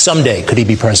 Someday, could he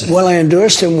be president? Well, I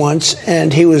endorsed him once,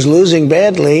 and he was losing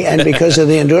badly. And because of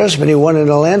the endorsement, he won in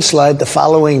a landslide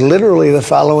literally the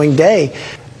following day.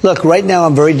 Look, right now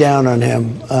I'm very down on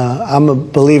him. I'm a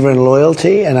believer in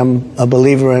loyalty, and I'm a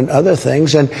believer in other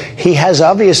things. And he has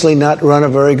obviously not run a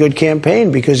very good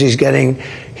campaign because he's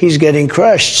getting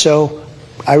crushed. So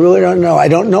I really don't know. I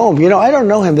don't know him. I don't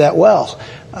know him that well.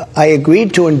 I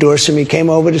agreed to endorse him. He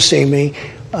came over to see me.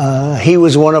 He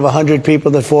was one of 100 people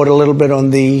that fought a little bit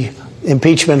on the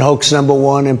impeachment hoax number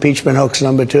 1, impeachment hoax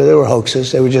number 2. They were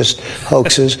hoaxes. They were just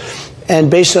hoaxes. And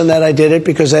based on that, I did it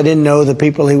because I didn't know the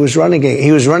people he was running against.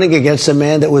 He was running against a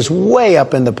man that was way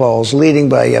up in the polls, leading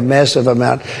by a massive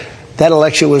amount. That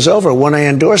election was over. When I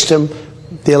endorsed him,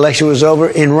 the election was over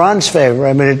in Ron's favor.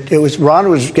 I mean, Ron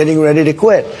was getting ready to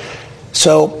quit.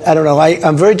 So, I don't know.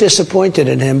 I'm very disappointed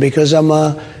in him because I'm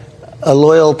a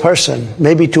loyal person,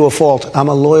 maybe to a fault. I'm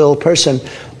a loyal person.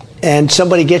 And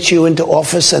somebody gets you into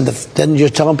office and then you're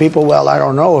telling people, well, I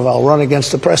don't know if I'll run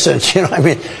against the president. I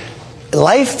mean,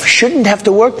 life shouldn't have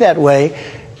to work that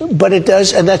way, but it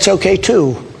does, and that's okay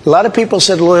too. A lot of people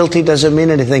said loyalty doesn't mean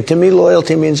anything. To me,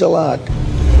 loyalty means a lot.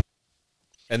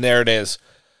 And there it is.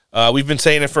 We've been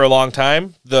saying it for a long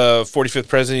time. The 45th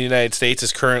President of the United States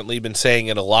has currently been saying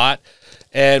it a lot.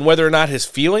 And whether or not his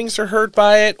feelings are hurt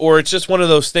by it, or it's just one of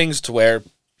those things to where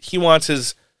he wants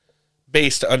his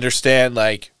base to understand,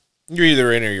 like, you're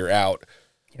either in or you're out.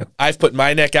 Yep. I've put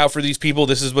my neck out for these people.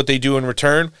 This is what they do in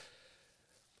return.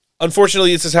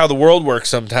 Unfortunately, this is how the world works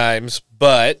sometimes,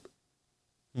 but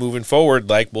moving forward,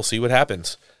 we'll see what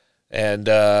happens. And,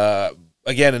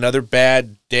 again, another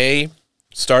bad day,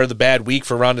 start of the bad week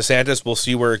for Ron DeSantis. We'll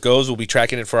see where it goes. We'll be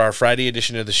tracking it for our Friday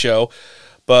edition of the show.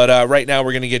 But right now,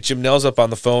 we're going to get Jim Nels up on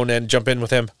the phone and jump in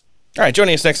with him. All right,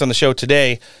 joining us next on the show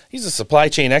today, he's a supply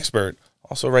chain expert,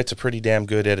 also writes a pretty damn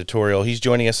good editorial. He's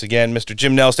joining us again, Mr.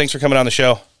 Jim Nels. Thanks for coming on the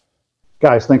show.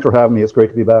 Guys, thanks for having me. It's great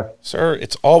to be back. Sir,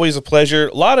 it's always a pleasure.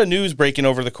 A lot of news breaking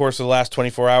over the course of the last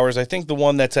 24 hours. I think the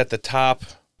one that's at the top,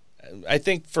 I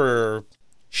think for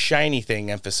shiny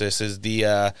thing emphasis, is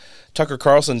the Tucker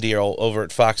Carlson deal over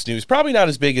at Fox News. Probably not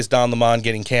as big as Don Lemon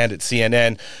getting canned at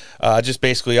CNN, just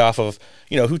basically off of,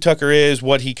 who Tucker is,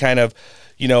 what he kind of,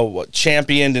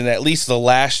 championed in at least the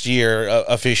last year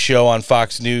of his show on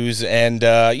Fox News. And,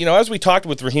 as we talked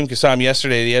with Raheem Kassam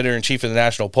yesterday, the editor-in-chief of the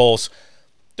National Pulse,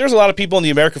 there's a lot of people in the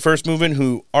America First movement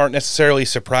who aren't necessarily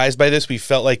surprised by this. We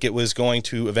felt like it was going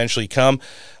to eventually come,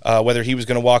 whether he was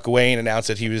going to walk away and announce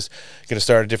that he was going to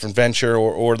start a different venture,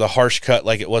 or the harsh cut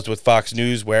like it was with Fox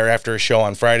News, where after a show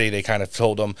on Friday, they kind of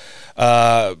told him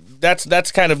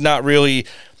that's kind of not really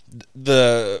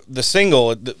the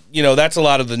single. That's a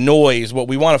lot of the noise. What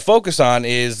we want to focus on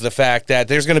is the fact that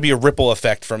there's going to be a ripple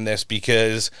effect from this,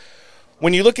 because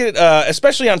when you look at,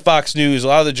 especially on Fox News, a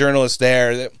lot of the journalists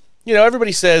there,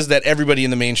 everybody says that everybody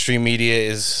in the mainstream media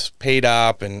is paid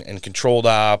op and controlled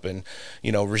op and,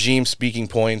 regime speaking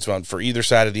points for either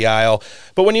side of the aisle.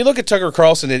 But when you look at Tucker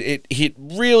Carlson, it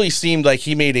really seemed like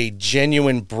he made a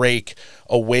genuine break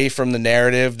away from the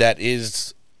narrative that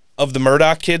is of the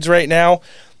Murdoch kids right now,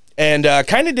 and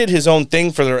kind of did his own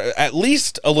thing for at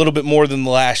least a little bit more than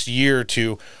the last year or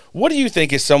two. What do you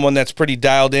think, is someone that's pretty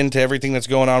dialed into everything that's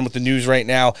going on with the news right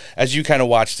now, as you kind of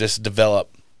watch this develop?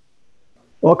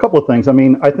 Well, a couple of things. I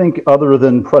mean, I think other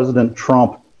than President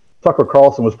Trump, Tucker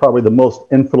Carlson was probably the most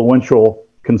influential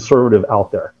conservative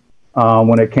out there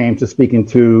when it came to speaking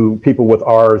to people with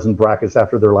R's and brackets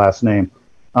after their last name.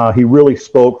 He really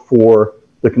spoke for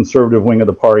the conservative wing of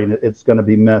the party, and it's going to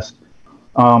be missed.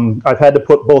 I've had to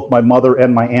put both my mother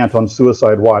and my aunt on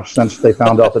suicide watch since they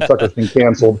found out that Tucker's been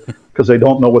canceled, because they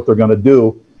don't know what they're going to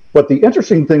do. But the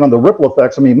interesting thing on the ripple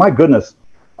effects, I mean, my goodness,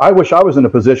 I wish I was in a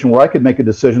position where I could make a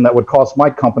decision that would cost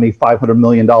my company $500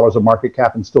 million of market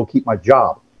cap and still keep my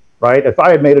job, right? If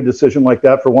I had made a decision like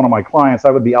that for one of my clients,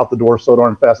 I would be out the door so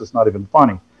darn fast it's not even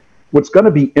funny. What's going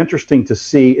to be interesting to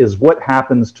see is what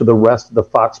happens to the rest of the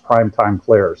Fox primetime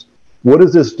players. What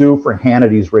does this do for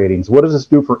Hannity's ratings? What does this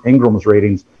do for Ingram's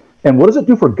ratings? And what does it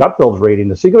do for Gutfeld's rating?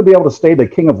 Is he going to be able to stay the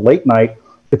king of late night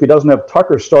if he doesn't have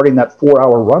Tucker starting that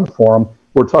 4-hour run for him,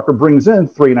 where Tucker brings in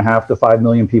 3.5 to 5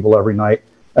 million people every night,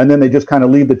 and then they just kind of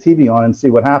leave the TV on and see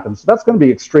what happens? So that's going to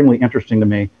be extremely interesting to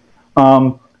me.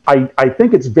 I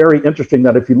think it's very interesting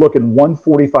that if you look in one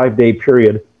 45-day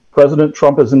period, President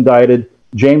Trump is indicted,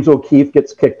 James O'Keefe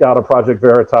gets kicked out of Project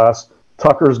Veritas,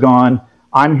 Tucker's gone.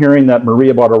 I'm hearing that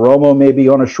Maria Bartiromo may be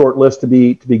on a short list to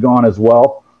be gone as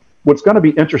well. What's going to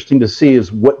be interesting to see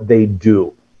is what they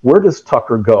do. Where does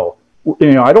Tucker go?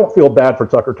 I don't feel bad for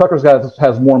Tucker. Tucker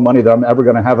has more money than I'm ever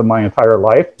going to have in my entire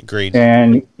life. Agreed.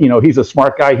 And, he's a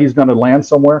smart guy. He's going to land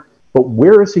somewhere. But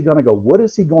where is he going to go? What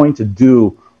is he going to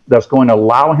do that's going to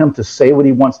allow him to say what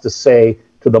he wants to say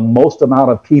to the most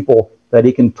amount of people that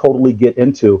he can totally get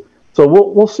into? So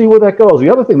we'll see where that goes. The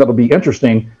other thing that'll be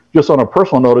interesting, just on a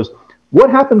personal note, is what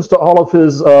happens to all of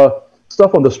his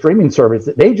stuff on the streaming service?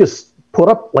 They just put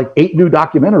up like 8 new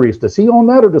documentaries. Does he own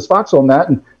that, or does Fox own that?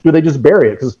 And do they just bury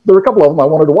it? Because there are a couple of them I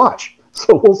wanted to watch.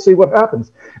 So we'll see what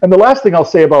happens. And the last thing I'll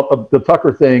say about the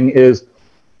Tucker thing is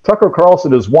Tucker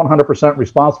Carlson is 100%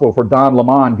 responsible for Don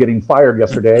Lemon getting fired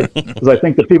yesterday, because I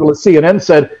think the people at CNN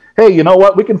said, hey, you know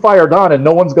what? We can fire Don and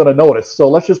no one's going to notice. So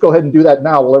let's just go ahead and do that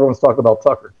now while everyone's talking about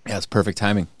Tucker. Yeah, it's perfect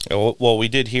timing. Well, we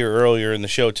did hear earlier in the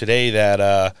show today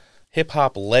that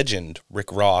hip-hop legend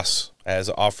Rick Ross has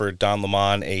offered Don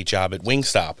Lemon a job at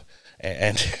Wingstop.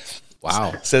 And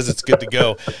wow, says it's good to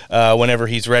go whenever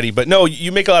he's ready. But no,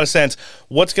 you make a lot of sense.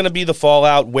 What's going to be the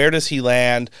fallout? Where does he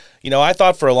land? I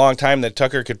thought for a long time that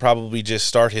Tucker could probably just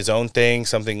start his own thing,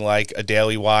 something like a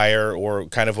Daily Wire or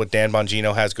kind of what Dan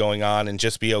Bongino has going on, and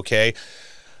just be okay.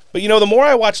 But, the more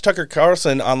I watch Tucker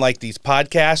Carlson on, like, these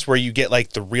podcasts where you get, like,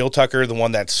 the real Tucker, the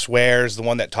one that swears, the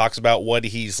one that talks about what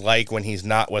he's like when he's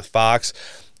not with Fox,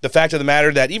 the fact of the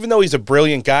matter that even though he's a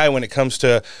brilliant guy when it comes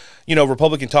to,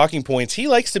 Republican talking points, he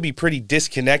likes to be pretty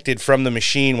disconnected from the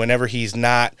machine whenever he's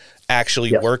not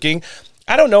actually working.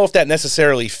 I don't know if that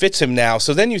necessarily fits him now.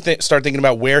 So then you start thinking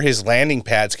about where his landing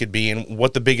pads could be and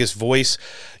what the biggest voice,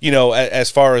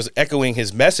 as far as echoing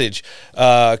his message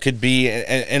could be.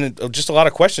 And just a lot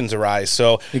of questions arise.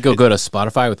 So you go to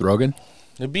Spotify with Rogan.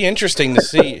 It'd be interesting to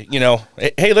see,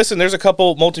 hey, listen, there's a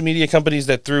couple multimedia companies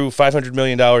that threw $500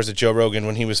 million at Joe Rogan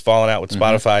when he was falling out with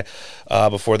Spotify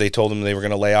before they told him they were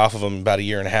going to lay off of him about a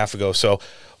year and a half ago. So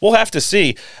we'll have to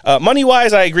see.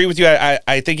 Money-wise, I agree with you.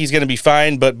 I think he's going to be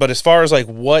fine. But as far as, like,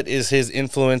 what is his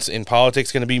influence in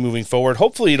politics going to be moving forward,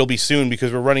 hopefully it'll be soon,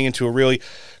 because we're running into a really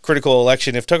critical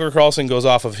election. If Tucker Carlson goes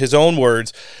off of his own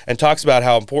words and talks about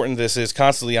how important this is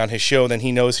constantly on his show, then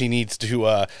he knows he needs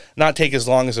to not take as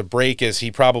long as a break as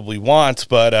he probably wants.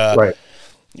 But right.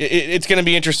 It's going to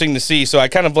be interesting to see. So I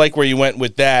kind of like where you went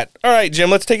with that. All right, Jim,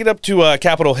 let's take it up to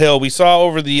Capitol Hill. We saw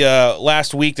over the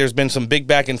last week there's been some big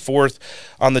back and forth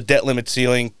on the debt limit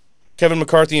ceiling. Kevin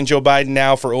McCarthy and Joe Biden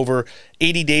now for over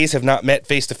 80 days have not met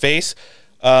face-to-face.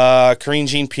 Karine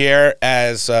Jean-Pierre,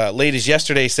 as late as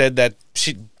yesterday, said that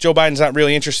Joe Biden's not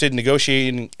really interested in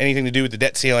negotiating anything to do with the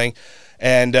debt ceiling.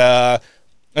 And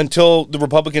until the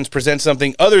Republicans present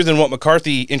something other than what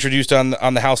McCarthy introduced on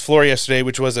the House floor yesterday,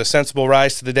 which was a sensible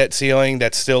rise to the debt ceiling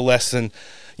that's still less than,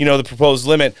 the proposed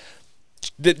limit,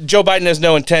 Joe Biden has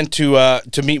no intent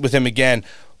to meet with him again.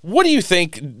 What do you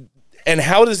think, and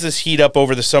how does this heat up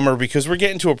over the summer? Because we're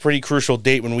getting to a pretty crucial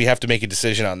date when we have to make a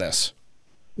decision on this.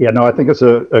 Yeah, no, I think it's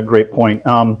a great point.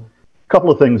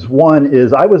 Couple of things. One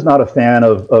is I was not a fan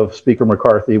of Speaker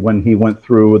McCarthy when he went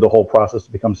through the whole process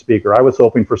to become Speaker. I was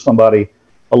hoping for somebody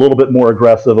a little bit more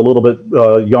aggressive, a little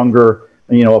bit younger,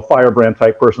 a firebrand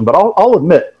type person. But I'll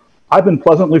admit, I've been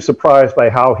pleasantly surprised by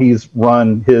how he's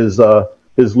run his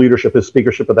leadership, his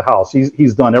speakership of the House.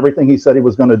 He's done everything he said he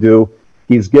was going to do.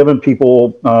 He's given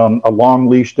people a long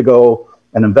leash to go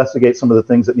and investigate some of the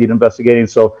things that need investigating.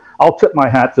 So I'll tip my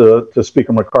hat to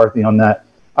Speaker McCarthy on that.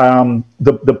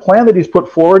 The plan that he's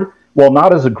put forward, while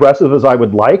not as aggressive as I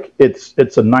would like,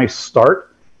 it's a nice start.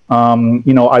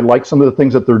 I like some of the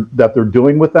things that they're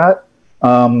doing with that.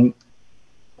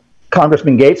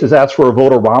 Congressman Gates has asked for a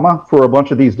vote-a-rama for a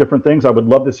bunch of these different things. I would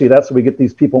love to see that so we get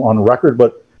these people on record,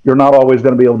 but you're not always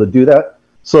going to be able to do that.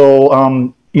 So,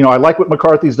 I like what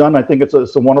McCarthy's done. I think it's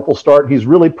a wonderful start. He's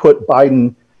really put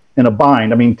Biden in a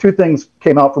bind. I mean, 2 things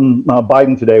came out from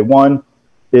Biden today. One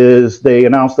is they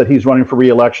announced that he's running for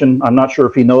re-election. I'm not sure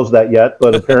if he knows that yet,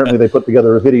 but apparently they put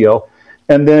together a video.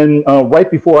 And then right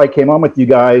before I came on with you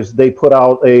guys, they put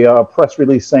out a press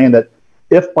release saying that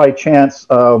if by chance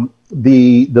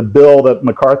the bill that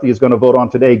McCarthy is going to vote on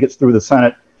today gets through the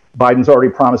Senate, Biden's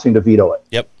already promising to veto it.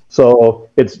 Yep. So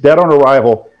it's dead on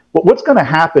arrival. But what's going to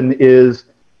happen is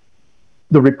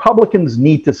the Republicans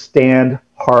need to stand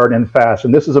hard and fast.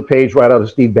 And this is a page right out of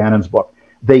Steve Bannon's book.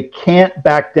 They can't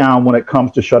back down when it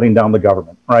comes to shutting down the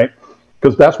government, right?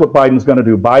 Because that's what Biden's going to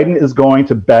do. Biden is going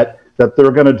to bet that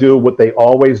they're going to do what they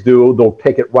always do. They'll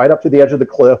take it right up to the edge of the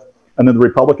cliff, and then the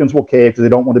Republicans will cave because they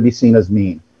don't want to be seen as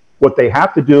mean. What they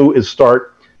have to do is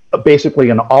start basically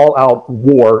an all-out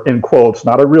war, in quotes,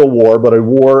 not a real war, but a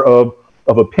war of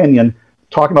opinion,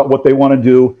 talking about what they want to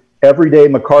do, Every day,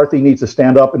 McCarthy needs to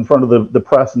stand up in front of the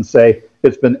press and say,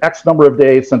 it's been X number of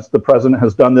days since the president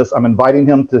has done this. I'm inviting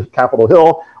him to Capitol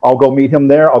Hill. I'll go meet him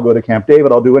there. I'll go to Camp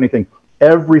David. I'll do anything.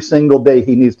 Every single day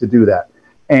he needs to do that.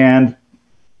 And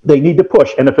they need to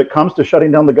push. And if it comes to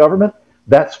shutting down the government,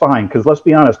 that's fine. Because let's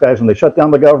be honest, guys, when they shut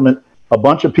down the government, a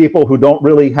bunch of people who don't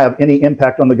really have any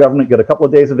impact on the government get a couple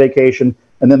of days of vacation,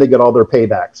 and then they get all their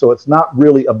payback. So it's not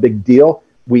really a big deal.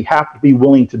 We have to be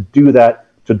willing to do that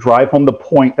to drive home the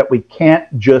point that we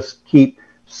can't just keep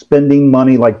spending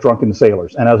money like drunken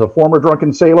sailors. And as a former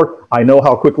drunken sailor, I know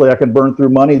how quickly I can burn through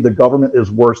money. The government is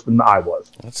worse than I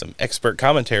was. That's some expert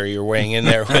commentary you're weighing in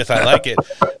there with. I like it.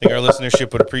 I think our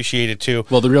listenership would appreciate it too.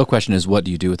 Well, the real question is, what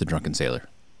do you do with a drunken sailor?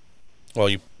 Well,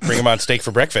 you bring him on steak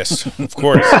for breakfast, of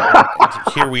course.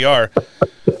 Here we are.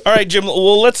 All right, Jim,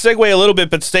 well, let's segue a little bit,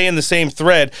 but stay in the same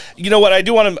thread. You know what? I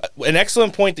do want to, an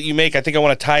excellent point that you make. I think I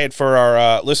want to tie it for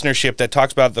our listenership that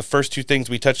talks about the first two things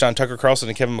we touched on, Tucker Carlson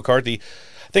and Kevin McCarthy.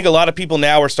 I think a lot of people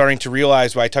now are starting to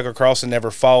realize why Tucker Carlson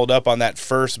never followed up on that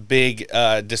first big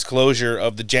disclosure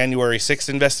of the January 6th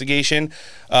investigation,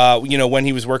 when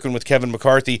he was working with Kevin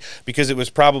McCarthy, because it was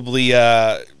probably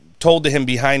told to him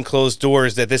behind closed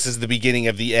doors that this is the beginning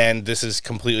of the end. This is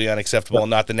completely unacceptable and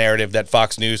not the narrative that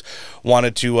Fox News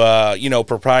wanted to,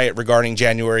 propriate regarding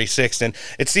January 6th. And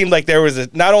it seemed like there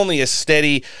was not only a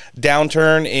steady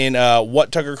downturn in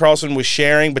what Tucker Carlson was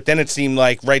sharing, but then it seemed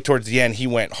like right towards the end, he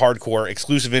went hardcore.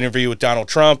 Exclusive interview with Donald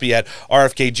Trump. He had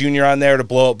RFK Jr. on there to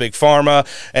blow up Big Pharma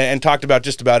and talked about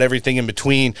just about everything in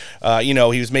between. He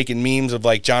was making memes of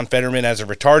like John Fetterman as a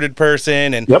retarded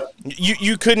person. And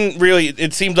you couldn't really,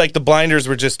 it seemed like the blinders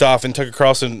were just off, and Tucker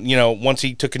Carlson, once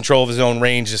he took control of his own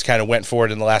range, just kind of went for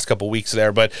it in the last couple of weeks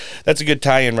there. But that's a good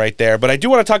tie-in right there. But I do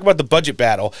want to talk about the budget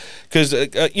battle because,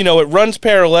 it runs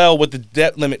parallel with the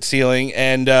debt limit ceiling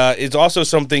and is also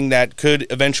something that could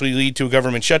eventually lead to a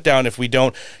government shutdown if we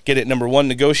don't get it, number one,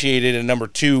 negotiated, and number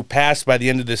two, passed by the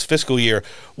end of this fiscal year.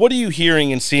 What are you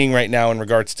hearing and seeing right now in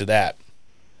regards to that?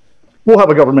 We'll have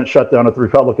a government shutdown if the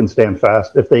Republicans stand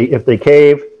fast. If they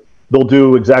cave, they'll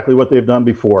do exactly what they've done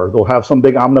before. They'll have some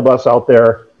big omnibus out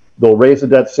there. They'll raise the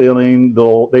debt ceiling.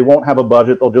 They won't have a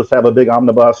budget. They'll just have a big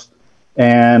omnibus,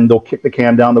 and they'll kick the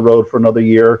can down the road for another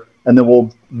year. And then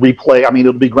we'll replay.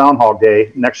 It'll be Groundhog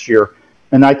Day next year.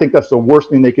 And I think that's the worst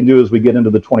thing they can do as we get into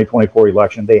the 2024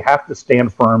 election. They have to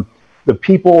stand firm. The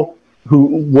people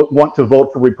who want to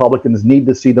vote for Republicans need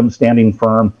to see them standing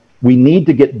firm. We need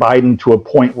to get Biden to a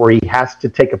point where he has to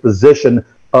take a position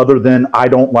other than, I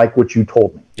don't like what you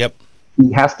told me. Yep.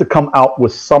 He has to come out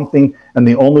with something, and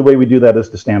the only way we do that is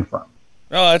to stand firm.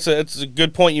 Oh, that's a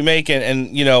good point you make,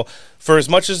 and for as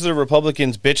much as the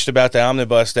Republicans bitched about the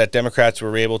omnibus that Democrats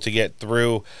were able to get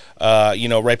through,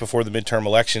 right before the midterm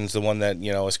elections, the one that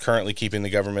is currently keeping the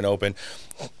government open.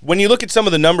 When you look at some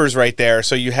of the numbers right there,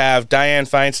 so you have Dianne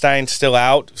Feinstein still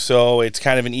out, so it's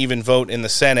kind of an even vote in the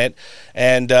Senate,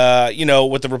 and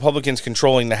with the Republicans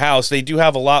controlling the House, they do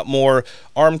have a lot more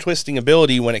arm twisting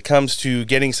ability when it comes to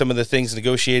getting some of the things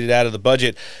negotiated out of the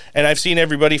budget. And I've seen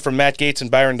everybody from Matt Gaetz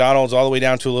and Byron Donalds all the way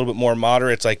down to a little bit more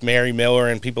moderates like Mary Miller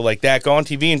and people like that go on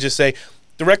TV and just say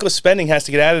the reckless spending has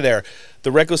to get out of there.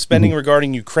 The reckless spending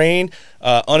regarding Ukraine,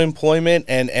 unemployment,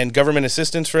 and government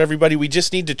assistance for everybody, we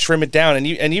just need to trim it down.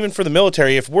 And even for the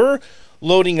military, if we're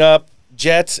loading up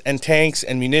jets and tanks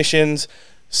and munitions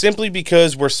simply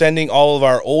because we're sending all of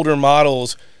our older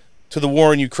models to the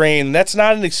war in Ukraine, that's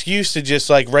not an excuse to just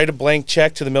write a blank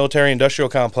check to the military industrial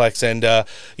complex and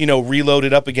reload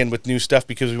it up again with new stuff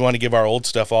because we want to give our old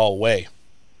stuff all away.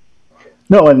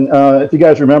 No, and if you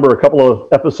guys remember, a couple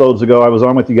of episodes ago, I was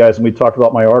on with you guys and we talked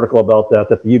about my article about that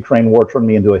the Ukraine war turned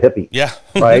me into a hippie. Yeah.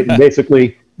 Right? And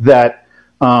basically that,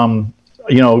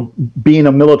 being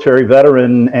a military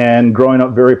veteran and growing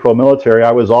up very pro-military,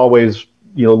 I was always,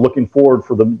 looking forward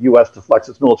for the U.S. to flex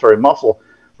its military muscle.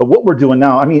 But what we're doing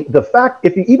now, the fact,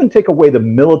 if you even take away the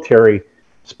military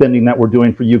spending that we're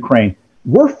doing for Ukraine,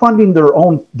 we're funding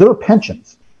their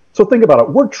pensions. So think about it.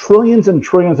 We're trillions and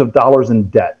trillions of dollars in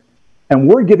debt. And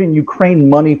we're giving Ukraine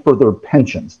money for their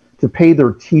pensions, to pay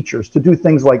their teachers, to do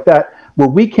things like that, where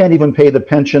we can't even pay the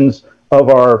pensions of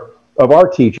our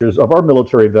teachers, of our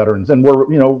military veterans, and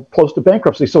we're close to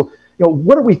bankruptcy. So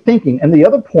what are we thinking? And the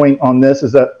other point on this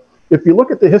is that if you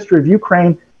look at the history of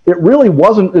Ukraine, it really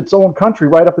wasn't its own country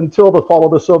right up until the fall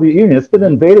of the Soviet Union. It's been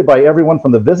invaded by everyone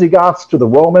from the Visigoths to the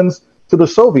Romans to the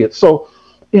Soviets. So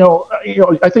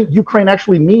I think Ukraine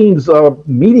actually means a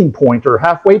meeting point or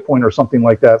halfway point or something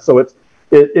like that. So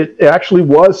it actually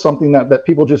was something that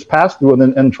people just passed through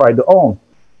and tried to own.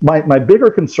 My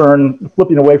bigger concern,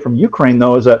 flipping away from Ukraine,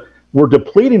 though, is that we're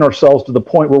depleting ourselves to the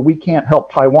point where we can't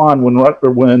help Taiwan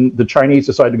when the Chinese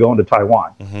decide to go into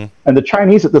Taiwan. Mm-hmm. And the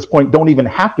Chinese at this point don't even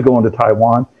have to go into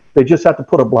Taiwan. They just have to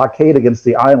put a blockade against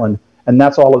the island, and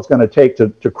that's all it's going to take to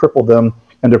cripple them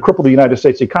and to cripple the United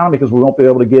States economy, because we won't be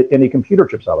able to get any computer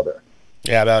chips out of there.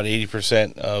 Yeah, about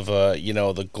 80% of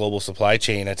the global supply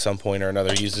chain at some point or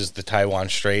another uses the Taiwan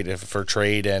Strait for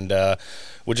trade, and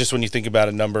just when you think about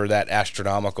a number that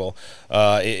astronomical,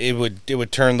 it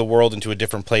would turn the world into a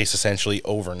different place essentially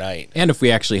overnight. And if we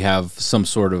actually have some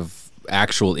sort of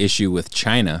actual issue with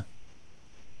China,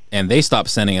 and they stop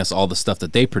sending us all the stuff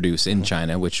that they produce in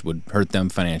China, which would hurt them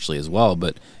financially as well,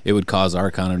 but it would cause our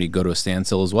economy to go to a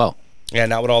standstill as well. Yeah,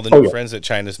 not with all the new friends that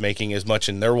China's making as much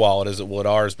in their wallet as it would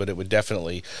ours, but it would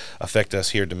definitely affect us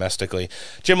here domestically.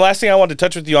 Jim, last thing I wanted to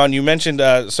touch with you on, you mentioned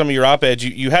some of your op-eds.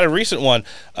 You had a recent one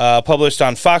published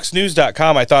on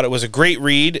foxnews.com. I thought it was a great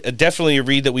read, definitely a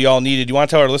read that we all needed. You want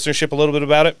to tell our listenership a little bit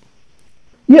about it?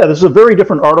 Yeah, this is a very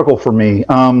different article for me.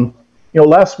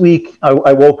 Last week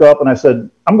I woke up and I said,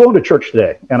 I'm going to church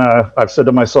today. And I've said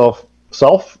to myself,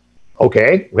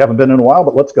 okay, we haven't been in a while,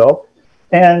 but let's go.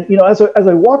 And, as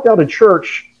I walked out of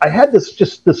church, I had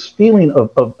this feeling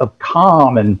of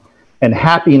calm and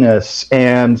happiness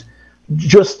and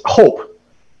just hope.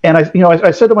 And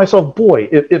I said to myself, boy,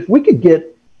 if we could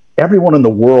get everyone in the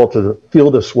world to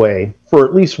feel this way for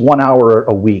at least 1 hour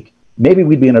a week, maybe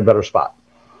we'd be in a better spot.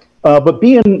 But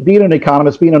being an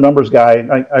economist, being a numbers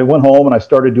guy, I went home and I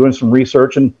started doing some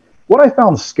research. And what I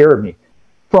found scared me.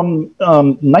 From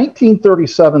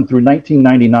 1937 through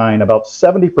 1999, about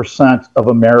 70% of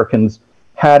Americans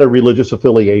had a religious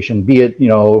affiliation, be it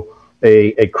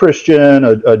a Christian,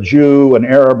 a Jew, an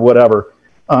Arab, whatever.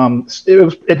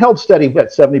 It held steady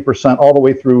at 70% all the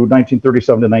way through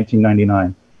 1937 to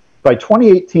 1999. By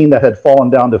 2018, that had fallen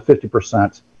down to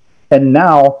 50%, and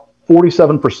now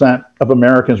 47% of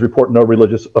Americans report no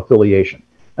religious affiliation,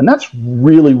 and that's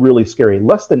really, really scary.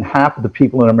 Less than half of the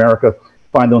people in America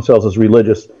find themselves as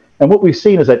religious. And what we've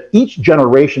seen is that each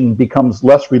generation becomes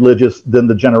less religious than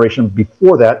the generation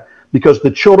before that, because the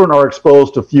children are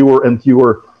exposed to fewer and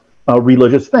fewer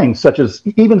religious things, such as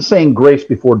even saying grace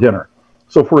before dinner.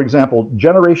 So, for example,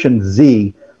 Generation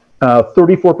Z,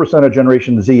 34% of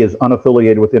Generation Z is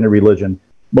unaffiliated with any religion.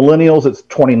 Millennials, it's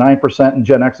 29%, and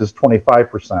Gen X is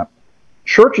 25%.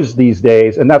 Churches these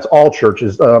days, and that's all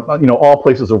churches, all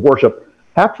places of worship,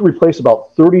 have to replace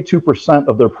about 32%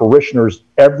 of their parishioners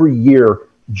every year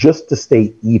just to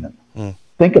stay even.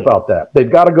 Think about that. They've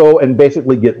got to go and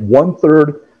basically get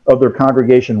 1/3 of their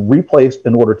congregation replaced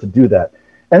in order to do that.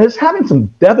 And it's having some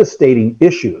devastating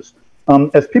issues.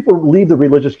 As people leave the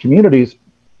religious communities,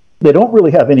 they don't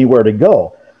really have anywhere to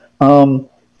go.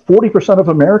 40% of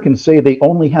Americans say they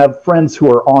only have friends who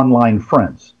are online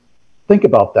friends. Think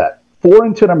about that. 4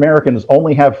 in 10 Americans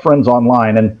only have friends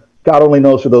online, and God only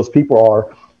knows who those people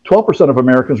are. 12% of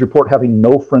Americans report having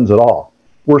no friends at all.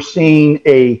 We're seeing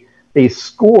a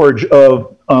scourge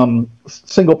of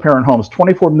single-parent homes.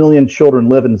 24 million children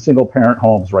live in single-parent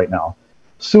homes right now.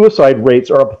 Suicide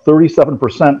rates are up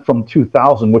 37% from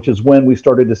 2000, which is when we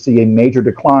started to see a major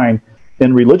decline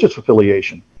in religious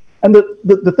affiliation. And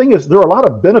the thing is, there are a lot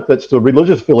of benefits to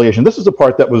religious affiliation. This is the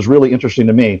part that was really interesting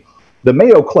to me. The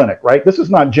Mayo Clinic, right? This is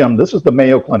not Jim. This is the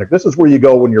Mayo Clinic. This is where you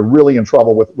go when you're really in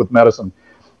trouble with medicine.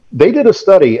 They did a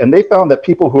study, and they found that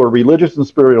people who are religious and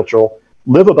spiritual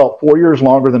live about 4 years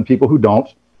longer than people who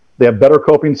don't. They have better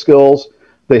coping skills.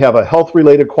 They have a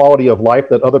health-related quality of life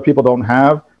that other people don't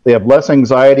have. They have less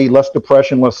anxiety, less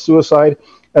depression, less suicide.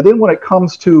 And then when it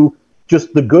comes to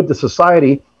just the good to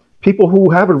society, people who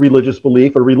have a religious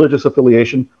belief or religious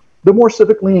affiliation, they're more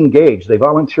civically engaged. They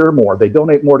volunteer more. They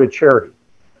donate more to charity.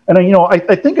 And,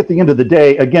 I think at the end of the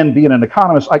day, again, being an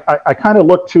economist, I kind of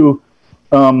look to,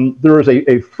 there is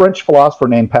a French philosopher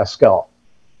named Pascal,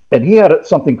 and he had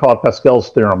something called Pascal's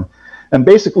theorem. And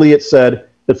basically it said,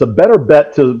 it's a better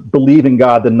bet to believe in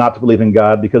God than not to believe in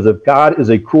God, because if God is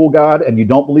a cruel God and you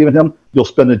don't believe in him, you'll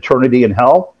spend eternity in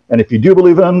hell. And if you do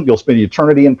believe in him, you'll spend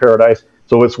eternity in paradise.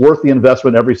 So it's worth the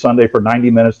investment every Sunday for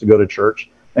 90 minutes to go to church.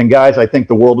 And guys, I think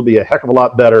the world would be a heck of a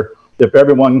lot better if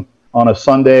everyone on a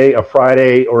Sunday, a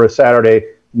Friday, or a Saturday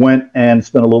went and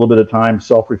spent a little bit of time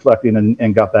self-reflecting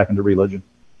and got back into religion.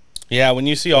 Yeah, when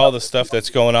you see all the stuff that's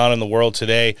going on in the world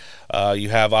today, you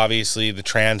have obviously the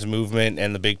trans movement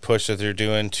and the big push that they're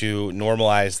doing to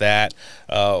normalize that.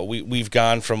 We've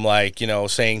gone from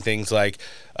saying things like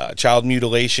child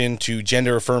mutilation to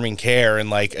gender affirming care in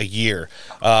like a year.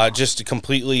 Just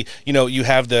completely, you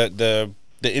have the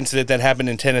incident that happened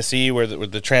in Tennessee where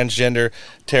the transgender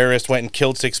terrorist went and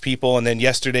killed 6 people, and then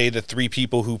yesterday the 3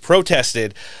 people who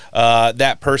protested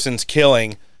that person's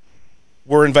killing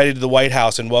were invited to the White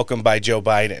House and welcomed by Joe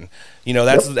Biden. You know,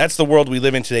 that's the world we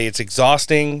live in today. It's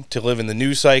exhausting to live in the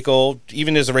news cycle.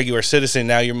 Even as a regular citizen,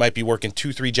 now you might be working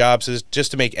 2-3 jobs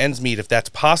just to make ends meet, if that's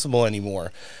possible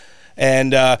anymore.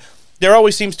 And there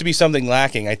always seems to be something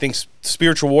lacking. I think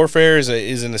spiritual warfare is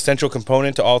an essential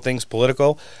component to all things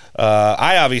political.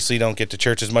 I obviously don't get to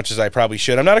church as much as I probably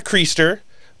should. I'm not a creaster,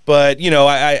 but, you know,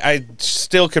 I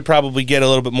still could probably get a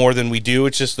little bit more than we do.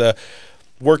 It's just the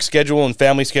work schedule and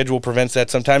family schedule prevents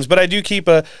that sometimes. But I do keep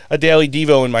a daily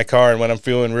Devo in my car, and when I'm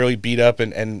feeling really beat up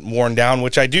and worn down,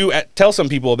 which I do tell some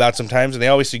people about sometimes, and they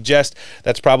always suggest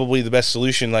that's probably the best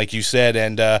solution, like you said.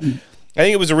 And I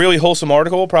think it was a really wholesome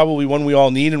article, probably one we all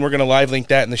need, and we're going to live link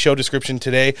that in the show description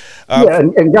today.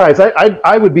 And guys,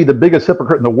 I would be the biggest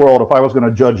hypocrite in the world if I was going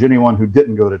to judge anyone who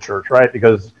didn't go to church, right?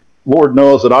 Because Lord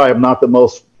knows that I am not the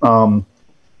most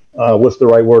what's the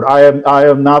right word? I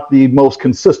am not the most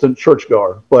consistent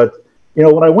churchgoer, but you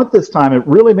know, when I went this time, it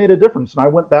really made a difference. And I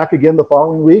went back again the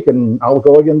following week, and I'll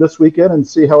go again this weekend and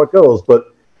see how it goes. But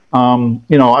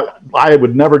you know, I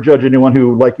would never judge anyone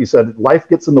who, like you said, life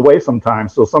gets in the way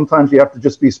sometimes. So sometimes you have to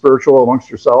just be spiritual amongst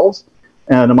yourselves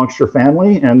and amongst your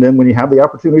family, and then when you have the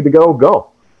opportunity to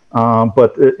go.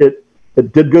 But it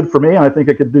did good for me, and I think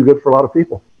it could do good for a lot of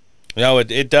people. No,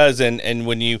 it does, and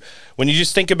when you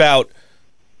just think about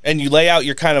and you lay out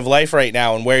your kind of life right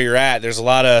now and where you're at, there's a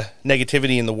lot of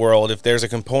negativity in the world. If there's a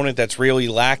component that's really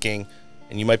lacking,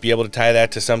 and you might be able to tie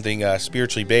that to something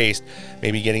spiritually based,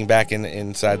 maybe getting back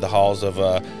inside the halls of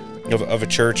a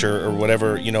church or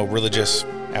whatever, you know, religious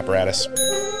apparatus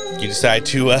you decide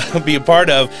to be a part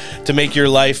of to make your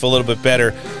life a little bit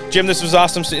better. Jim, this was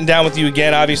awesome sitting down with you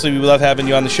again. Obviously, we love having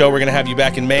you on the show. We're going to have you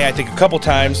back in May, I think, a couple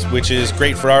times, which is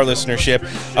great for our listenership.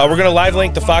 We're going to live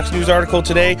link the Fox News article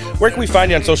today. Where can we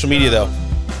find you on social media, though?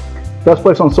 Best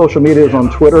place on social media is on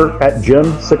Twitter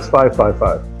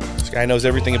 @Jim6555. This guy knows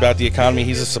everything about the economy.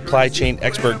 He's a supply chain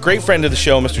expert. Great friend of the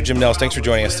show, Mr. Jim Nels. Thanks for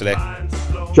joining us today.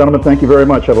 Gentlemen, thank you very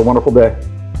much. Have a wonderful day.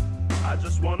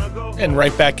 And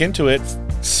right back into it.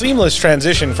 Seamless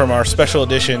transition from our special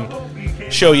edition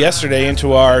show yesterday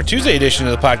into our Tuesday edition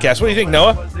of the podcast. What do you think,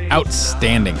 Noah?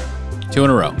 Outstanding. 2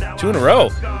 in a row. 2 in a row.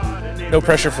 No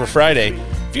pressure for Friday.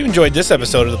 If you enjoyed this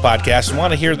episode of the podcast and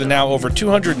want to hear the now over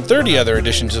 230 other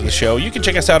editions of the show, you can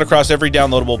check us out across every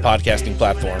downloadable podcasting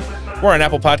platform. We're on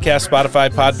Apple Podcasts,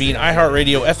 Spotify, Podbean,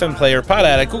 iHeartRadio, FM Player, Pod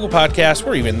Addict, Google Podcasts,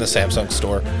 or even the Samsung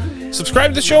store. Subscribe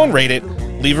to the show and rate it.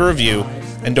 Leave a review.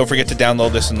 And don't forget to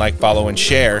download this and like, follow, and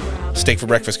share Steak for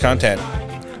Breakfast content.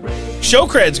 Show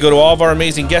creds go to all of our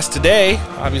amazing guests today.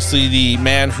 Obviously, the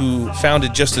man who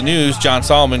founded Just the News, John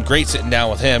Solomon. Great sitting down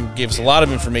with him. Gave us a lot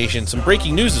of information, some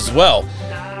breaking news as well.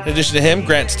 In addition to him,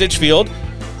 Grant Stinchfield.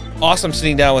 Awesome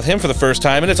sitting down with him for the first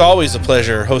time, and it's always a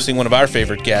pleasure hosting one of our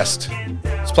favorite guests,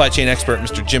 supply chain expert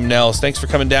Mr. Jim Nels. Thanks for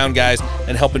coming down, guys,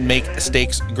 and helping make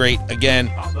steaks great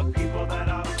again.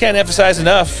 Can't emphasize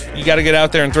enough, you got to get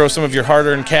out there and throw some of your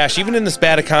hard-earned cash, even in this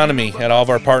bad economy, at all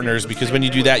of our partners, because when you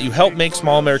do that, you help make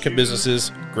small American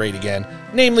businesses great again,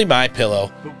 namely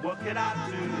MyPillow.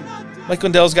 Mike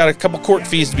Lindell's got a couple court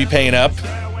fees to be paying up,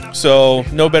 so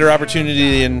no better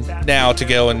opportunity than now to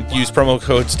go and use promo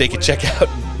code STEAK at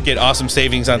checkout and get awesome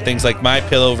savings on things like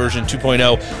MyPillow version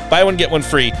 2.0. Buy one, get one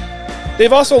free.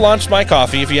 They've also launched My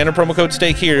Coffee. If you enter promo code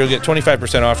STEAK here, you'll get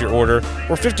 25% off your order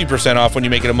or 50% off when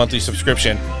you make it a monthly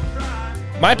subscription.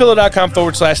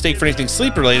 MyPillow.com/steak for anything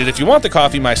sleep-related. If you want the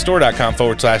coffee,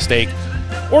 MyStore.com/steak.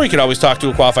 Or you can always talk to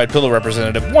a qualified pillow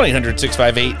representative,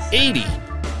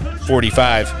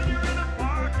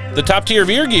 1-800-658-8045. The top tier of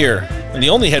ear gear and the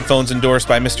only headphones endorsed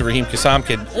by Mr. Raheem Kassam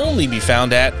can only be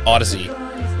found at Odyssey. If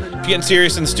you're getting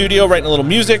serious in the studio, writing a little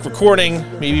music, recording,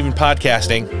 maybe even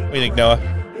podcasting, what do you think, Noah?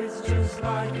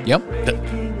 Yep.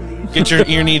 Get your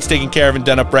ear needs taken care of and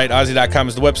done up right. Aussie.com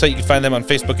is the website. You can find them on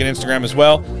Facebook and Instagram as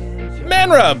well.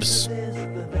 Man Rubs.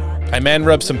 I man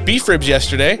rubbed some beef ribs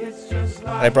yesterday.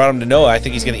 I brought them to Noah. I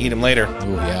think he's going to eat them later.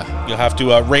 Oh, yeah. You'll have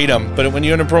to rate them. But when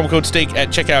you enter promo code STEAK at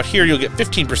checkout here, you'll get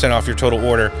 15% off your total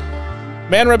order.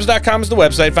 Manrubs.com is the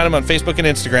website. Find them on Facebook and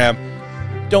Instagram.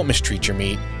 Don't mistreat your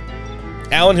meat.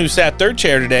 Alan, who sat third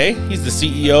chair today, he's the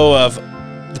CEO of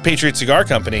the Patriot Cigar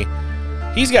Company.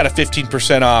 He's got a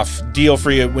 15% off deal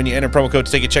for you when you enter promo code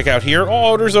STEAK at checkout here.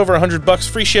 All orders over $100,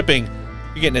 free shipping.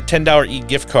 You're getting a $10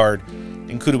 e-gift card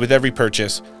included with every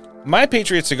purchase.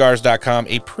 MyPatriotCigars.com,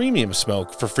 a premium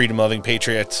smoke for freedom-loving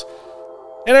patriots.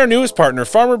 And our newest partner,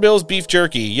 Farmer Bill's Beef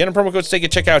Jerky. You enter promo code STEAK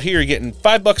at checkout here, you're getting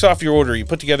 $5 off your order. You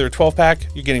put together a 12-pack,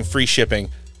 you're getting free shipping.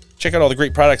 Check out all the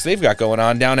great products they've got going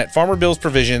on down at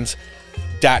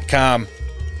FarmerBillsProvisions.com.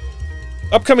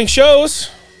 Upcoming shows,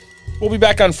 we'll be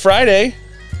back on Friday.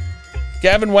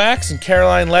 Gavin Wax and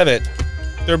Caroline Levitt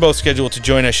They're both scheduled to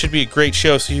join us. Should be a great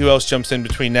show. See who else jumps in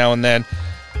between now and then.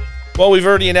 Well, we've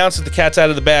already announced that the cat's out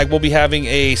of the bag. We'll be having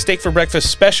a Steak for Breakfast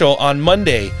special on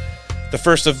Monday, the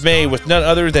 1st of May, with none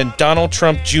other than Donald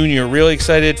Trump Jr. Really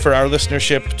excited for our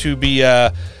listenership to be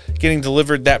getting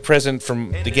delivered that present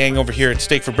from the gang over here at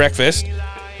Steak for Breakfast.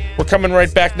 We're coming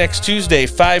right back next Tuesday,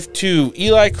 5-2.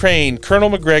 Eli Crane, Colonel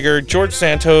McGregor, George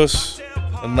Santos,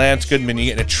 and Lance Goodman. You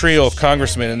get a trio of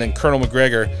congressmen, and then Colonel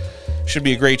McGregor. Should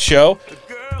be a great show.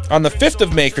 On the 5th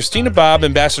of May, Christina Bobb,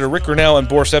 Ambassador Rick Grinnell, and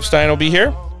Boris Epstein will be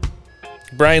here.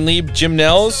 Brian Lieb, Jim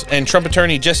Nels, and Trump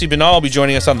attorney Jesse Binnall will be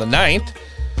joining us on the 9th.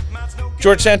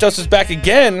 George Santos is back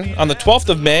again on the 12th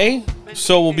of May.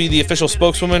 So will be the official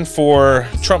spokeswoman for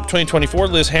Trump 2024,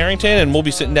 Liz Harrington, and we'll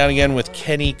be sitting down again with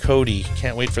Kenny Cody.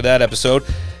 Can't wait for that episode.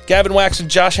 Gavin Wax and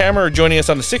Josh Hammer are joining us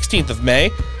on the 16th of May.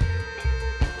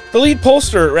 The lead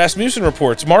pollster at Rasmussen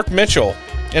Reports, Mark Mitchell,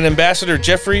 and Ambassador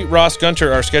Jeffrey Ross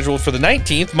Gunter are scheduled for the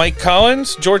 19th. Mike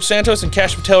Collins, George Santos, and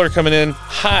Kash Patel are coming in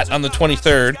hot on the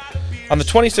 23rd. On the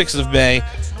 26th of May,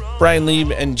 Brian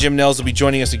Lieb and Jim Nels will be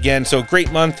joining us again. So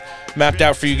great month mapped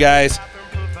out for you guys.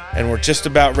 And we're just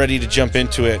about ready to jump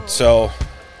into it. So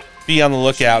be on the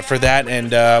lookout for that.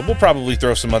 And we'll probably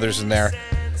throw some others in there.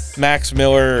 Max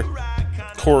Miller,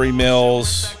 Corey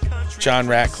Mills, John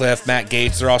Ratcliffe, Matt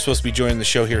Gaetz. They're all supposed to be joining the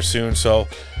show here soon. So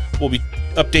we'll be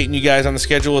updating you guys on the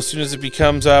schedule as soon as it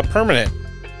becomes permanent.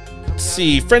 Let's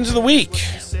see. Friends of the Week.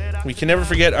 We can never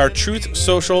forget our Truth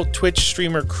Social Twitch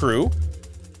streamer crew.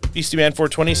 Beastie Man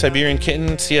 420, Siberian Kitten,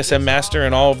 CSM Master,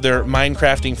 and all of their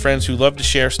Minecrafting friends who love to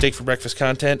share Steak for Breakfast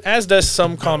content, as does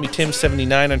Some Call Me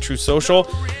Tim79 on Truth Social.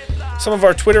 Some of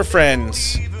our Twitter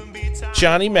friends,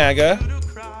 Johnny Maga,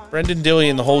 Brendan Dilly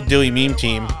and the whole Dilly meme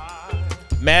team,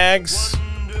 Mags,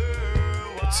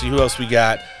 let's see who else we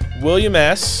got, William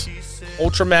S.,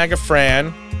 Ultra Maga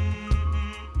Fran,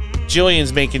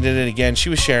 Jillian's making it in again. She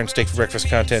was sharing Steak for Breakfast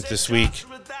content this week.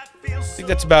 I think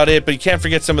that's about it, but you can't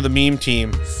forget some of the meme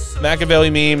team.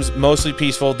 Machiavelli Memes, Mostly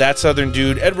Peaceful, That Southern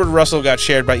Dude, Edward Russell got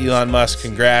shared by Elon Musk,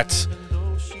 congrats.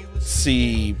 Let's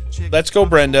see, Let's Go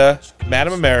Brenda,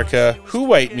 Madam America, Who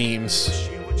White Memes.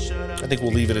 I think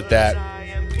we'll leave it at that.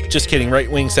 Just kidding, Right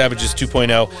Wing Savages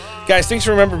 2.0. Guys, things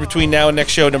to remember between now and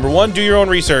next show. Number 1, do your own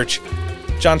research.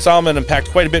 John Solomon unpacked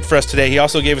quite a bit for us today. He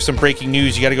also gave us some breaking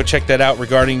news. You got to go check that out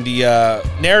regarding the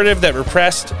narrative that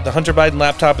repressed the Hunter Biden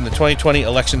laptop in the 2020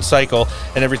 election cycle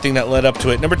and everything that led up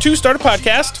to it. Number 2, start a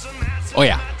podcast. Oh,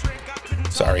 yeah.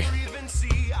 Sorry.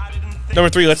 Number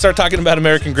 3, let's start talking about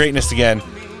American greatness again.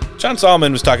 John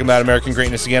Solomon was talking about American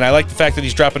greatness again. I like the fact that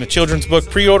he's dropping a children's book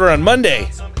pre-order on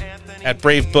Monday at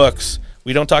Brave Books.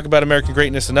 We don't talk about American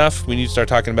greatness enough. We need to start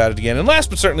talking about it again. And last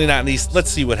but certainly not least,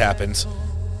 let's see what happens.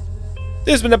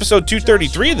 This has been episode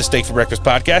 233 of the Steak for Breakfast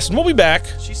podcast, and we'll be back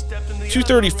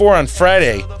 234 on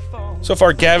Friday. So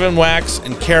far, Gavin Wax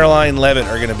and Caroline Levitt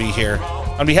are going to be here.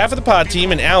 On behalf of the pod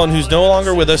team and Alan, who's no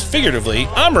longer with us figuratively,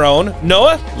 I'm Roan.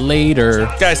 Noah? Later.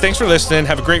 Guys, thanks for listening.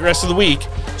 Have a great rest of the week,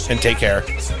 and take care.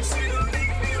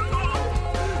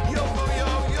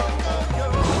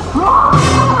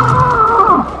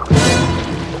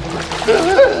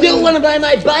 You want to buy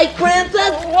my bike,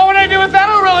 Francis? What would I do with that,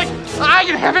 O'Reilly? I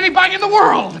can have any bike in the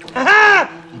world. Aha!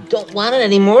 You don't want it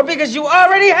anymore because you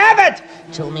already have it.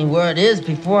 Tell me where it is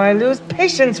before I lose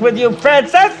patience with you,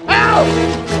 Francis. Help!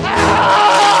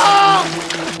 Help!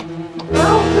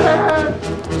 Help, Dad!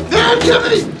 Dad, give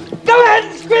me! Go ahead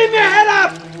and scream your head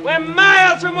off. We're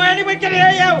miles from where anyone can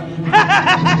hear you.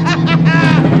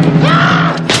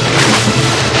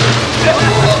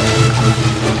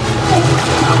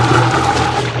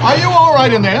 Are you all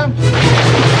right in there?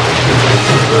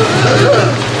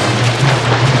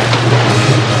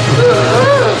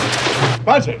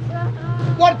 Francis,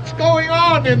 what's going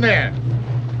on in there?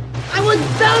 I was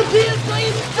bound to you, so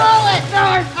you stole it.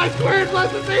 No, I swear it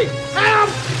wasn't me. Help!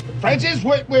 Francis,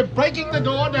 we're breaking the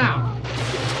door down.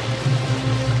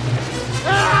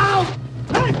 Help!